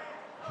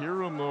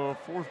here in the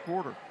fourth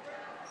quarter.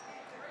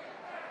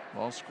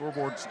 Well,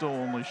 scoreboard still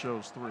only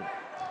shows 3.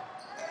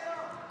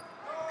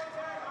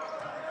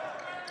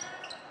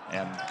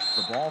 And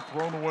the ball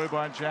thrown away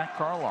by Jack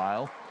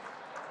Carlisle.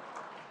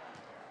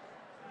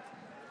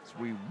 As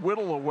we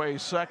whittle away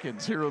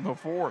seconds here in the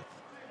fourth.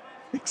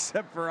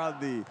 Except for on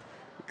the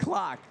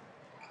clock,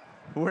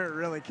 where it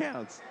really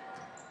counts.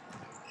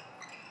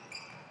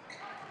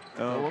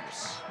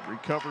 Phillips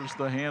recovers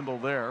the handle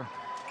there.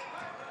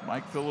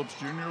 Mike Phillips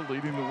Jr.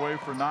 leading the way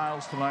for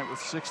Niles tonight with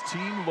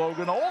 16.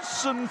 Logan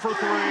Olson for 3.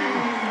 He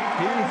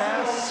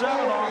has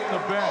 7 off the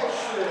bench.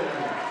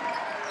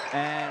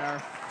 And our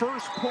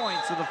first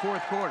points of the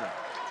fourth quarter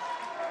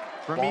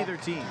from Ball either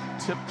team.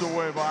 Tipped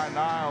away by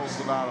Niles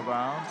and out of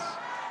bounds.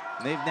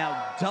 They've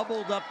now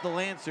doubled up the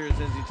Lancers as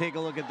you take a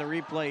look at the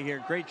replay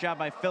here. Great job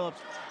by Phillips,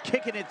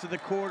 kicking it to the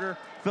quarter.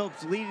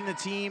 Phillips leading the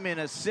team in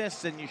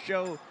assists, and you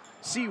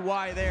see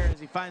why there as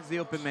he finds the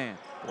open man.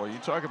 Well, you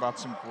talk about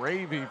some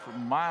gravy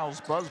from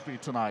Miles Busby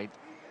tonight.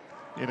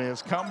 It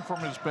has come from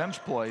his bench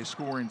play,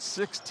 scoring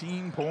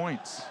 16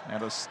 points.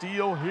 And a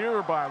steal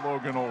here by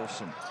Logan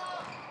Olson.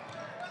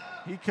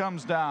 He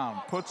comes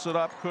down, puts it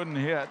up, couldn't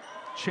hit.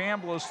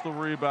 Chambliss the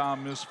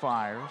rebound,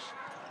 misfires.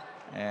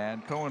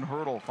 And Cohen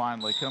Hurdle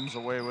finally comes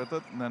away with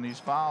it, and then he's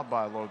fouled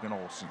by Logan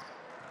Olson.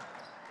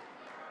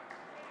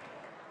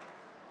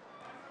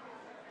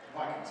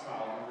 Vikings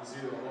foul number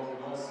 0,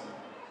 Logan Olson.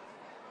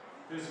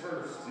 His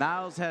first.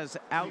 Niles has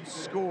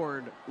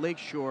outscored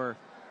Lakeshore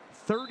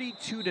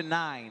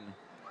 32-9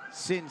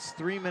 since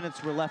 3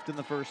 minutes were left in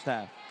the first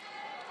half.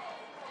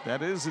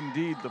 That is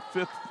indeed the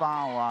 5th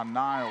foul on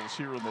Niles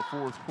here in the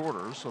 4th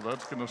quarter, so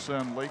that's going to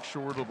send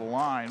Lakeshore to the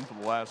line for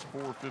the last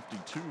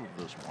 4:52 of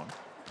this one.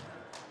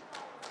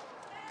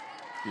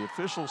 The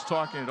officials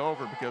talking it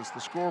over because the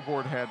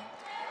scoreboard had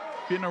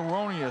been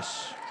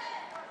erroneous.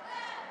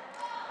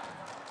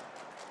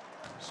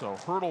 So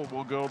Hurdle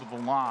will go to the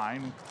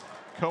line.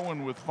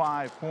 Cohen with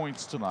 5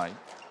 points tonight.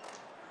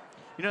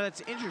 You know, that's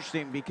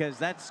interesting because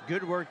that's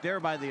good work there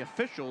by the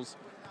officials,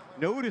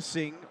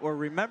 noticing or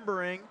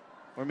remembering,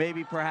 or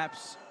maybe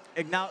perhaps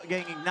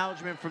getting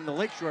acknowledgement from the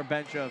Lakeshore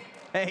bench of,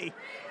 hey,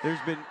 there's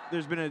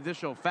been an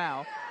additional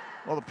foul.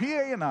 Well, the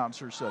PA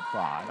announcer said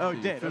 5. Oh,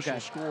 the did, official okay.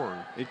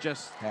 score It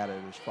just had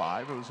it as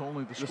 5. It was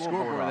only the the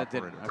scoreboard that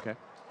operator. didn't. Okay.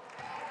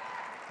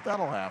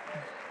 That'll happen.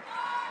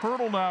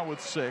 Hurdle now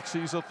with 6.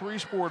 He's a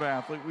 3-sport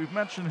athlete. We've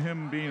mentioned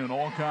him being an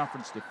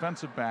all-conference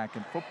defensive back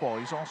in football.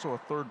 He's also a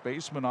third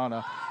baseman on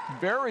a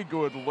very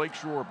good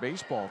Lakeshore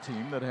baseball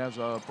team that has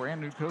a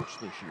brand new coach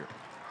this year.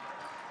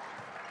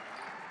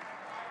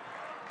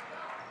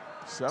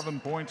 7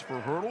 points for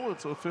Hurdle.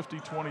 It's a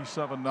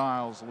 50-27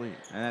 Niles lead.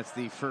 And that's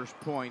the first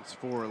points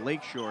for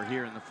Lakeshore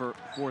here in the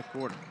 4th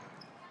quarter.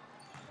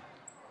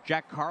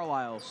 Jack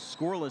Carlisle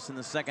scoreless in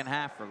the second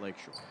half for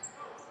Lakeshore.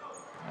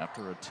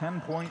 After a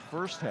 10-point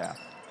first half.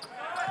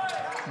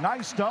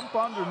 Nice dump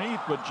underneath,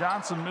 but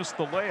Johnson missed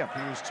the layup.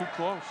 He was too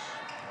close.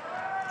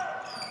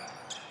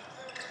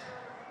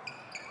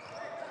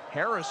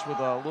 Harris with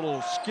a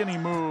little skinny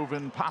move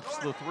and pops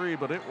the 3,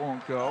 but it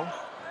won't go.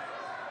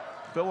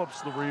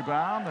 Phillips the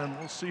rebound, and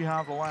we'll see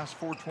how the last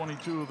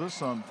 4:22 of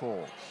this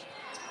unfolds.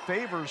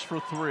 Favors for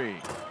 3.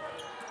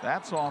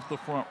 That's off the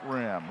front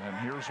rim, and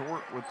here's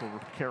Ort with the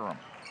carom.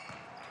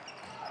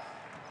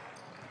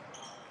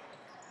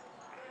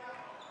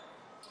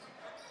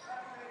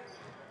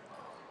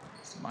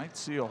 Might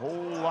see a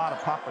whole lot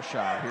of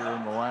pop-a-shot here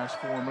in the last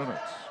 4 minutes.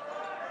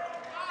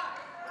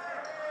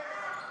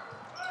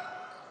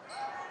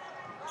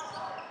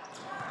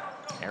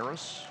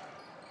 Harris.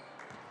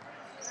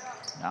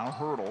 Now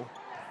Hurdle.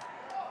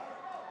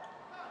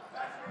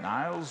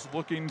 Niles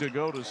looking to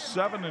go to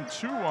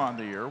 7-2 on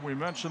the year. We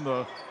mentioned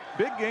the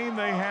big game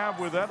they have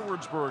with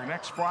Edwardsburg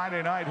next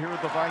Friday night here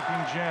at the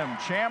Viking Gym.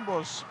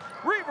 Chambliss,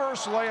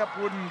 reverse layup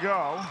wouldn't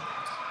go.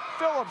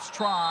 Phillips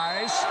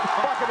tries,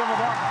 bucket in the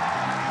bucket.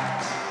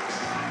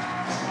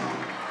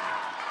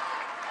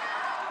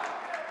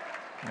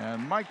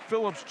 And Mike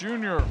Phillips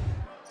Jr.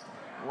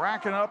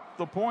 racking up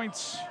the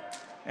points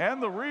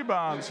and the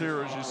rebounds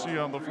here, as you see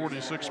on the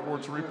 46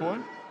 Sports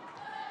replay.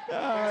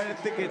 I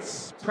think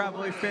it's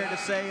probably fair to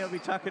say he'll be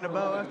talking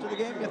about after the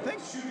game, you think?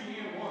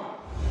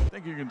 I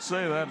think you can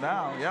say that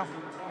now, yeah.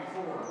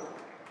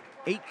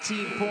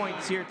 18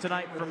 points here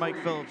tonight for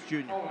Mike Phillips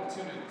Jr.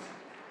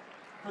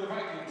 For the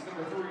Vikings,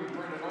 number 3,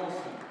 Brendan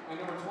Olson, and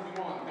number 21,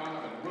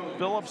 Donovan Williams.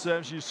 Phillips,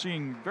 as you've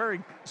seen,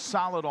 very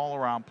solid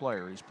all-around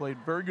player. He's played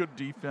very good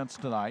defense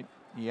tonight.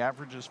 He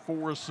averages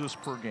 4 assists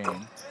per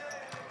game.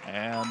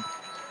 And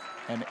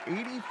an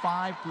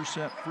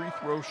 85% free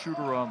throw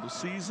shooter on the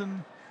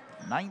season.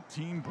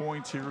 19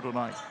 points here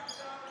tonight.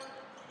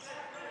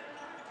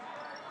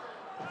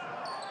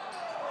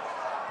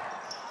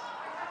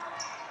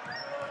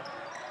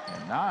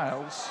 And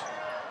Niles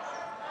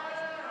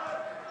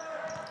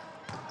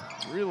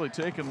really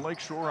taking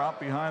Lakeshore out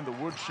behind the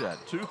woodshed.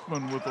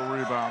 Toothman with the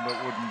rebound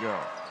that wouldn't go.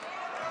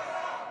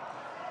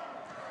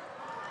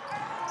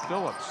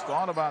 Phillips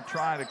thought about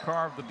trying to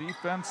carve the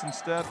defense.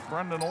 Instead,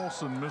 Brendan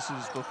Olson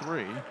misses the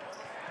 3.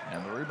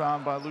 And the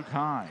rebound by Luke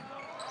Hine.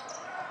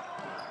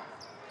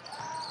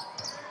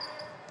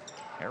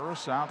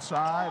 Harris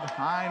outside.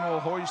 Hine will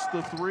hoist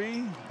the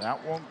 3.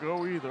 That won't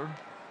go either.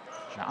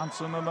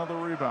 Johnson another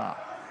rebound.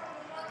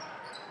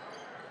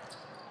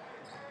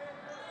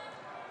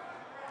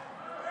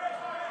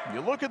 You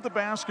look at the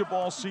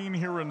basketball scene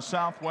here in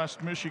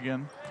Southwest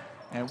Michigan,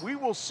 and we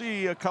will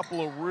see a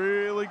couple of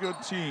really good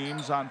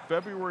teams on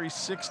February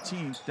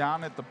 16th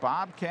down at the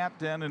Bobcat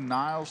Den in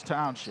Niles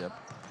Township.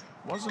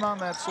 Wasn't on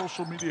that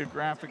social media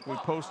graphic we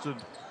posted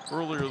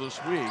earlier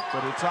this week,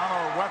 but it's on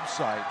our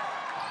website.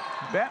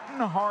 Benton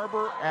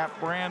Harbor at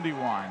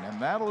Brandywine,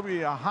 and that'll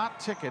be a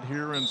hot ticket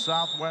here in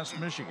Southwest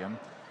Michigan.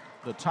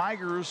 The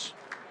Tigers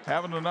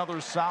having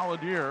another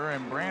solid year,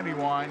 and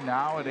Brandywine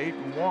now at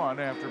 8-1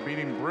 after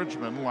beating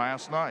Bridgman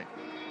last night.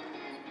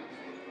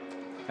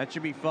 That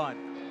should be fun.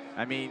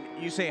 I mean,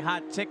 you say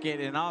hot ticket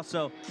and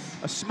also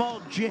a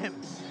small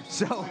gym.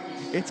 So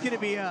it's going to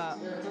be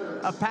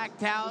a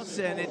packed house,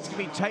 and it's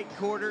going to be tight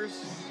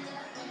quarters.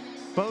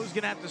 Bo's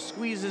going to have to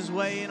squeeze his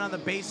way in on the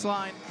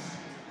baseline.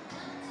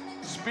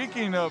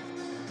 Speaking of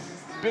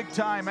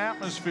big-time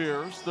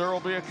atmospheres, there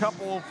will be a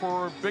couple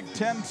for Big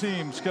Ten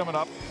teams coming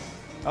up.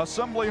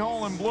 Assembly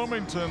Hall in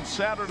Bloomington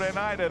Saturday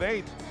night at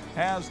 8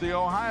 has the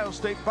Ohio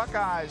State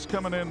Buckeyes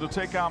coming in to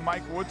take on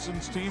Mike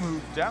Woodson's team,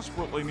 who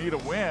desperately need a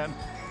win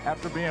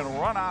after being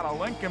run out of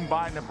Lincoln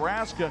by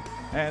Nebraska.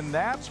 And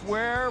that's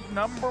where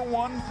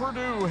 #1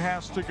 Purdue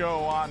has to go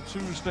on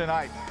Tuesday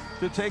night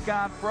to take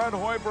on Fred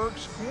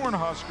Hoiberg's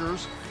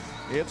Cornhuskers.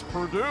 It's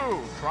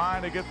Purdue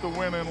trying to get the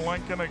win in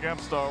Lincoln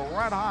against a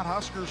red-hot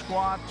Husker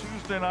squad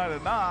Tuesday night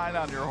at 9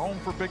 on your home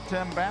for Big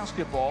Ten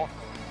basketball,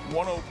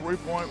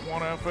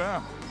 103.1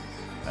 FM.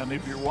 And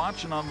if you're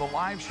watching on the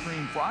live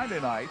stream Friday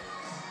night,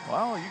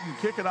 well, you can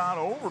kick it on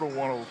over to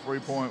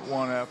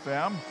 103.1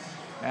 FM.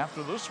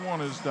 After this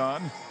one is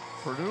done,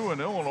 Purdue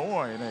and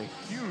Illinois in a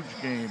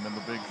huge game in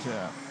the Big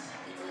Ten.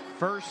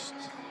 First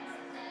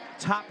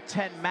top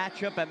 10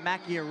 matchup at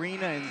Mackey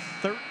Arena in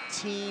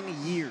 13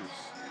 years,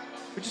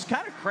 which is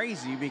kind of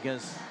crazy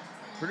because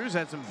Purdue's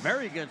had some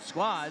very good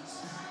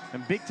squads,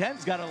 and Big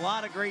Ten's got a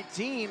lot of great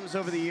teams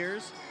over the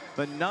years,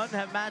 but none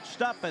have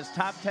matched up as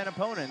top 10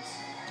 opponents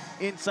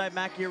inside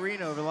Mackey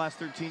Arena over the last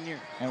 13 years.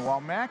 And while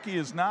Mackey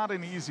is not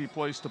an easy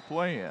place to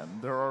play in,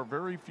 there are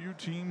very few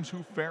teams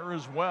who fare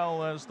as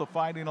well as the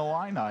Fighting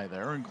Illini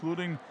there,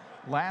 including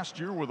last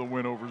year with a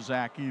win over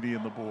Zach Edey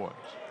and the boys.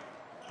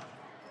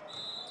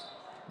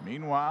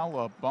 Meanwhile,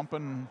 a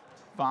bumping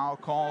foul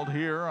called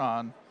here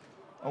on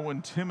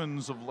Owen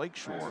Timmons of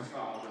Lakeshore.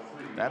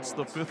 That's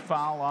the 5th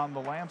foul on the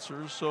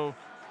Lancers, so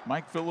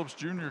Mike Phillips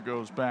Jr.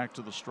 goes back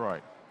to the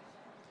stripe,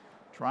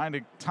 trying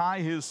to tie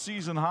his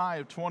season high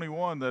of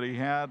 21 that he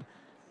had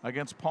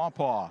against Paw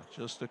Paw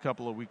just a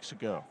couple of weeks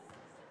ago.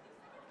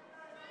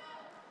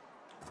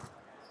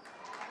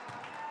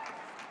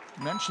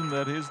 Mentioned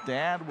that his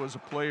dad was a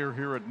player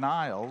here at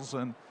Niles,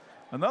 and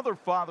another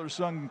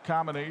father-son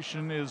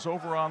combination is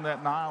over on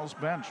that Niles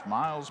bench.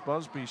 Miles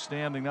Busby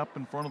standing up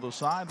in front of the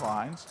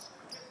sidelines,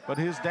 but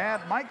his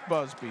dad, Mike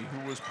Busby,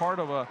 who was part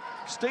of a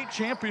state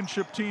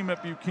championship team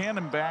at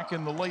Buchanan back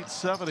in the late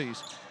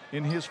 70s,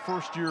 in his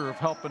first year of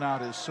helping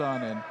out his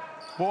son. And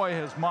boy,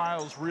 has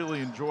Miles really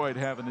enjoyed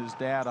having his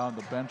dad on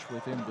the bench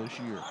with him this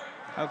year.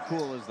 How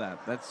cool is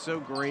that? That's so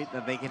great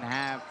that they can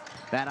have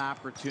that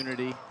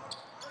opportunity.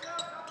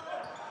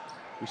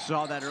 We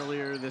saw that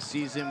earlier this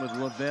season with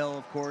LaVille,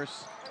 of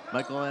course.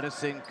 Michael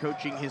Edison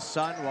coaching his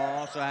son while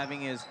also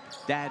having his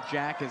dad,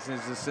 Jack, as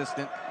his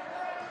assistant.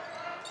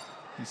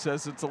 He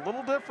says it's a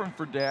little different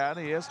for Dad.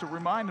 He has to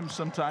remind him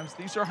sometimes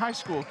these are high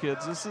school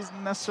kids. This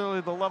isn't necessarily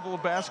the level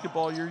of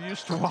basketball you're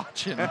used to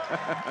watching.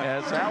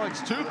 As Alex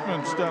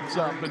Toothman steps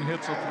up and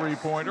hits a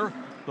three-pointer.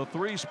 The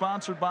three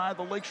sponsored by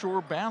the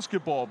Lakeshore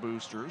Basketball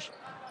Boosters.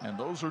 And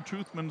those are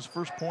Toothman's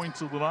first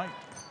points of the night.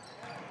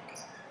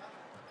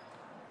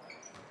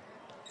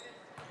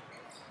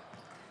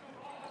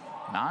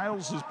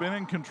 Niles has been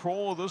in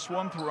control of this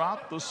one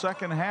throughout the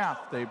second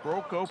half. They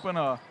broke open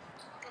a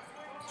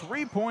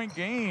three-point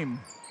game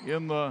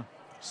in the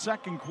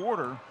second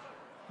quarter,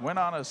 went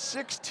on a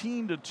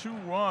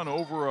 16-2 run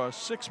over a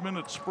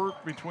 6-minute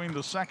spurt between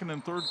the second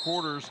and third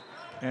quarters,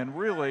 and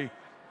really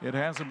it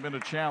hasn't been a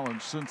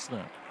challenge since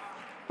then.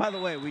 By the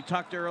way, we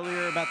talked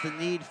earlier about the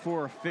need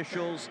for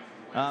officials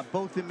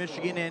both in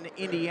Michigan and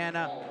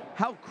Indiana.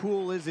 How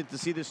cool is it to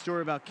see this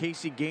story about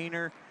Casey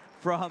Gaynor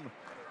from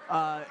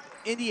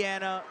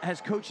Indiana,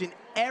 has coached in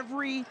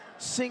every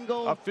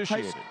single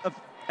officiated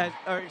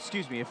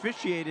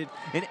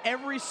in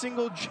every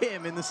single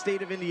gym in the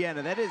state of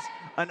Indiana. That is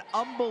an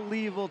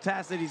unbelievable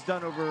task that he's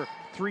done over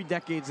 3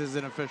 decades as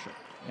an official.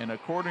 And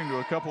according to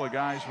a couple of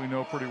guys we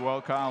know pretty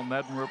well, Kyle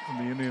Neddenrup from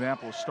the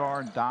Indianapolis Star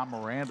and Don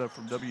Miranda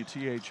from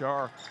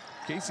WTHR,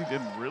 Casey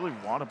didn't really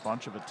want a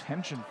bunch of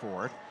attention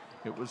for it.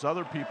 It was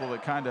other people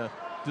that kind of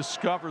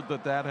discovered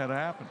that that had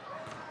happened.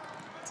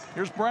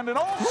 Here's Brendan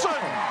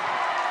Olson,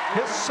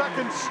 his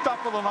second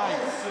stuff of the night.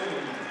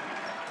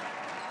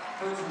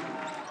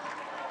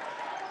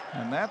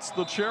 And that's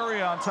the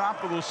cherry on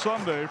top of the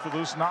sundae for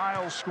this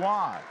Niles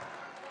squad.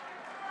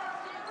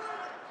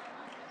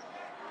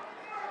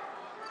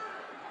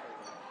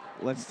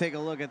 Let's take a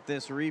look at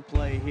this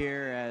replay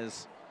here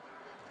as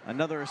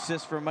another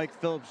assist for Mike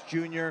Phillips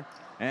Jr.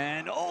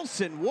 and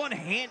Olson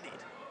one-handed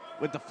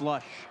with the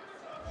flush.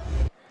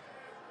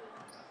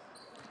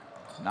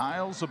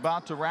 Niles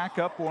about to rack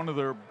up one of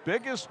their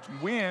biggest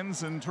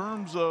wins in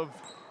terms of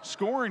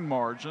scoring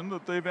margin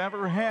that they've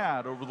ever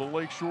had over the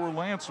Lakeshore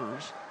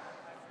Lancers.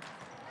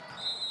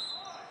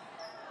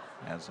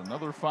 As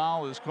another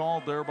foul is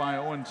called there by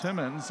Owen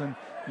Timmons. And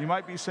you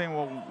might be saying,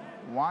 well,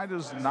 why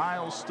does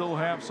Niles still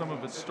have some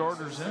of its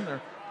starters in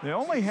there? They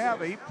only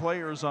have 8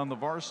 players on the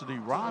varsity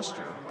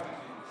roster.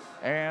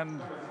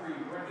 And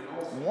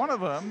one of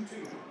them,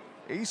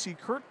 AC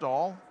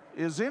Kurtdahl,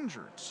 is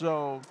injured.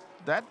 So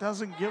that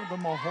doesn't give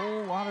them a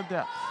whole lot of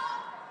depth.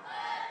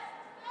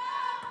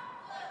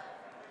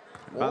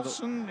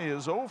 Olsen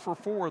is 0 for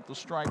 4 at the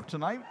stripe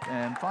tonight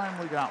and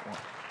finally got one.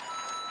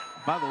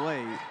 By the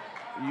way,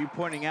 you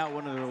pointing out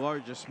one of the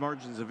largest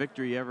margins of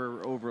victory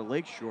ever over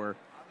Lakeshore.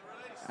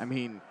 I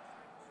mean,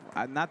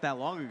 not that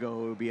long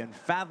ago, it would be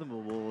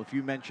unfathomable if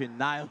you mentioned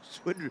Niles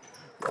would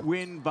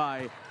win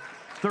by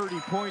 30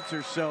 points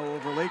or so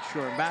over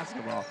Lakeshore in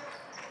basketball.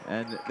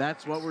 And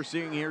that's what we're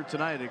seeing here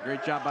tonight. A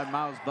great job by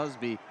Miles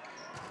Busby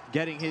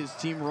getting his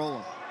team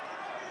rolling.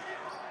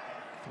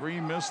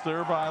 3 missed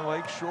there by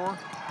Lakeshore.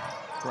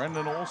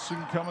 Brendan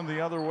Olsen coming the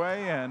other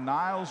way, and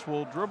Niles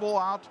will dribble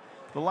out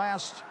the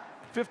last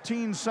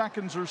 15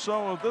 seconds or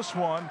so of this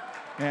one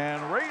and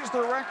raise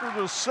their record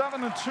to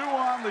 7-2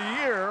 on the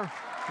year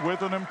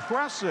with an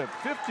impressive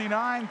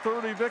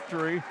 59-30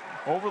 victory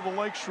over the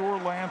Lakeshore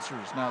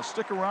Lancers. Now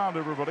stick around,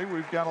 everybody.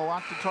 We've got a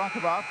lot to talk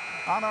about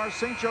on our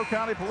St. Joe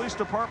County Police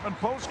Department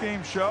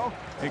post-game show,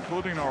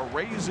 including our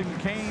Raising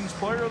Cane's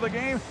Player of the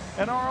Game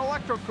and our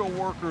Electrical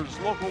Workers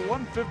Local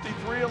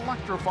 153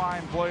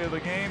 Electrifying Play of the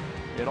Game.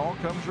 It all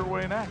comes your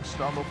way next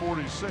on the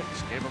 46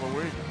 Game of the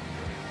Week.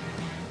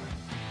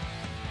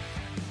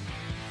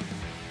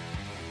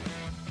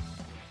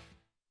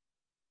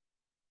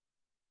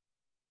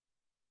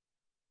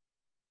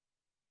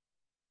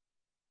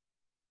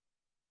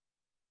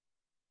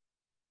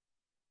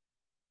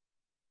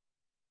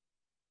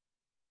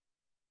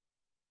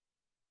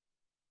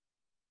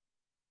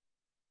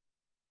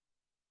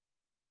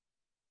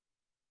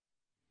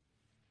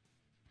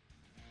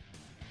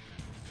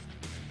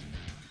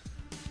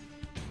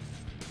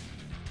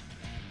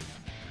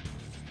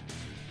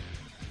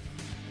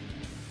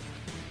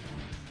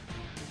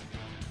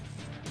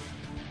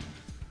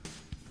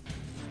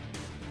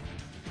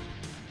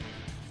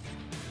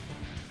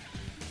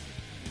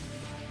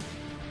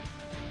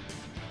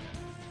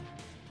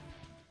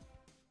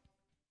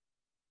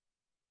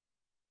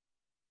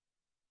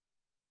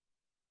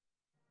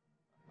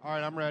 All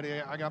right, I'm ready.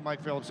 I got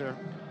Mike Phillips here.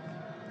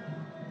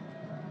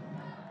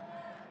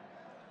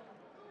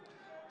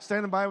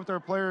 Standing by with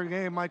our player of the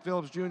game, Mike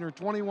Phillips Jr.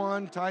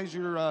 21, ties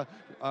your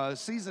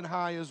season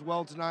high as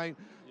well tonight.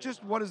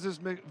 Just what does this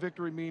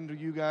victory mean to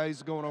you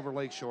guys going over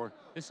Lakeshore?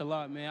 It's a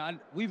lot, man.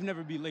 We've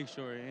never beat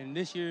Lakeshore, and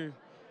this year,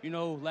 you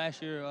know,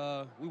 last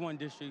year we won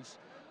districts,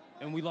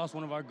 and we lost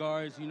one of our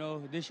guards. You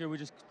know, this year we're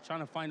just trying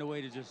to find a way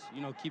to just,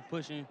 you know, keep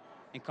pushing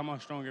and come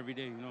out strong every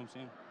day. You know what I'm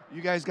saying?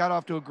 You guys got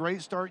off to a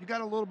great start. You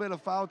got a little bit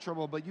of foul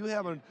trouble, but you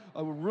have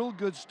a real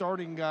good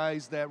starting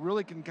guys that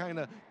really can kind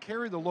of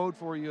carry the load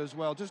for you as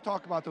well. Just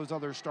talk about those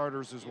other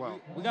starters as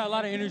well. We got a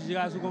lot of energy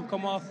guys who are going to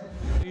come off,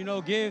 you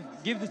know, give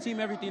the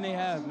team everything they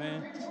have,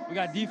 man. We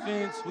got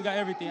defense, we got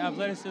everything,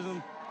 athleticism.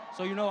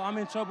 So, you know, I'm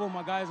in trouble.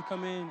 My guys will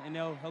come in and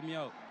they'll help me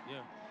out, yeah.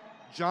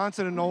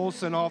 Johnson and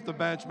Olsen off the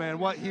bench, man.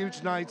 What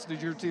huge nights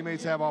did your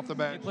teammates have off the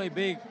bench? They played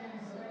big.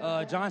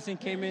 Johnson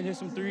came in, hit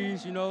some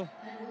threes, you know.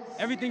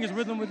 Everything is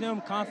rhythm with him,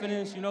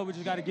 confidence, you know, we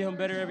just got to get him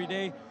better every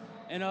day.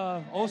 And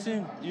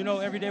Olsen, you know,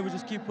 every day we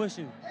just keep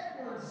pushing.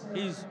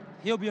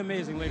 He'll be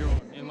amazing later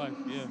on in life,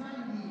 yeah.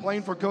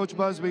 Playing for Coach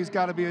Busby's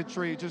got to be a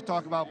treat. Just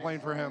talk about playing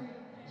for him.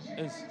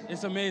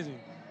 It's amazing.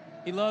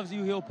 He loves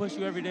you, he'll push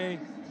you every day.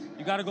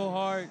 You got to go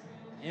hard,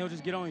 and he'll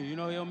just get on you. You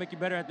know, he'll make you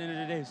better at the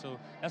end of the day, so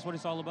that's what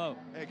it's all about.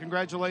 Hey,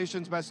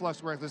 congratulations, best of luck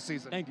for this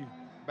season. Thank you.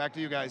 Back to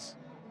you guys.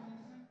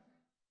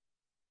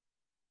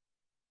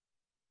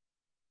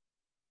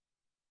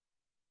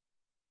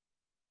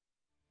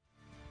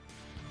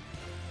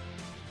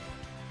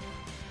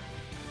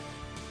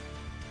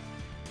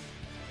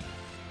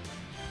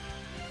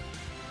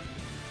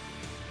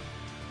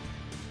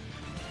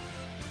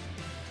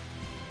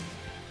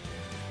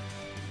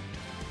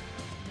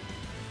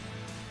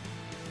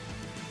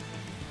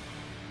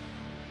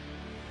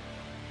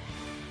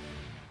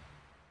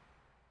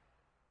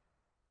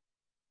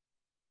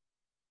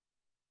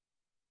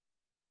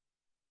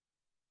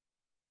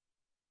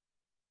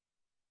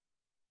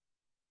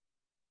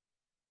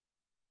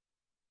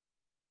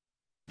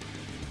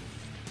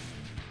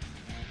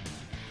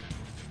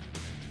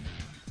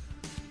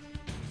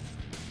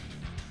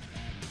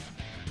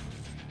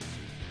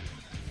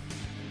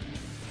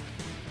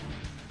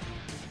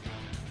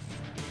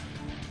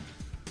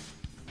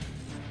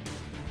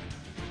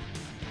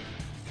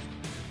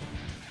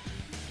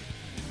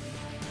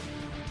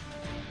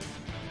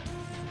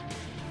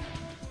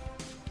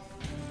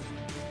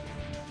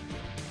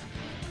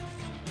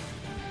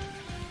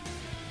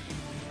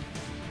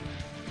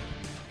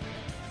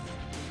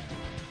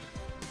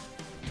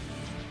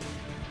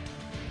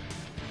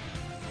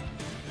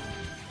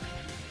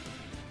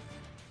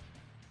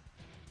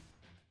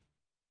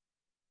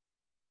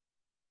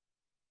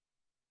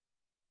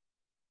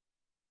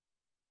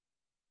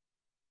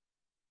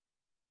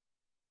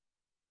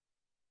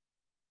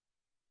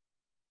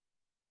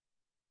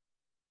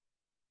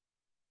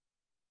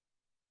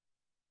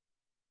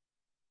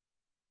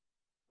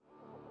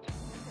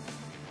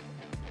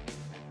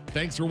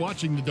 Thanks for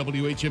watching the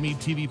WHME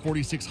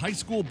TV46 High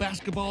School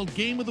Basketball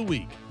Game of the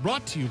Week,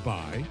 brought to you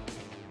by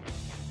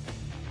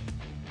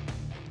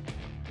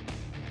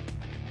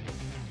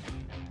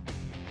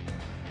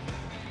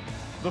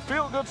the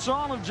feel-good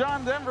song of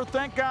John Denver.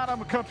 Thank God I'm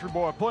a country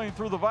boy playing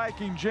through the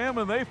Viking Gym,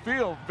 and they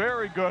feel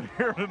very good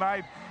here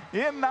tonight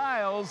in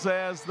Niles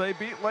as they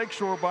beat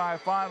Lakeshore by a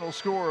final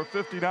score of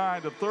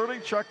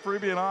 59-30. Chuck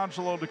Freeby and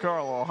Angelo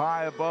DiCarlo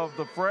high above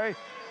the fray.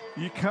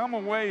 You come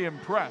away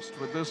impressed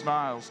with this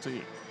Niles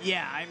team.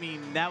 Yeah, I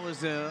mean, that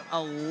was an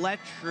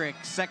electric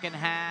second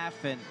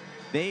half, and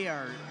they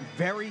are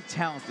very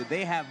talented.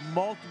 They have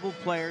multiple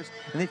players,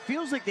 and it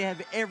feels like they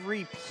have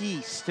every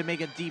piece to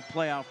make a deep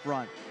playoff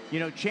run. You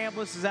know,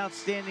 Chambliss is an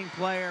outstanding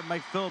player.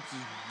 Mike Phillips is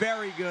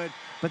very good.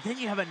 But then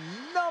you have a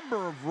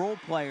number of role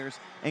players,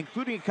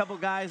 including a couple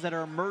guys that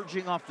are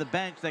emerging off the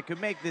bench that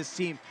could make this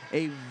team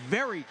a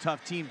very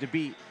tough team to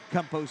beat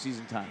come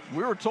postseason time.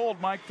 We were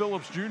told Mike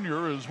Phillips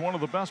Jr. is one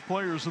of the best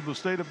players in the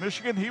state of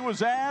Michigan. He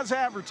was as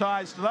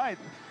advertised tonight,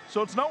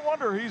 so it's no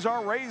wonder he's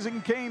our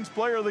Raising Cane's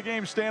player of the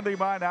game, standing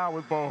by now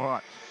with Bo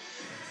Hunt.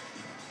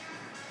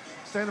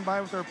 Standing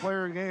by with our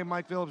player of the game,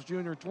 Mike Phillips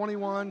Jr.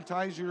 21,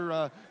 ties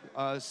your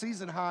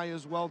season high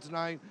as well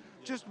tonight.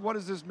 Just what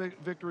does this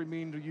victory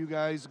mean to you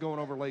guys going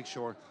over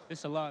Lakeshore?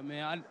 It's a lot,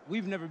 man.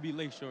 We've never beat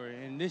Lakeshore,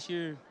 and this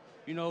year,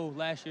 you know,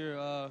 last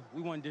year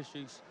we won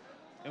districts,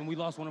 and we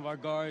lost one of our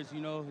guards. You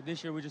know,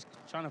 this year we're just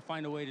trying to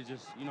find a way to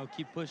just, you know,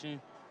 keep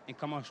pushing and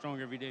come out strong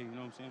every day. You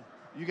know what I'm saying?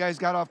 You guys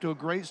got off to a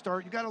great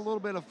start. You got a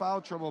little bit of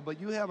foul trouble, but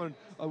you have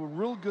a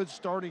real good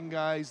starting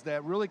guys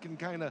that really can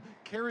kind of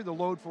carry the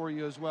load for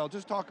you as well.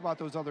 Just talk about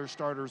those other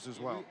starters as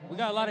well. We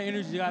got a lot of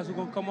energy guys who are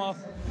going to come off,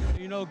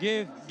 you know,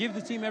 give the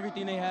team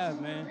everything they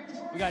have, man.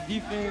 We got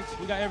defense,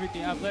 we got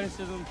everything,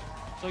 athleticism.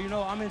 So, you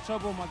know, I'm in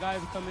trouble. My guys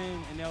will come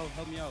in and they'll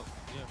help me out.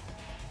 Yeah.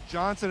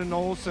 Johnson and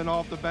Olsen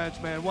off the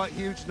bench, man. What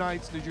huge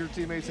nights did your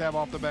teammates have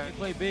off the bench?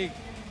 They played big.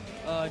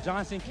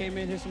 Johnson came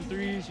in, hit some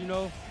threes, you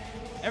know.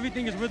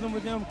 Everything is rhythm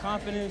with him,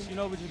 confidence, you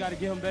know, we just got to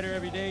get him better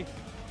every day.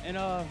 And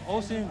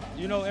Olsen,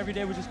 you know, every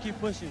day we just keep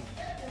pushing.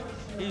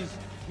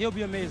 He'll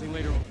be amazing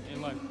later on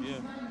in life, yeah.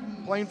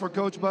 Playing for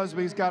Coach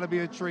Busby's got to be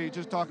a treat.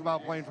 Just talk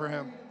about playing for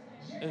him.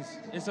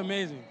 It's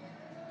amazing.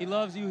 He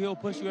loves you, he'll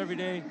push you every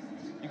day.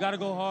 You got to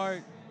go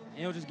hard, and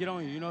he'll just get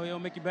on you. You know, he'll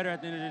make you better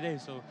at the end of the day,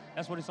 so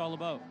that's what it's all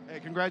about. Hey,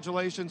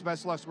 congratulations,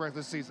 best of luck for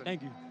this season.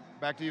 Thank you.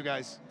 Back to you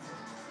guys.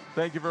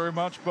 Thank you very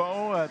much,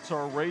 Bo. That's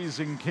our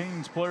Raising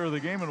Cane's player of the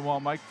game. And while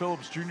Mike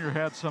Phillips Jr.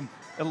 had some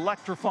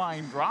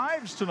electrifying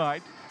drives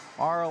tonight,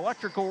 our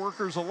electrical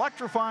workers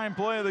electrifying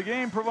play of the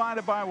game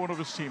provided by one of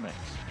his teammates.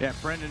 Yeah,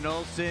 Brendan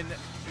Olsen,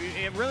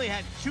 it really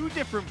had two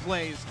different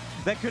plays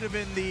that could have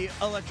been the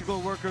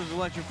electrical workers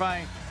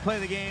electrifying play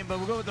of the game, but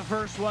we'll go with the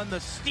first one, the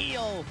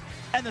steal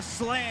and the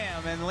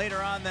slam, and later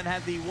on then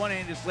had the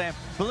one-handed slam.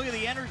 But look at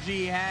the energy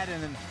he had,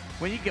 and then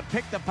when you can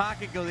pick the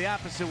pocket, go the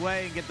opposite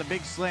way, and get the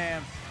big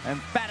slam.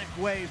 Emphatic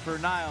way for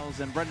Niles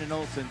and Brendan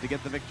Olsen to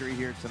get the victory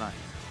here tonight.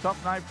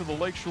 Tough night for the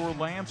Lakeshore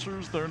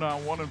Lancers. They're now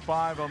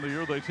 1-5 on the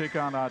year. They take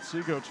on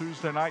Otsego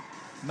Tuesday night.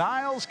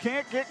 Niles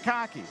can't get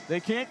cocky. They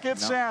can't get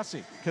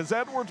sassy because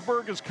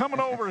Edwardsburg is coming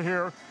over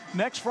here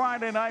next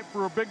Friday night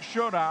for a big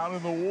showdown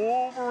in the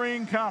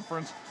Wolverine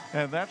Conference,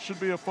 and that should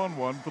be a fun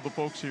one for the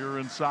folks here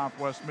in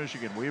Southwest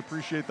Michigan. We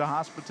appreciate the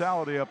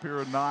hospitality up here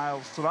in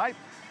Niles tonight.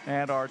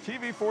 And our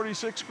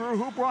TV46 crew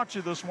who brought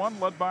you this one,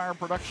 led by our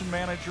production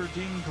manager,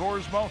 Dean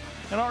Korsmo,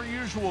 and our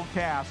usual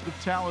cast of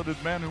talented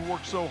men who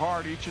work so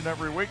hard each and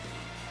every week.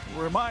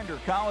 A reminder,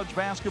 college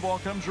basketball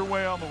comes your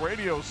way on the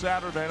radio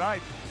Saturday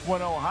night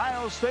when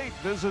Ohio State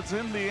visits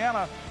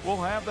Indiana. We'll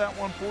have that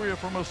one for you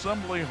from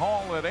Assembly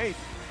Hall at 8.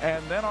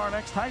 And then our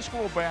next high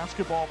school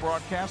basketball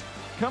broadcast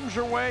comes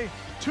your way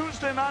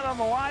Tuesday night on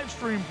the live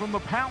stream from the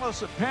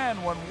Palace at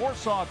Penn when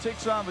Warsaw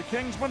takes on the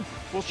Kingsmen.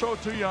 We'll show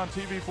it to you on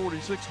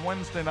TV46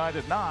 Wednesday night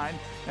at 9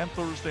 and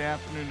Thursday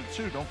afternoon at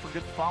 2. Don't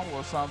forget to follow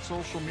us on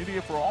social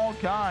media for all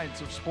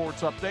kinds of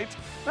sports updates.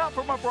 Now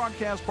from our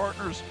broadcast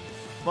partners,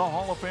 the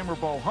Hall of Famer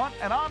Bo Hunt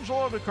and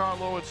Angelo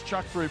DiCarlo, it's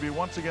Chuck Freeby.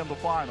 Once again, the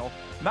final.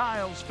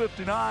 Niles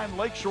 59,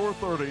 Lakeshore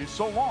 30.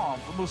 So long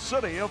from the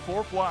city of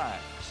Four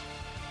Flags.